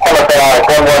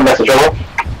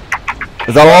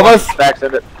 Is that all of us?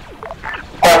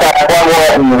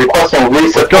 Requesting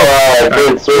resupply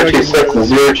grid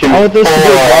 02602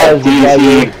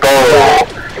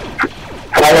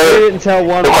 I didn't tell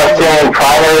one. Requesting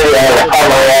primary as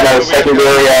primary ammo,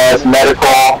 secondary as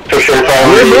medical, tertiary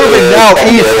primary. We're moving now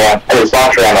east.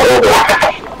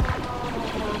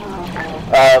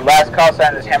 Last call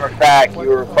sign is Hammer Fact. You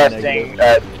were requesting,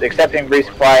 accepting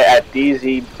resupply at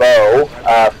DZ Bow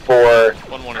for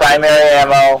primary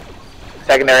ammo,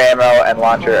 secondary ammo, and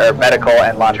launcher, or medical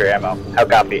and launcher ammo. How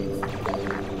copy?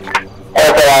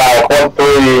 FAI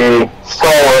 1-3,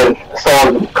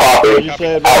 solid copy.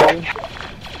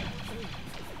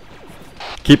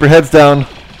 Keep your heads down.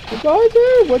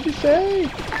 What'd you say?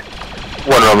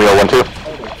 1 Romeo, 1-2.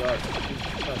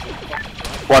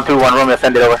 1-2-1 Romeo,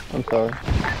 send it over. I'm sorry.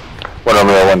 1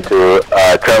 Romeo,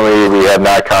 1-2. Currently, we have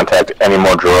not contacted any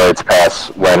more droids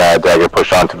past when Dagger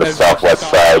pushed onto the southwest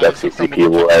side of CCP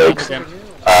Lakes.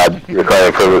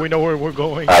 Requiring for. We know where we're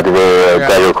going. Do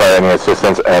Dagger require any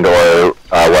assistance and or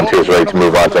 1-2 is ready to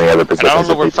move on to any other positions? I don't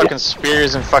know where fucking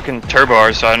spears and fucking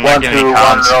turbos, so I'm not getting any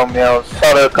 1-2-1 Romeo,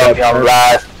 solid copy on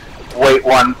last. Wait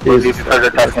 1, we'll be further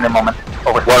testing in a moment.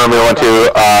 Over. 1 Romeo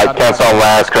 1-2, cancel on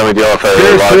last, currently dealing with a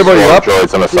large Turbo, you up?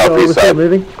 droids on the southeast side.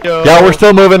 Yeah, we're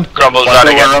still moving. Grumble's not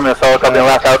again. 1 Romeo, solo copy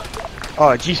last out.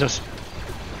 Oh, Jesus.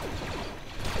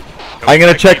 I'm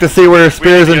gonna check to see where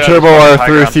Spears and Turbo are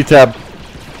through C-Tab.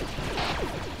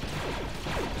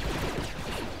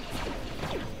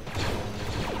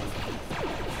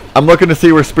 I'm looking to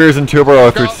see where Spears and Turbo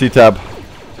are through C-Tab.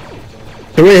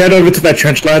 Can we head over to that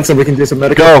trench line so we can do some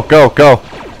medical? Go.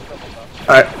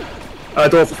 Alright.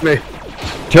 Dwarf with me.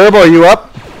 Turbo, are you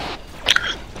up?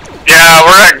 Yeah,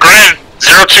 we're at grid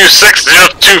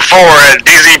 026024 at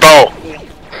DZ Bow.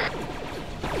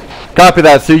 Copy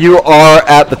that, so you are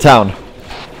at the town.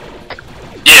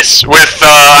 Yes,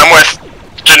 I'm with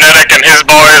Genetic and his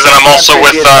boys, and I'm also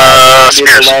with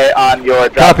Spears.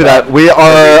 Copy that. We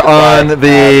are on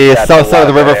the south side of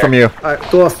the river from you. Alright,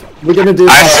 Dwarf, we're gonna do...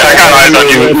 I got eyes on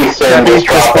you.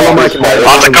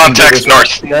 On the context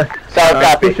north. Solid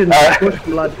copy.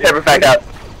 Never back out.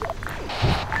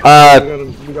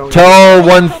 Tell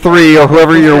 1-3 or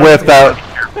whoever you're with that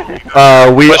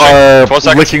we are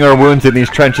licking our wounds in these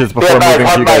trenches before moving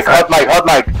to you guys. Hot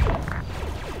mic.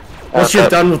 Once you're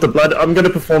done with the blood, I'm gonna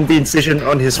perform the incision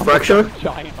on his fracture.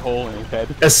 Giant hole in his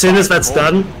head. As soon as that's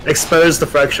done, expose the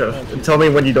fracture and tell me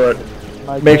when you do it.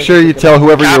 Make sure you tell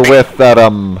whoever you're with that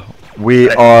we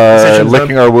are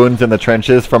licking our wounds in the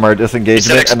trenches from our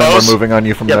disengagement, and then we're moving on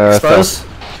you from the south.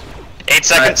 8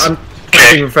 seconds. I'm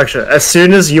taking the fracture. As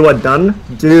soon as you are done,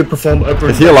 do perform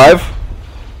open. Is he alive?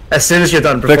 As soon as you're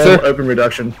done, perform Fixer? open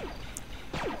reduction.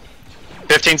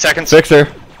 15 seconds. Fixer.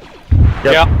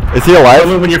 Yep. Yeah. Is he alive?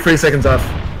 Tell me when you're 3 seconds off.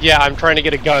 Yeah, I'm trying to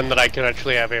get a gun that I can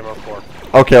actually have ammo for.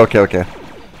 Okay.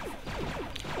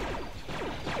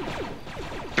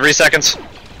 3 seconds.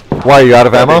 Why, are you out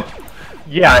of ammo?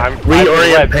 Yeah, I'm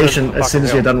reorient patient as soon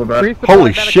as you're done with that.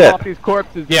 Holy shit.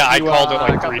 Yeah, I called it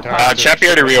like 3 times. Chappie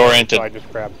already reoriented. So I just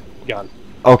grabbed gun.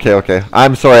 Okay.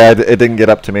 I'm sorry, it didn't get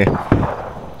up to me.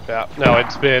 Yeah, no,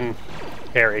 it's been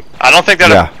hairy. I don't think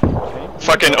that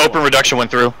fucking open reduction went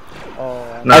through.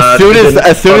 As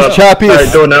soon as Chappie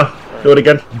is... do it now. Do it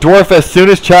again. Dwarf, as soon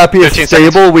as Chappie is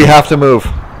stable, we have to move.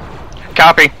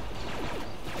 Copy.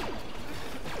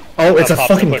 Oh, it's a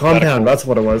fucking compound. That's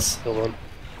what it was.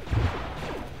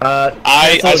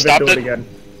 I stopped it. Again.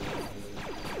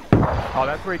 Oh,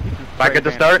 that's where he keeps his Back at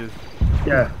the start?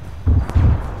 Yeah.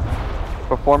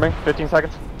 Performing, 15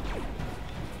 seconds.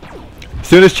 As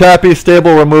soon as Chappie is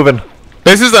stable, we're moving.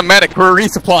 This is a medic. We're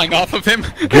resupplying off of him.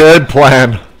 Good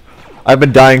plan. I've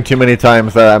been dying too many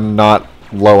times that I'm not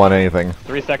low on anything.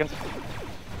 3 seconds.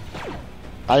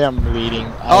 I am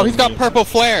leading. Oh, he's got purple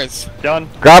flares. Done.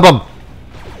 Grab him.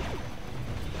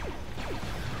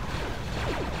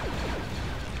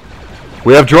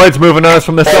 We have droids moving on us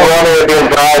from the south.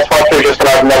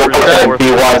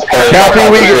 Chappie,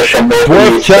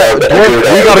 Dwarf,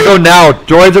 we gotta go now.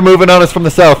 Droids are moving on us from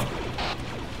the south.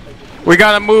 We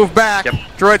gotta move back. Yep.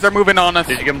 Droids are moving on us.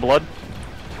 Did you give him blood?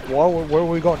 Where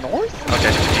we go north?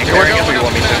 Okay. You We're carrying it or going you up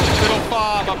want me that to? little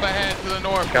fob up ahead to the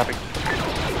north. Copy.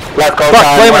 Last call Fuck,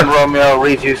 time, Claymore. 1 Romeo,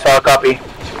 read you, solid copy.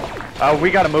 We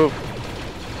gotta move.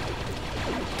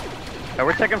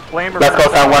 We're taking flame. Last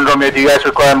call time, 1 Romeo, do you guys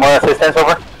require more assistance,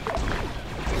 over?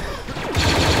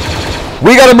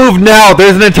 We gotta move now.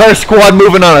 There's an entire squad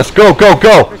moving on us. Go.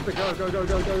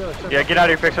 Yeah, get out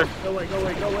of here, Fixer. Go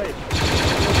away.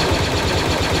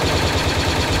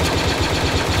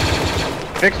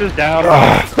 Fixer's down. 1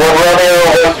 Romeo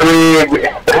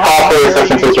 1-3, possible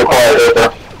assistance is required, over.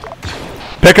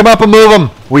 Pick him up and move him.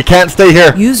 We can't stay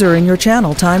here. User in your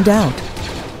channel timed out.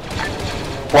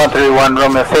 1-3, 1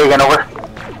 Romeo, say again, over. 1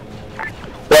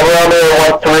 Romeo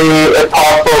 1-3, if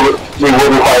possible, we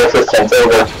would require assistance,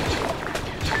 over.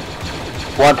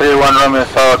 1-3, 1 Romeo,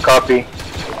 solid copy.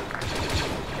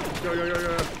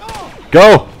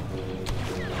 Go.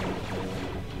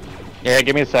 Yeah,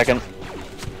 give me a second.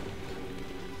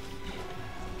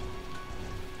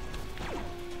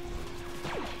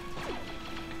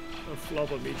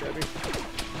 Flop on me, Jabby.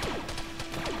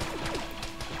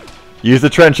 Use the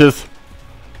trenches.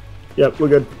 Yep, we're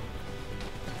good.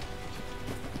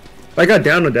 I got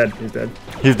down or dead. He's dead.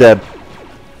 He's dead.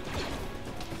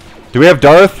 Do we have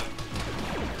Darth?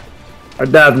 I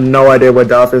have no idea where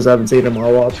Darth is. I haven't seen him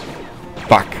all up.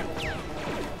 Fuck.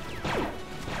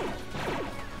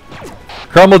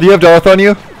 Crumble, do you have Darth on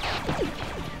you?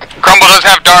 Crumble does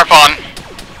have Darth on.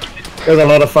 There's a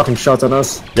lot of fucking shots on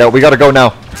us. Yeah, we gotta go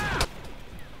now.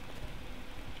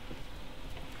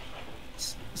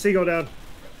 Seagull down.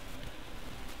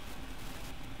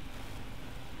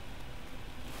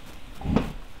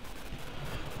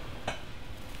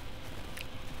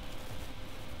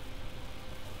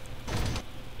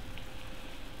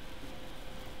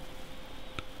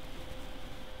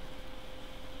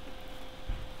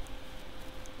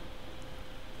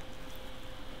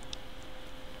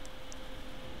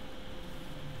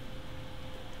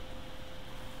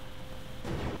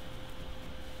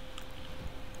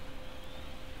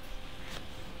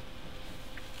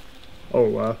 Oh,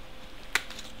 wow.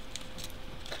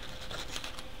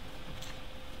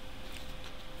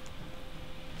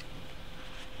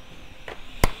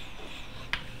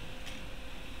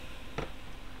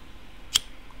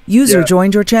 User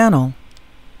joined your channel.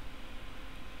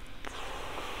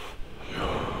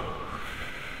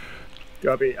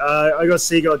 Copy. I got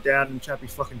Seagull down and Chappie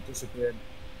fucking disappeared.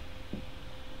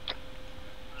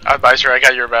 Advisor, I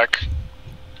got your back.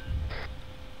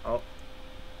 Oh.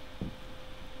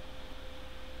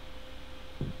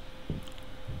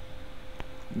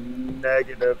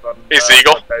 Negative. Hey,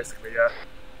 Seagull. Basically, yeah.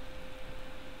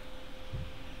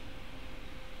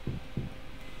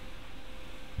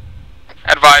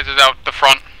 Advisor's out the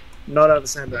front. Not out of the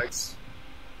sandbags.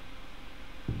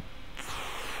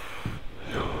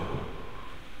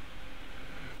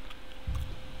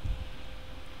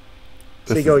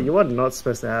 Seagull, you are not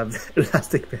supposed to have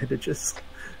elastic bandages.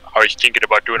 I was thinking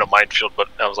about doing a minefield, but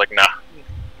I was like, nah.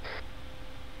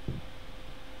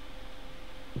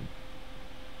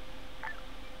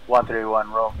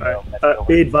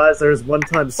 Be advised, there is one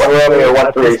time Romeo,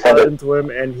 1-3, send it. into him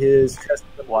and his chest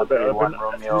is a little bit open.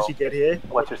 Romeo. As soon as you get here.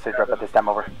 What's your sit rep at this time?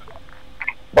 Over.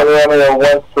 1 Romeo,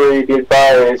 1-3, be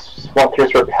advised. 1-3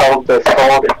 is repelled the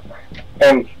assault,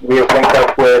 and we have linked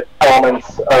up with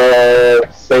elements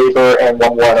of Saber and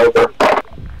 1-1 over.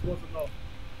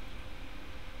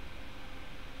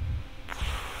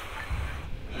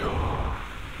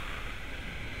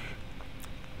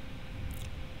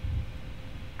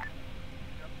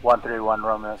 One 3-1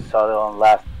 Romeo, Sutherland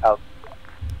last out.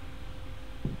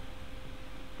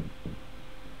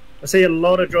 I see a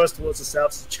lot of draws towards the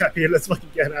south, so Chappie, let's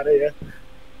fucking get out of here.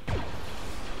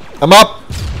 I'm up!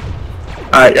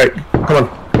 Alright, come on,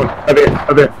 a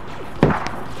bit.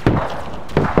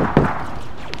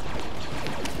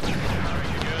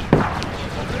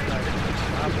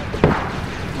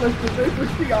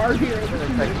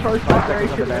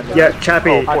 Yeah,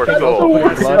 Chappie. Oh,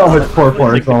 it's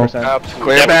 4-4.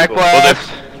 Clear back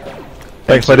blast.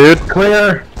 Thanks, my dude.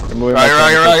 Clear.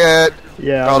 Rocket.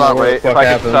 Yeah. Hold on, wait. If I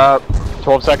can stop.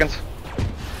 12 seconds.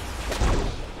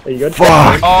 Are you good?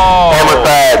 Fuck! Hammer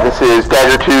Fad, this is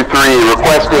Dagger 2-3,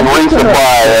 requesting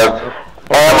resupply of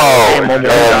ammo and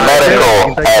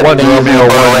medical at 1 Romeo,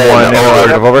 1-1,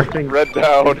 narrative over. Red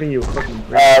down.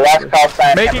 Last call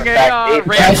sign. Making a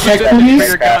Cash check,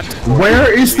 please.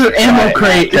 Where is the ammo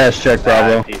crate? Cash check,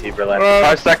 Bravo.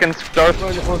 5 seconds, Darth. Oh,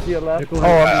 I'm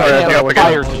sorry, I think we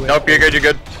got. Nope, you're good, you're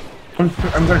good. I'm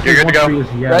gonna You're good to go.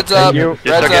 Reds up. You're Reds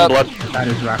still up. getting blood.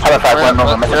 How about 5-1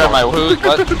 Romeo? Where am I? Who?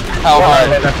 What? How high?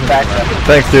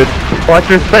 Thanks, dude. Watch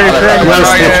your space,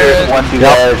 Once you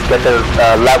guys get the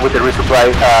lab with the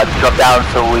resupply, drop down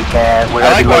so we can. We're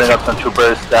gonna be loading up some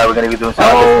troopers. We're gonna be doing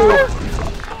some.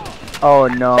 Oh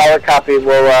no. Solid copy.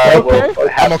 We'll have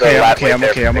I'm okay, the I'm lab okay, right I'm there.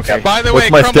 okay, I'm okay. By the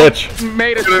What's way, my Crumble stitch?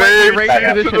 made a slightly raised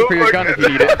position for your gun if you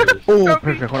need it. Oh,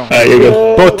 perfect. Hold on. You're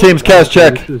good. Both teams cash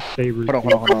check. Hold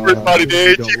on.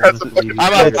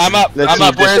 I'm up.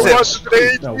 Where is it?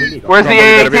 Where's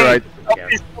the Right.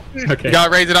 Okay. You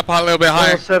gotta raise it up a little bit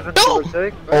higher.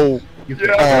 Oh.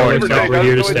 Oh, no, we're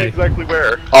here to stay. Exactly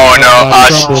where? Oh no,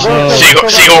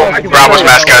 Seagull, Bravo's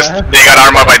mask guys. They got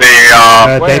armor by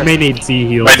They may need Z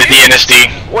heals. by the DNSD.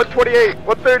 128,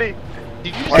 130.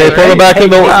 Okay, pull them back into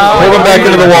the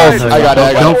walls. I got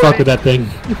it. Don't fuck with that thing.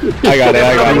 I got it.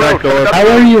 How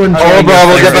are you in Oh,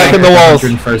 Bravo, get back in the walls.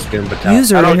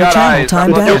 User in your channel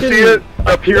timed You'll out. see it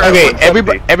up here. Okay,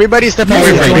 everybody step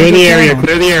away from Clear the area,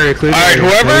 clear the area, clear the Alright, area.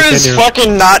 whoever is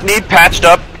fucking not need patched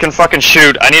up can fucking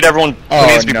shoot. I need everyone who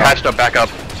needs to be patched up back up.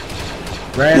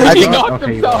 I think I'm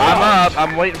up.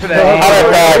 I'm waiting for that.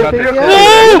 1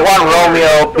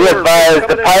 Romeo, be advised,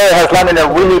 the pilot has landed in a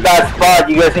really bad spot.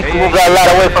 You guys need to move that lot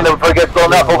away from them before it gets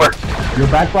blown up. Over. Your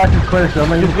back block is clear, so I'm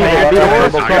gonna The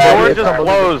door just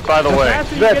closed, by the way.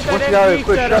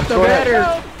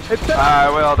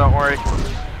 Well, don't worry.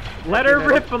 Let her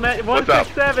rip from that What's up?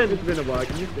 167. It's been a while.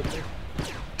 Can you fix it?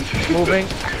 Moving.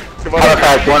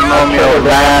 Contact 1 Romeo,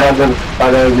 land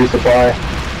by the resupply.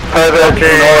 Further to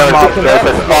north, there's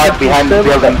a spot behind the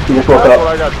building. You just woke up.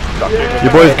 You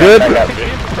boys good?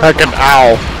 Heckin'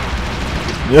 ow.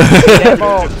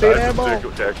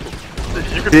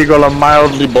 Eagle, I'm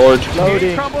mildly bored.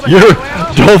 You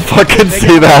don't fucking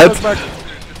see that.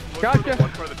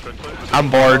 I'm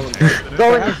bored.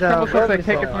 Go in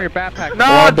Take it from your backpack.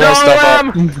 No,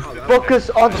 don't Focus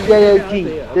on the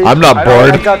AOT. I'm not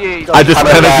bored. I just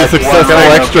managed a successful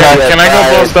extract. Can I go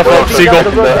blow stuff up, Seagull?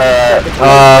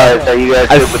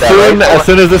 As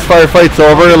soon as this firefight's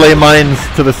over, lay mines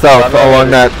to the south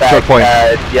along that choke point.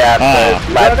 Yeah,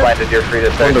 the lab blinded. You're free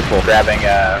to start grabbing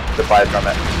supplies from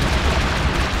it.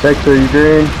 Text, are you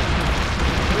green?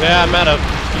 Yeah, I'm out of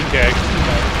PK.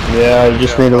 Yeah, you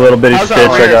just need a little bitty stitch.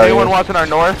 I got Anyone you. watching our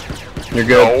north? You're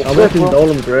good. I'm looking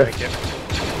Dolan drift.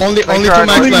 Only 2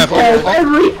 mics left.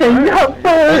 Everything got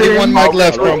burned. Only 1 mic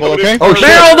left, Crumble, okay? Oh shit!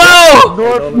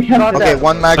 No! Okay,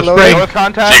 1 mag North loading.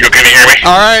 contact. Seagull, can you hear me?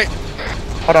 Alright.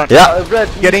 Hold on. Yeah.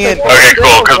 Getting in. Okay,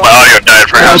 cool, because my audio died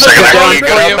for half a second. There. You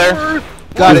good out there?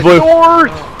 Got it. North!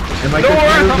 Am I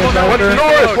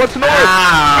North! What's north?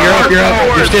 You're up, you're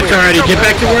up. You're stitched already. Get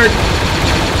back to work.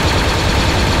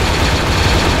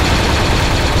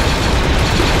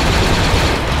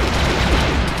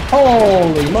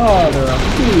 Holy mother of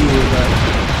Jesus.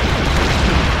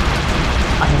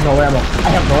 I have no ammo.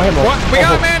 I have no ammo. What? We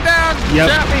got a man down.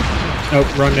 Yep. Shot me. Oh,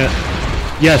 wrong net.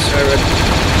 Yes.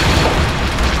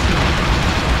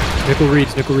 Nickel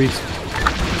reads, nickel reads.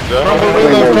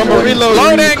 Crumble reload.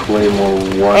 Loading. Claymore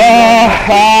 1. You're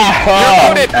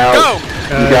loaded. Go.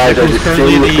 You guys are just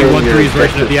currently staying the within 1-3's your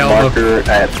version of the objective Alamo. marker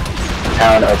at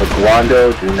town of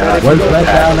Aguando. Do not Where's go that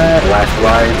past down at? the black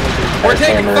line. We're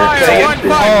taking fire. 152.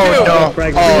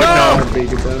 Oh no.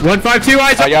 152,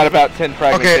 Isaac. I got about 10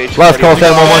 fragmentation. Last call,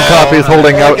 Sam. 1 copy is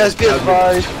holding out. Guys, be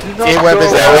advised. Do not E-Web is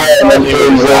go down.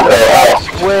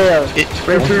 Where?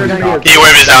 E-Web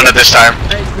is down at this time.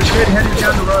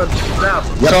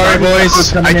 Sorry, boys.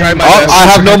 I tried my Oh, best. I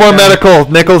have no more medical.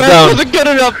 Nickel's down. Good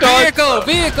enough, dog.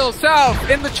 Vehicle south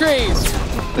in the trees.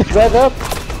 Red up.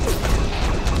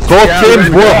 Both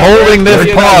teams were holding this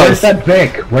Where's pause. that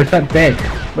Vic? Where's that Vic?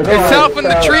 It's south in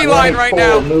the tree line right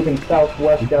now. Moving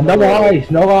southwest down No the road. eyes,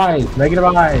 no eyes, negative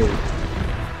eyes.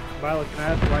 Violet, can I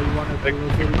ask why you wanted to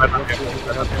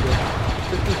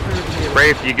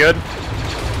Brave, you good?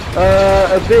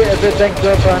 A bit thanked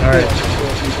up on I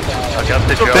got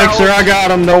the job. Thanks, sir. I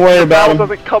got him. Don't worry about him.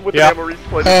 Doesn't come with Yep. ammo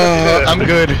resupply. I'm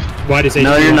good. Why does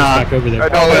No, you're not. back over there?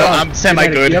 I'm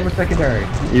semi-good. You have a secondary.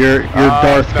 You're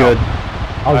Darth good.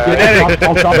 I'll get it.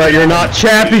 I'll drop But you're not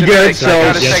Chappy good,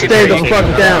 so stay the fuck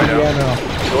down. Yeah,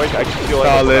 no. I can feel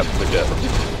Solid.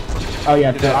 Oh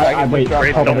yeah, so I wait.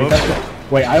 Hold on, wait,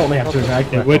 wait, I only have 2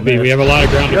 mags. It would be. We have a lot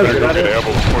of ground to cover.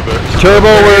 Turbo,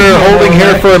 we're holding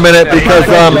here for a minute because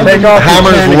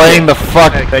Hammer's laying the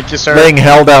fuck, Thank you, sir. laying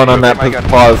hell down on that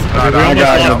pause. We almost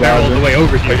lost barrel all the way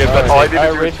over here. All I need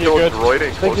to do is kill a droid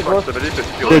in close proximity to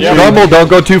steal it. Rumble, don't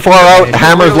go too far out.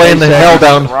 Hammer's laying the hell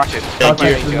down. Thank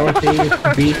you. Northeast,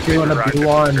 B2 and a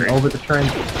B1 over the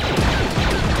trench.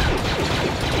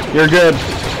 You're good.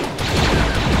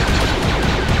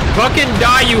 Fucking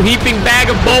die, you heaping bag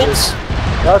of bolts!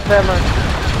 That's Hammer.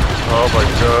 Oh my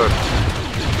god.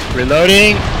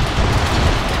 Reloading.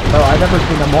 No, I've never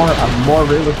seen a more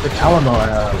realistic Alamo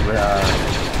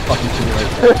fucking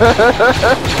simulation.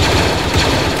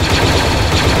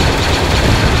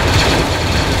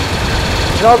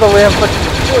 No, the way I'm pushing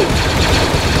the foot.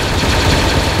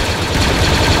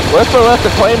 What's the left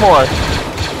of Claymore?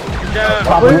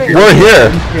 We're here.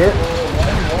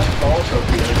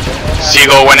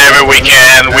 Seagull, whenever we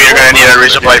can, we're gonna need a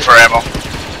resupply for ammo.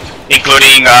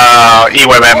 Including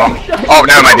E-Web ammo. Oh,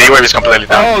 never mind, the E-Web is completely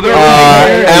down.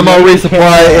 Ammo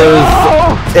resupply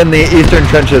is in the eastern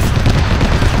trenches.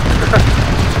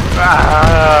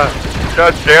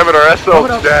 God damn it, our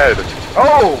SL's dead.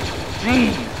 Oh,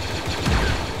 jeez.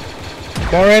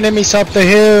 More enemies up the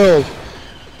hill.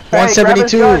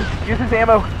 172. Use his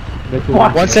ammo.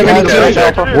 172.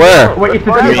 Where? Wait, it's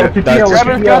a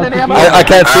I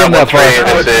can't see him that far.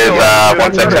 This is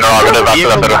 1-6 interrogative after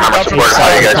the bit of hammer support. How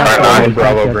are you guys trying to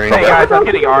Bravo green. Hey guys, I'm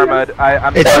getting armored.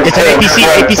 I'm It's an APC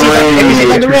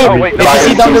down the road. Oh, wait,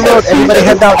 APC down the road. Everybody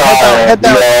head down, head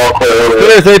down.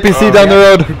 There's APC down the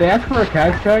road. Did they ask for a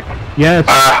CAG check? Yes.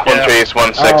 1-3,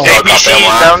 1-6. APC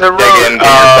down the road.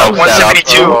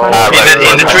 172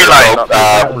 in the tree line.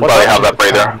 Probably have that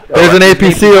right there. There's an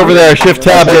APC over there. Shift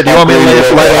tab. Do you want me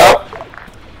to light it up?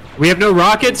 We have no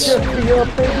rockets.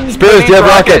 Spears, do you have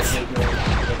rockets?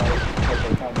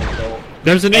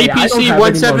 There's an APC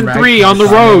 173 on the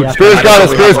road. Spears got it.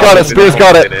 Spears got it. Spears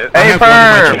got it. Hey,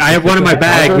 firm. I have one in my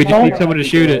bag. We just need someone to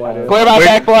shoot it. Clear my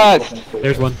back blast.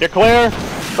 There's one. You're clear.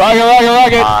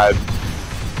 Rocket.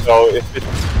 So if it's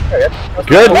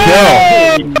Good kill.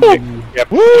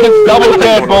 Double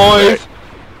dead, boys.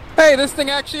 Hey, this thing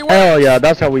actually works. Hell yeah,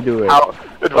 that's how we do it.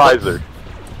 advisor.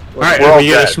 Alright, We're all we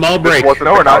get a dead. small break. This wasn't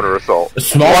a counter assault.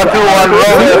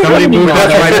 Somebody move that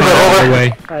tripod out of the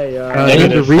way.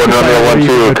 Negative.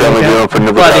 1-1-2, coming down from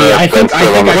the Buddy, I think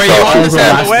inside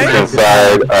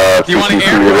Do you want to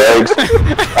air? legs.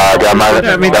 Got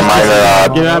minor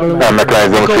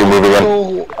mechanized infantry moving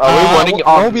in. Are we running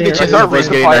off? Is our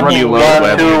resupply running low?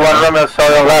 1, 2, 1 Romeo,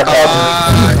 sorry, last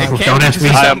Don't ask me.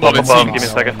 Give me a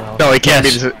second. No, it can't be.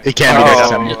 It can't be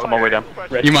disassembled. I'm on my way down.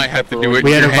 You might have to do it.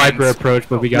 We had a with your Viper hands. approach,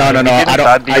 but we got No, I don't.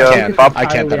 I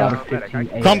can't at all.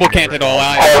 Crumble can't at all.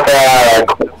 Either.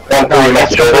 No,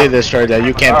 that's totally destroyed that.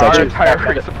 You can't touch Our it. entire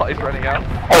resupply is running out.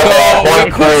 So,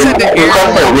 we could send an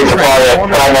resupply at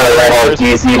primary level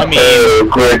DC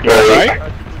grid rate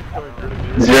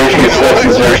 026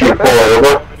 and 024,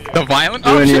 over. The violent Do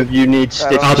any option? of you need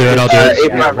stitches? I'll do it, I'll do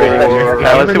it.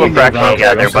 Let's see what fraction we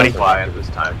got there, buddy.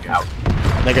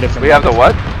 Negative. We have the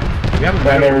what? We have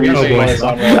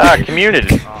a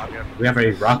Community. We have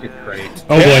a rocket crate.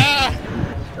 Oh boy.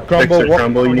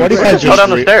 Crumble, what if I just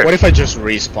what if I just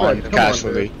respawn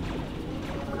casually?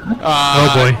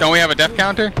 Oh boy. Don't we have a death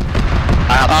counter? I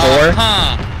have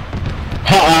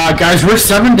 4. Guys, we're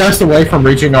 7 deaths away from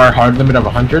reaching our hard limit of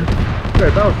 100.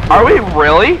 Are we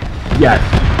really? Yes.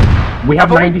 We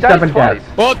have 97 deaths.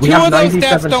 Well, We 2 have of those 97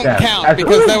 deaths don't deaths. count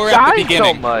because they were at the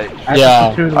beginning. So much. At Yeah.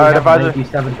 the platoon, we Alright, have if I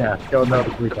 97 deaths. Don't know the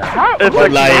recap. It's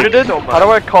But like- excluded. How do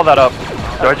I call that up?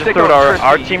 Do I just throw it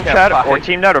our team chat or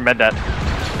team net or med net?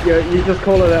 Yeah, you just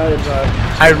call it out.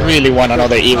 I really want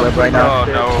another E-Web right now. Oh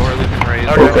no, we're losing raise.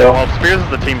 Okay, well, Spears is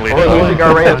the team leader. We're losing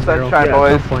our raise, Sunshine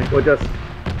boys. Well, just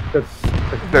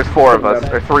There's 4 of us,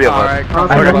 or 3 of us.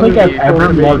 I don't think I've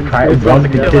ever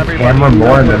wanted to just hammer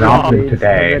more than often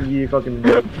today. And then you fucking.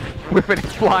 With a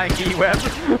flying E-web.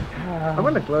 I'm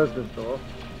gonna close this door.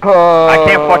 I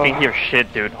can't fucking hear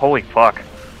shit, dude. Holy fuck.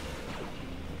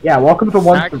 Yeah, welcome to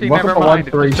Actually, never mind,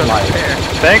 it 1-3 just doesn't flight. care.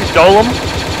 Thanks, Dolem.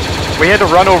 We had to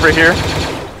run over here.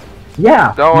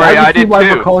 Yeah. Don't worry, now you I see did why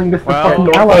too. we're calling this the Well, fucking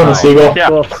Hello, Alamo. Seagull. Yeah.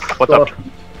 What's up?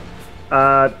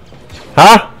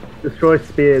 Huh? Destroy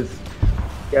spears.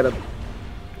 Get him.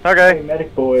 Okay.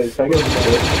 Medic boys, I got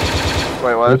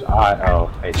Wait, what?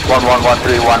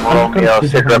 1131 Romeo,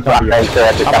 sit rep at the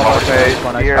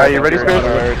demo. Are you ready,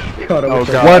 Spears? Oh,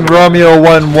 God. 1 Romeo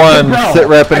 1-1, sit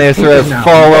rep and Acer as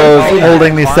follows,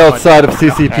 holding the south side of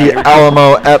CCP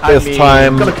Alamo at this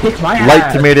time.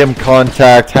 Light to medium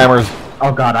contact, Hammer's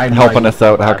Oh god, I'm helping us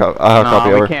out. How copy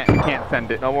No, over? we can't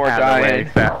send it. No more dying.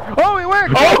 Oh, it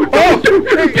worked! It worked! It's out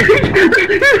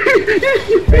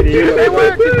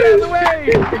of the way!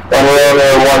 1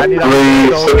 Romeo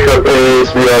 1-3, sit rep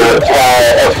is, we are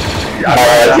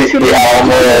CCP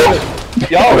Alamo.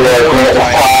 We are time,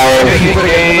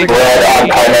 we're on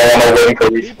time, waiting for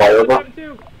respawn, over.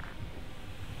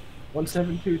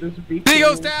 172, there's a beat.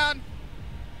 Seagull's down!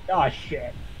 Oh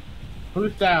shit.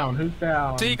 Who's down? Who's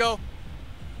down? Seagull!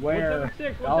 Where?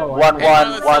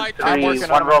 1113,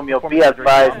 1 Romeo, be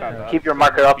advised, keep your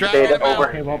marker up to date, over.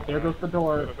 Okay, well, there goes the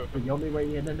door. The only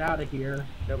way in and out of here.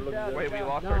 Wait, we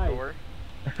lost our door?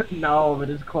 No, it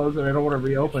is closed and I don't want to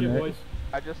reopen it.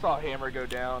 I just saw Hammer go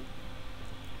down.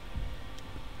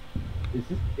 Is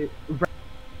this it?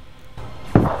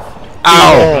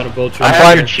 Ow! I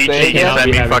have your cheat sheet. You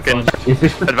send me fucking Is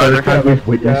this the advisor. third time we've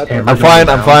witnessed him? I'm fine.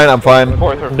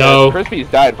 No. Crispy's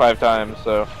died 5 times,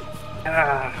 so.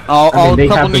 All they a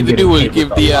couple have need been to do is getting give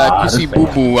hit the with a lot of QC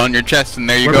boo-boo on your chest, and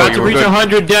there you We're go. about to You're reach good.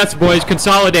 100 deaths, boys.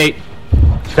 Consolidate.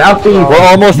 Southeast. We're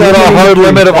almost at our hard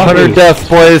limit of 100 deaths,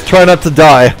 boys. Try not to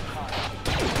die.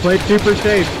 Play super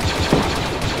safe.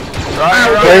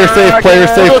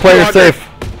 Player safe.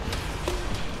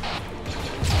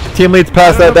 Team leads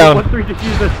pass that down. 1-3 just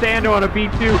used a Sando on a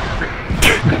B2.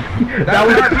 That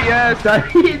was RPS!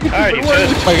 Alright, you said.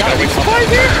 Oh, you got a resupply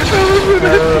here?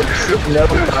 No,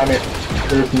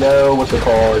 there's no, what's it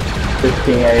called,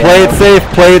 15 a.m.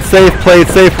 Play it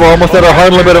safe. We're almost at our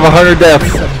hard limit of 100 deaths.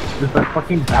 Is that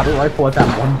fucking battle rifle at that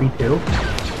 1v2?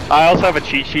 I also have a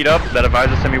cheat sheet up that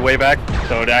advisor sent me way back,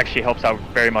 so it actually helps out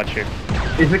very much here.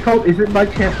 Is it by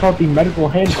chance called the medical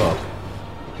handbook?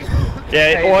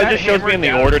 Yeah, well, it just shows me in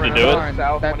the order to do it.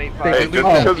 Hey,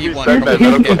 just shows you Here's send that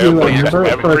what medical you do, handbook.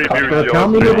 remember, for Every a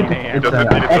compound news it's doesn't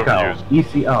need it Echo,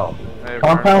 used. ECO.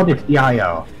 Compound it's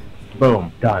EIO.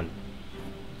 Boom, done.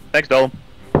 Thanks, Dolem.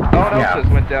 No one else Yeah. just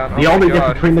went down. The only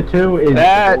difference between the two is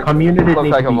That community looks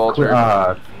needs like a to be vulture.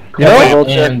 You know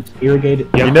clear and irrigated.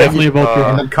 Yeah, definitely a vulture.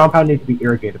 And then compound needs to be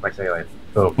irrigated by saline.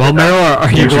 Boom. Well, Meryl, are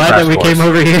you Here's your glad that we crash came course.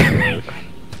 over here?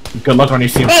 Good luck when you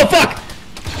see him. Oh, fuck!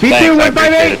 P2 went by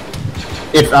me!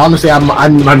 If honestly, I'm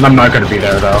not gonna be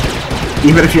there though.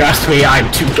 Even if you ask me,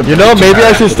 I'm too. You know, maybe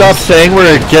I should stop saying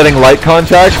we're getting light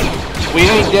contact. We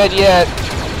ain't dead yet.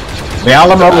 The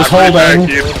Alamo was holding.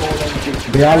 Thank you.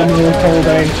 The Alamo was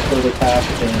holding.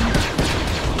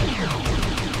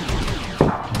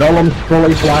 Velem's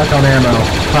fully flat on ammo.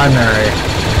 Primary.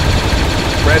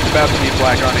 Red's about to be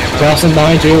black on ammo. Crossing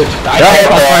behind you.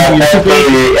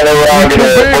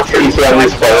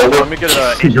 Let me get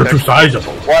a... You're too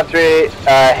sizable. 1-3,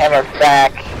 hammer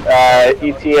back,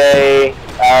 ETA,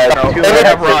 2 minutes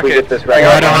if we get this right. We're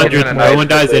at 100, no one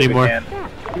dies anymore.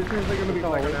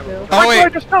 Oh wait.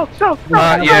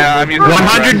 Yeah, I'm using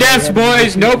 100 deaths,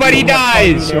 boys. Nobody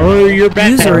dies. Or you're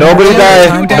bad. Nobody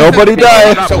die. Nobody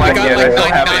die. So I got like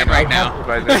 99 right now.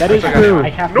 That is true.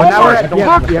 And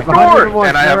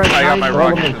I got my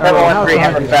rocket. 713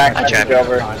 hammer back, message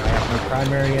over.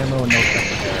 Primary ammo and no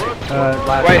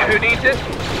secondary. Wait, who needs it?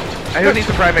 Who needs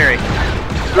the primary?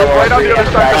 Go right on the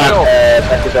other side of the hill.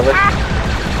 Message over.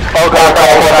 Oh god,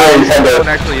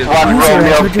 Actually is One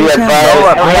Romeo, be advised.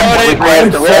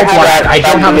 I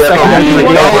don't have a secondary.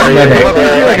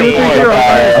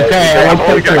 Okay, I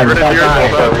want to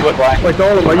Wait,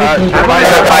 Dolan, are you...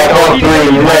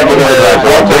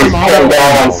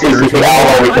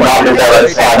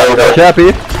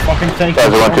 Chappie. Guys,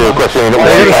 I want to question one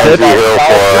times the hill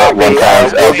for one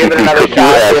times LCP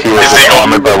as he was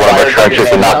armored by one of our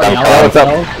trenches and knocked down. What's up?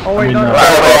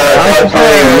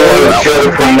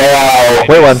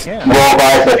 Wait one. So I'm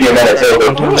gonna put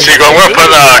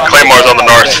claymores on the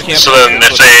north, so then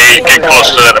if they get close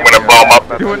to it, I'm gonna blow them up.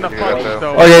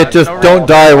 Okay, just don't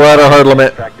die, we're at our hard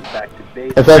limit.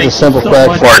 If that's a simple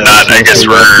fact. Or not, I guess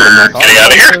we're getting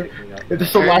out of here. If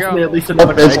this will last me at least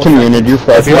another It's community,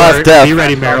 Last death. Be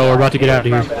ready, Meryl. We're about to get out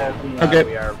of here. Okay.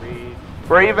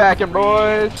 We're evacing,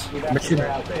 boys.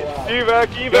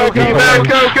 Evac, go. We got evac!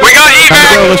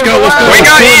 Let's go. We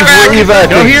got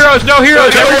evac! No heroes.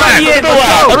 Everybody in. Let's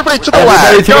go. Everybody to the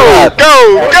lab!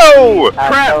 Go!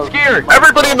 Crap, scared.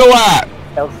 Everybody in the lab!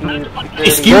 Both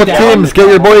teams, get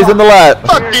your boys in the lat.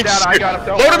 Fucking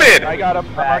load him in! I got him.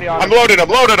 I'm already on. I'm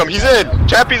loaded him. He's in.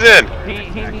 Chappie's in. He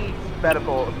needs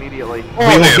medical immediately. We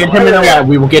will get him in the lab.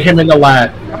 We will get him in the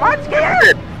lab. I'm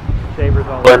scared. Sabers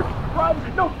all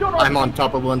I'm on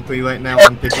top of 1-3 right now.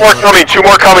 Two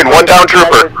more coming. One down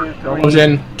trooper. Who's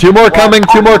in? Two more coming.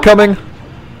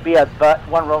 Be at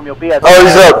one Romeo, be at Oh,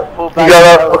 he's up. Full You back,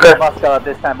 got up, okay. Moscow at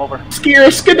this time, over.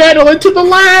 Skedaddle into the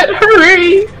lab.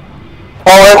 Hurry!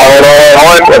 All in.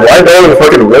 Why there with a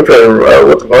fucking whipper?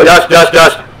 What the fuck?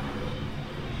 Josh.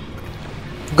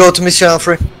 Go to Mission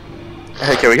Humphrey.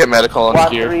 Hey, can we get medical on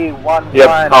here? 1-3-1-1.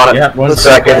 Yep, on it. Yeah, 1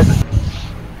 second.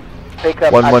 Pick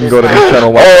up 1-1, at go to this the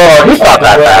channel 1. Oh, he's not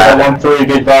that bad. 1-3,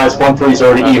 good advice. 1-3's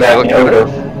already evacing over.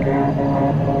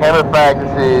 Hammer back,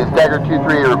 this is Dagger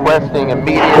 2-3 requesting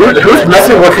immediate... Who's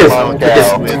messing with his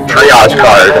triage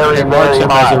card?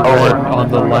 On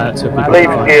the lat. So Please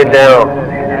get down.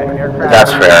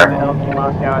 That's fair.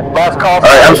 Last call.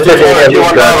 Alright, I'm sticking in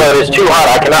this gun. It's too hot,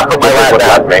 I cannot put my lat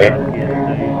down, man.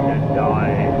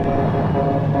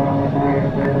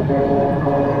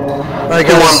 Alright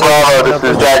guys, Bravo, this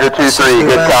is Dagger 2-3,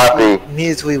 good copy.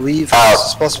 Immediately leave as soon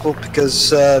as possible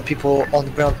because people on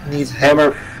the ground need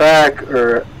Hammer FAC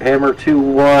or Hammer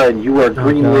 2-1, you are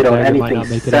green lit on anything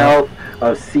south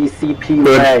of CCP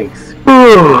legs.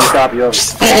 Copy over.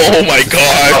 Oh my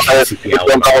god!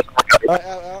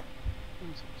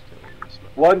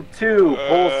 1-2,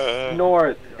 pulse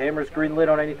north. Hammer's green lit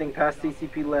on anything past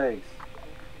CCP legs.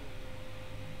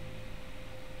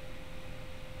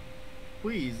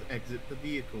 Please exit the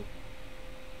vehicle.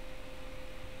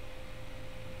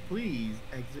 Please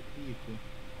exit vehicle.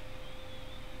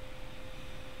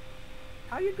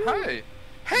 How you doing? Hey!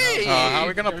 Hey! How are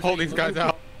we gonna pull these guys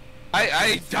out?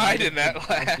 I died in that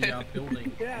lab.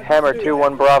 Hammer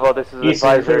 2-1 Bravo, this is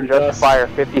advisor, just fire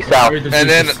 50 south. And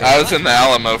then I was in the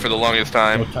Alamo for the longest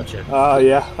time.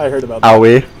 Yeah, I heard about that. Are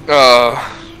we?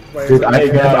 Dude,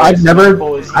 I've never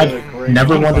wanted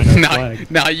to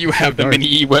Now you have the mini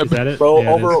E-web. Bro,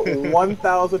 over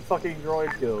 1,000 fucking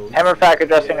droid kills. Hammer FAC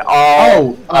addressing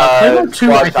all Claymore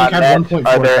 2 I think had 1.4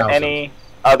 Are there thousand. any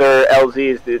other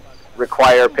LZs that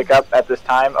require pickup at this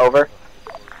time? Over.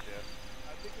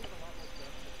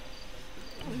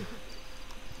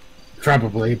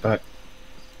 Probably, but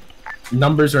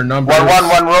numbers are numbers.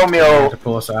 1-1-1 Romeo. To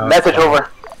pull us out. Message over.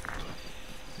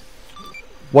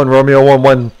 1 Romeo,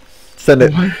 1-1. Send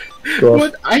it.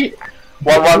 What? 1-1-1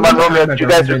 Romeo. Did you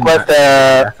guys request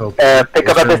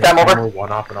pickup at this time? Over.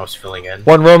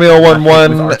 1 Romeo,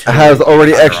 1-1 has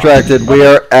already extracted. We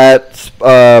are at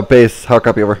base. How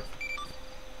copy? Over.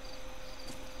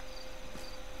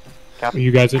 Are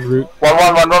you guys en route?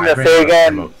 1-1-1 Romeo. Say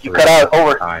again. You cut out.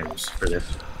 Over. For this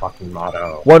fucking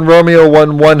motto. 1 Romeo,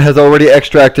 1-1 has already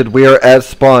extracted. We are at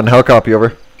spawn. How copy?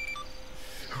 Over.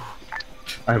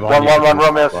 1-1-1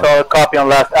 Romeo. So copy on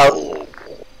last out.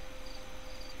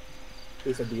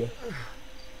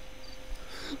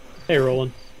 Hey,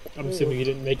 Roland. I'm assuming you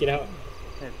didn't make it out.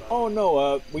 Oh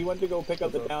no, we went to go pick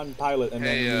up the downed pilot and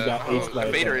then we got aced by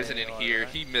Vader isn't in here.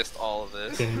 He missed all of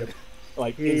this.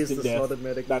 Like instant death.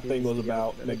 That thing was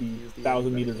about maybe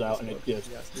 1,000 meters out and it just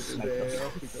sniped us.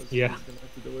 Yeah.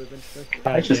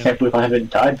 I just can't believe I haven't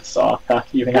died this off,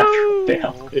 even after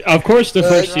down. Of course, the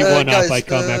first C1 off I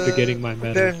come after getting my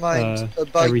Bear medal. in mind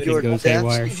about Everything your goes deaths.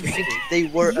 haywire. If you think they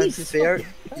were unfair,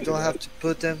 you don't have to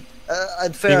put them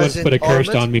unfair as Someone in put a curse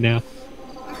armored. on me now.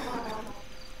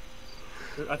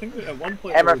 I think at one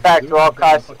point. Hammer fact to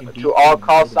all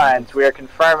call signs, we are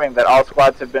confirming that all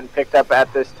squads have been picked up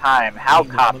at this time. How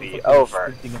copy?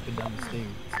 Over.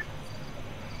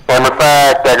 Hammer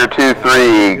fact, Dagger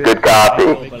 2-3, good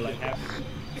copy.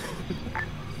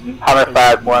 Hammer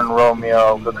fact 1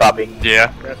 Romeo, good copy.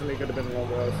 Yeah. Definitely could have been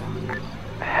Romeo.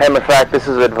 Hammer fact, this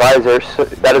is advisor. So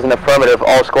that is an affirmative.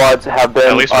 All squads have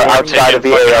been outside of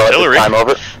the AO at this time.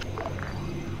 Over.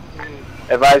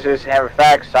 Advisors, Hammer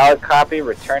fact, solid copy.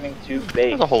 Returning to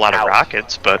base. There's a whole lot of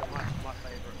rockets, but.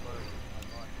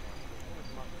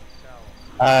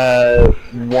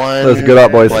 One. Let's get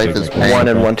up, boys. Life is 1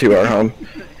 and 1-2 are home.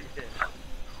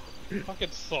 I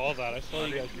fucking saw that. I saw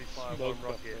you guys smoke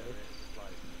up there.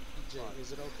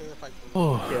 Is it okay if I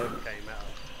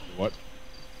What?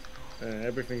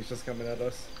 Everything's just coming at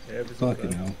us.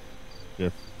 Fucking hell. Yeah.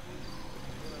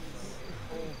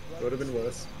 Would have been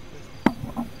worse.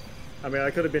 I mean,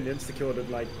 I could have been insta-killed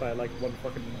by one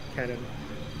fucking cannon,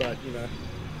 but you know,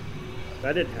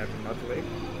 that didn't happen, luckily.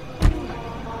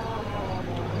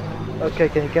 Okay,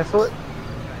 can you cancel it?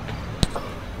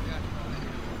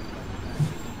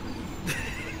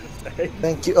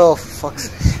 Thank you. Oh,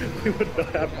 fuck's sake.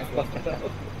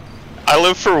 I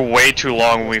lived for way too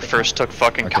long when we first took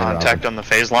fucking contact on the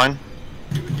phase line.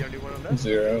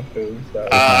 0.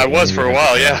 I was for a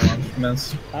while, yeah.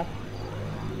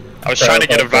 I was trying to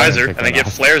get a visor and then get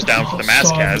flares down for the mass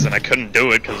cas, and I couldn't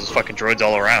do it because there's fucking droids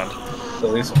all around. At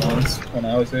least once when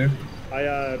I was here.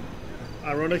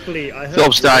 Ironically, I had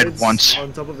Phillips died droids once.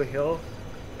 on top of the hill,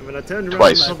 and when I turned around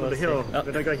Twice. on top of the hill,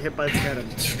 then I got hit by the cannon.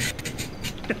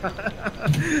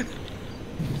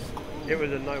 It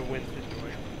was a no-win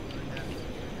situation.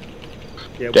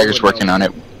 Yeah, Dagger's working on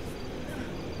it.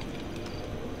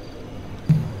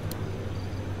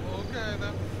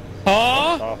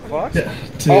 Huh? Oh, fuck?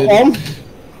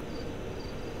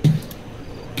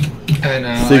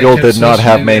 Seagull did not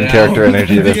have main character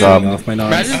energy this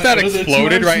Imagine if that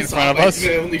exploded right in front of us.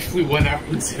 I only flew 1 hour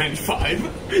and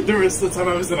 95. The rest of the time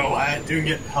I was in a lab doing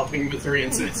it, helping with her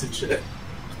insights and shit.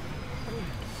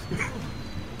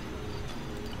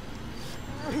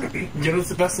 You know what's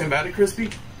the best thing about it, Crispy?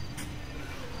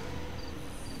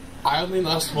 I only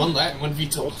lost 1 lat and 1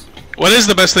 VTOL. What is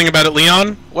the best thing about it,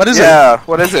 Leon? What is it? Yeah,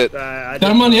 what is it? That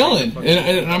I'm on the Ellen,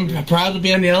 and I'm proud to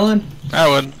be on the Ellen. I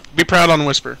would. Be proud on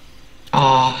Whisper.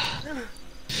 Ah.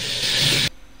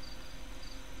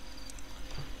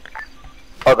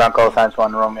 Hold on, call signs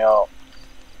 1 Romeo.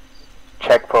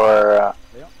 Check for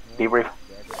debrief.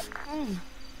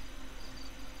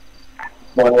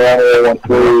 1 Romeo,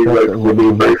 1-3, ready for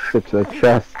debrief. To the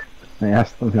chest. I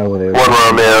asked them how they were. 1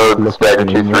 Romeo, Dagger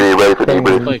 2-3, ready for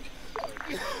debrief.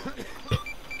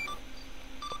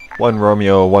 1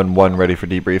 Romeo, 1-1, ready for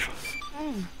debrief.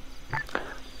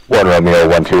 1 Romeo,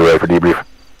 1-2, ready for debrief.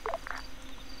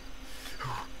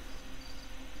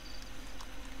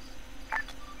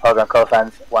 Hold on, call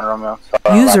signs 1 Romeo.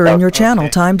 User in your channel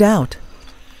timed out.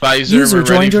 Visor, User we're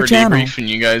ready joined your for channel. debrief, and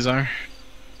you guys are.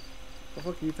 The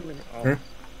fuck are you telling me?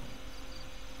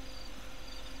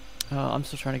 I'm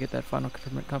still trying to get that final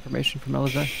confirmation from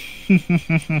Elizabeth.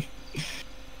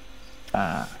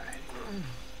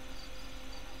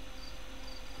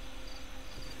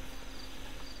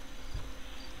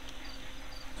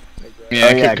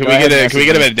 Yeah, can we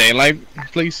get a bit of daylight,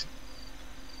 please?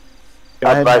 Go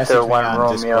ahead, Advisor 1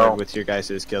 Romeo. With your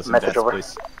guys' kills and Message deaths, over.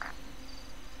 please.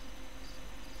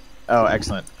 Oh,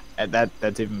 excellent.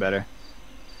 That's even better.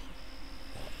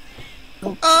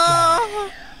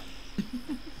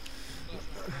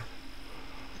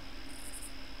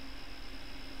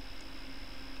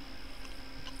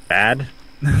 Bad?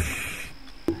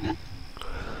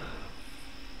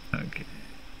 Okay.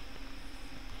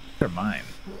 They're mine.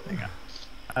 Hang on.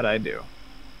 How'd I do?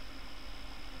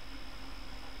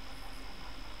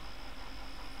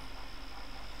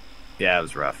 Yeah, it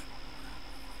was rough.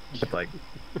 Like,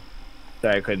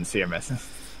 sorry I couldn't see her missing.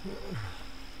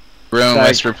 Room,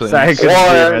 Whisper, please. 1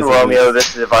 Romeo,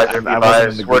 this is Advisor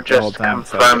Advised. We're just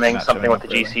confirming something with the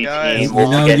GC team. We'll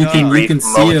No, get you can debriefed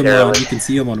see him. momentarily. You can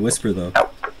see him on Whisper though.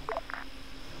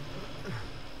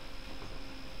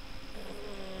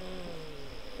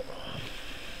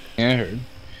 Yeah, I heard.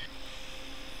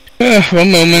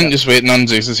 One moment, just waiting on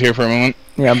Zeus is here for a moment.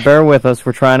 Yeah, bear with us.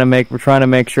 We're trying to make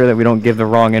sure that we don't give the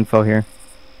wrong info here.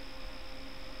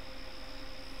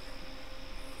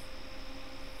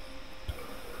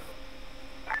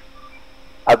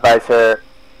 Advisor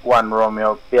 1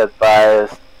 Romeo, be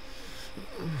advised.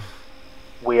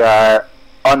 We are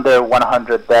under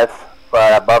 100 deaths,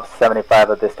 but above 75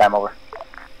 at this time. Over.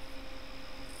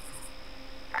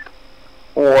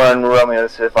 1 Romeo,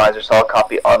 this is advisor, so I'll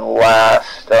copy on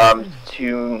last.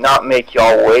 To not make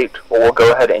y'all wait, what we'll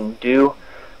go ahead and do,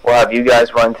 we'll have you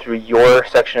guys run through your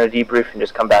section of debrief and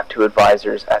just come back to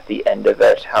advisors at the end of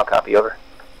it. How copy? Over.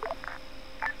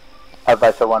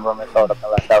 Advisor 1 Romeo, followed up my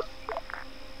last out.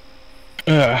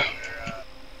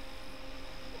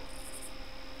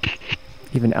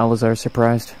 Even Alazar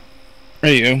surprised.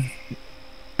 Radio.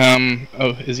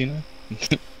 Oh, is he not?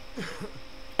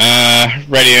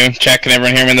 Radio, check, can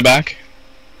everyone hear me in the back?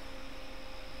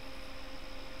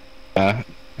 I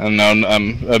don't know,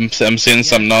 I'm seeing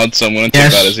some nods, so I'm gonna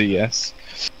take that as a yes.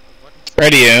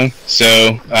 Radio,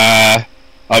 so,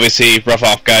 obviously, rough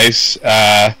off guys,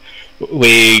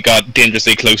 we got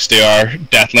dangerously close to our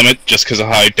death limit just because of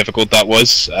how difficult that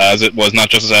was, as it was not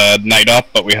just a night up,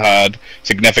 but we had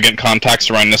significant contacts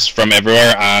around us from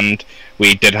everywhere, and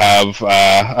we did have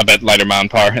a bit lighter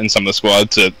manpower in some of the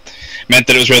squads. It meant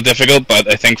that it was real difficult,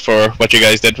 but I think for what you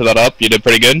guys did for that up, you did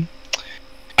pretty good.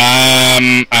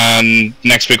 And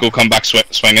next week we'll come back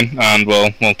swinging, and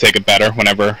we'll take it better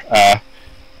whenever.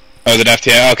 Oh, the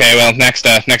FTA. Okay, well, next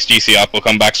GC up, we'll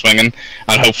come back swinging,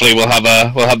 and hopefully we'll have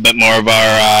a bit more of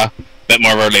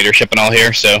our leadership and all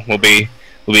here. So we'll be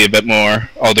a bit more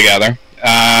all together.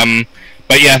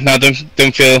 But yeah, no,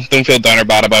 don't feel down or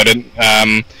bad about it.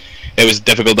 It was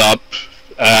difficult up,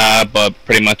 but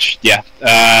pretty much, yeah.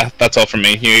 That's all from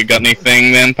me. You got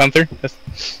anything then, Panther?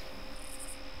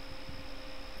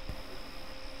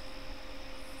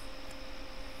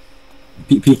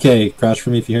 PK, crouch for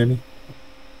me if you hear me.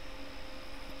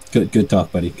 Good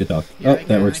talk, buddy. Good talk. Yeah, oh,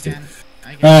 that works too.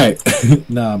 Alright.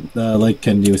 No, like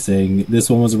Kennedy was saying, this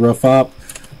one was a rough op.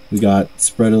 We got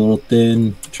spread a little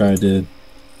thin, tried to...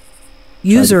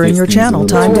 User in your channel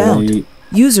timed out.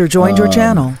 User joined your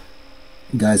channel.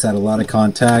 Guys had a lot of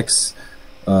contacts,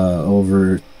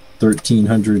 over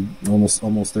 1,300, almost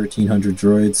 1,300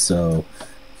 droids, so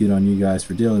good on you guys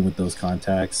for dealing with those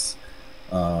contacts.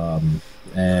 And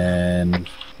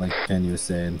like Kennedy was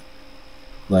saying,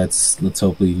 let's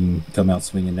hope we can come out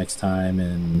swinging next time,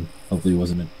 and hopefully it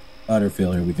wasn't an utter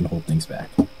failure. We can hold things back.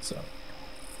 So,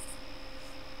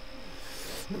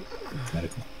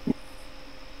 medical.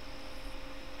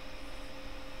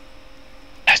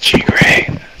 That's you, great.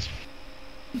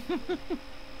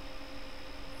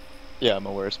 Yeah, I'm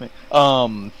aware it's me.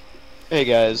 Hey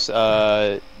guys,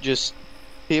 just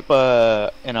keep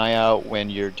an eye out when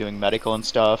you're doing medical and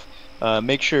stuff.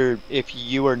 Make sure if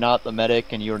you are not the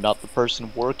medic and you are not the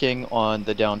person working on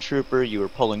the down trooper, you are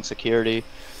pulling security.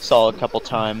 Saw a couple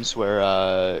times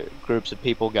where groups of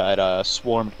people got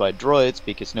swarmed by droids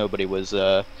because nobody was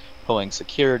pulling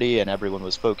security and everyone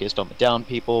was focused on the down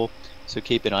people. So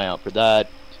keep an eye out for that.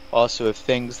 Also, if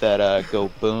things that go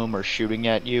boom are shooting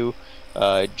at you,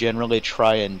 generally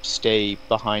try and stay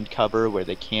behind cover where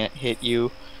they can't hit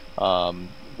you.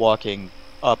 Walking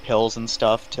up hills and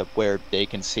stuff to where they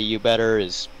can see you better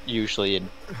is usually a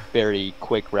very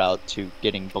quick route to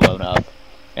getting blown up,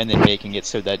 and then making it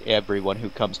so that everyone who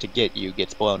comes to get you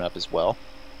gets blown up as well.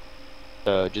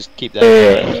 So just keep that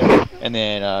in mind. And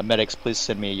then medics, please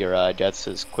send me your deaths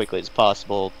as quickly as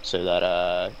possible so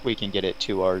that we can get it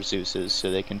to our Zeuses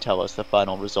so they can tell us the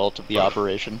final result of the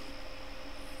operation.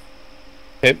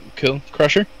 Okay, cool.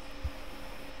 Crusher?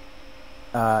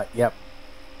 Yep.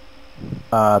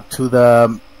 To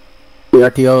the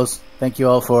RTOs, thank you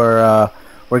all for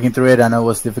working through it. I know it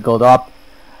was difficult up.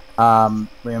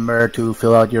 Remember to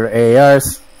fill out your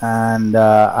AARs, and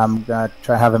I'm gonna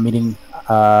try to have a meeting,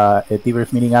 a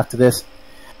debrief meeting after this.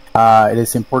 It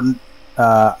is important.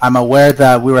 I'm aware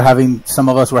that some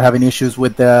of us were having issues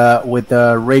with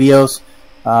the radios.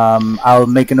 I'll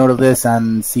make a note of this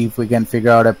and see if we can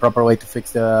figure out a proper way to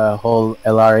fix the whole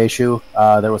LR issue.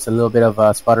 There was a little bit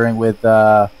of sputtering with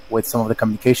some of the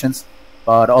communications,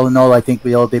 but all in all, I think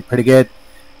we all did pretty good,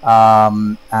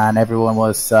 and everyone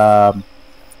was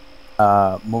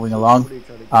moving along.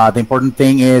 The important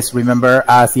thing is, remember,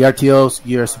 as the RTOs,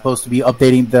 you're supposed to be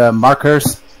updating the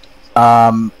markers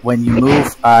when you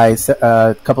move.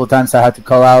 A couple of times I had to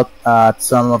call out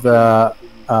some of the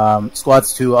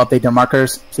squads to update their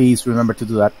markers. Please remember to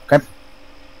do that. Okay.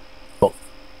 Cool.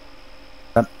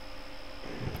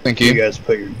 Thank you. You guys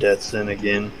put your deaths in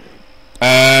again.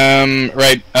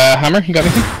 Right. Hammer, you got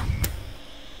anything?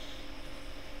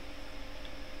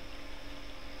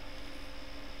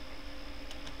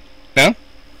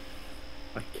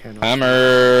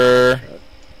 Hammer.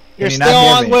 You're still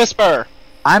on Whisper.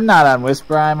 I'm not on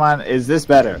Whisper. I'm on. Is this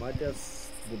better?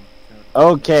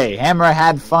 Okay. Hammer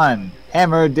had fun.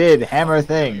 Hammer did hammer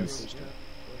things.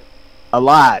 A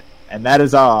lot, and that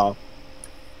is all.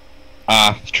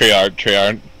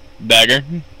 Triard. Dagger.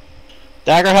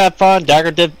 Dagger had fun.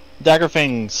 Dagger did Dagger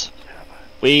things.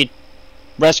 We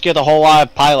rescued a whole lot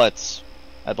of pilots,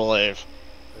 I believe.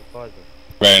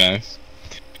 Very nice.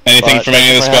 Anything from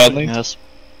any of the squad leads? Yes.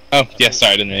 Oh, yes,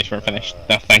 sorry, I didn't realize we weren't finished.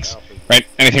 No, thanks. Right,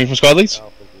 anything from squad leads?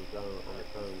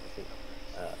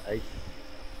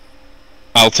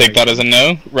 I'll take that as a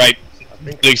no. Right,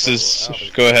 Luce's,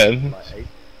 go ahead.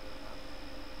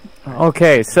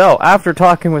 Okay, so after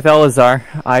talking with Elazar,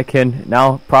 I can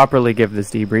now properly give this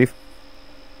debrief.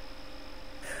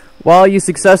 While you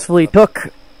successfully took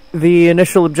the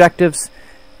initial objectives,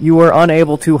 you were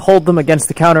unable to hold them against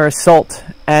the counter-assault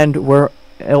and were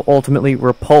ultimately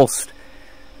repulsed.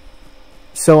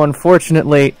 So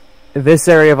unfortunately, this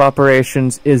area of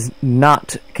operations is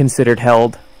not considered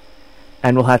held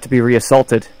and will have to be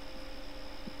reassaulted.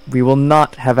 We will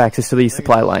not have access to these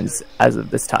supply lines as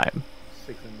of this time.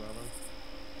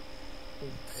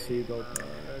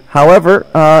 However,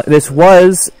 this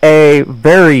was a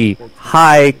very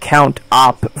high count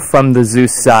op from the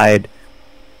Zeus side.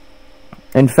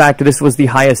 In fact, this was the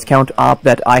highest count op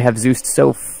that I have Zeused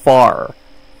so far.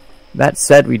 That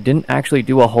said, we didn't actually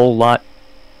do a whole lot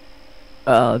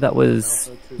that was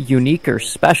unique or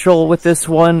special with this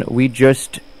one. We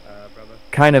just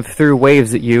kind of threw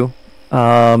waves at you,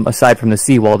 aside from the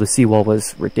seawall. The seawall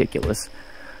was ridiculous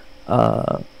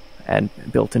and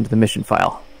built into the mission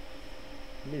file.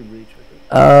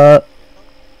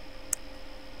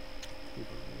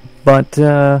 But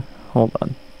hold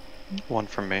on. One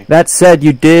from me. That said,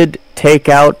 you did take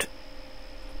out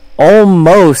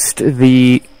almost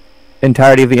the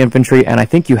entirety of the infantry, and I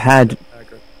think you had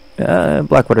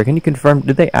Blackwater. Can you confirm?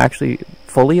 Did they actually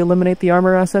fully eliminate the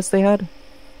armor assets they had?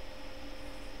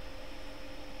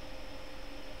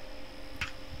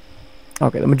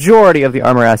 Okay, the majority of the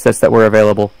armor assets that were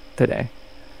available today.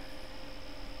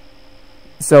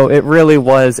 So it really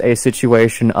was a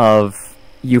situation of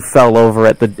you fell over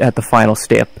at the final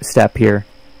step here.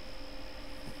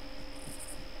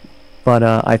 But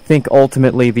I think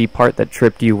ultimately the part that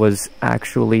tripped you was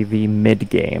actually the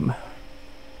mid-game.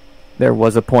 There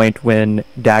was a point when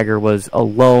Dagger was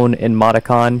alone in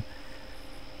Modicon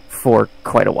for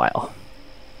quite a while.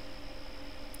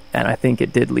 And I think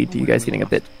it did lead to you guys getting a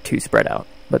bit too spread out.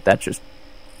 But that's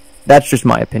just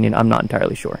my opinion. I'm not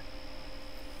entirely sure.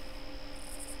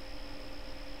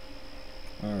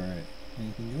 Alright.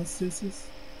 Anything else, Deuces?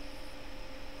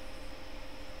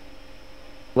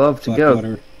 Love to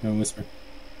Blackwater, go. no Whisper.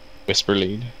 Whisper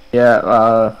lead.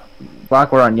 Yeah,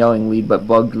 Blackwater on yelling lead, but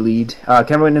bugged lead. Can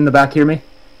everyone in the back hear me?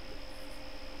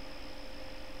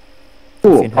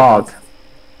 Cool, hog.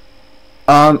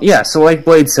 Yeah, so like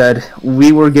Blade said,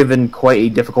 we were given quite a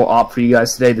difficult op for you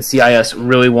guys today. The CIS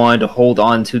really wanted to hold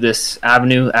on to this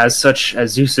avenue as such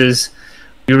as Zeus's.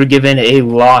 We were given a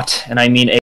lot, and I mean a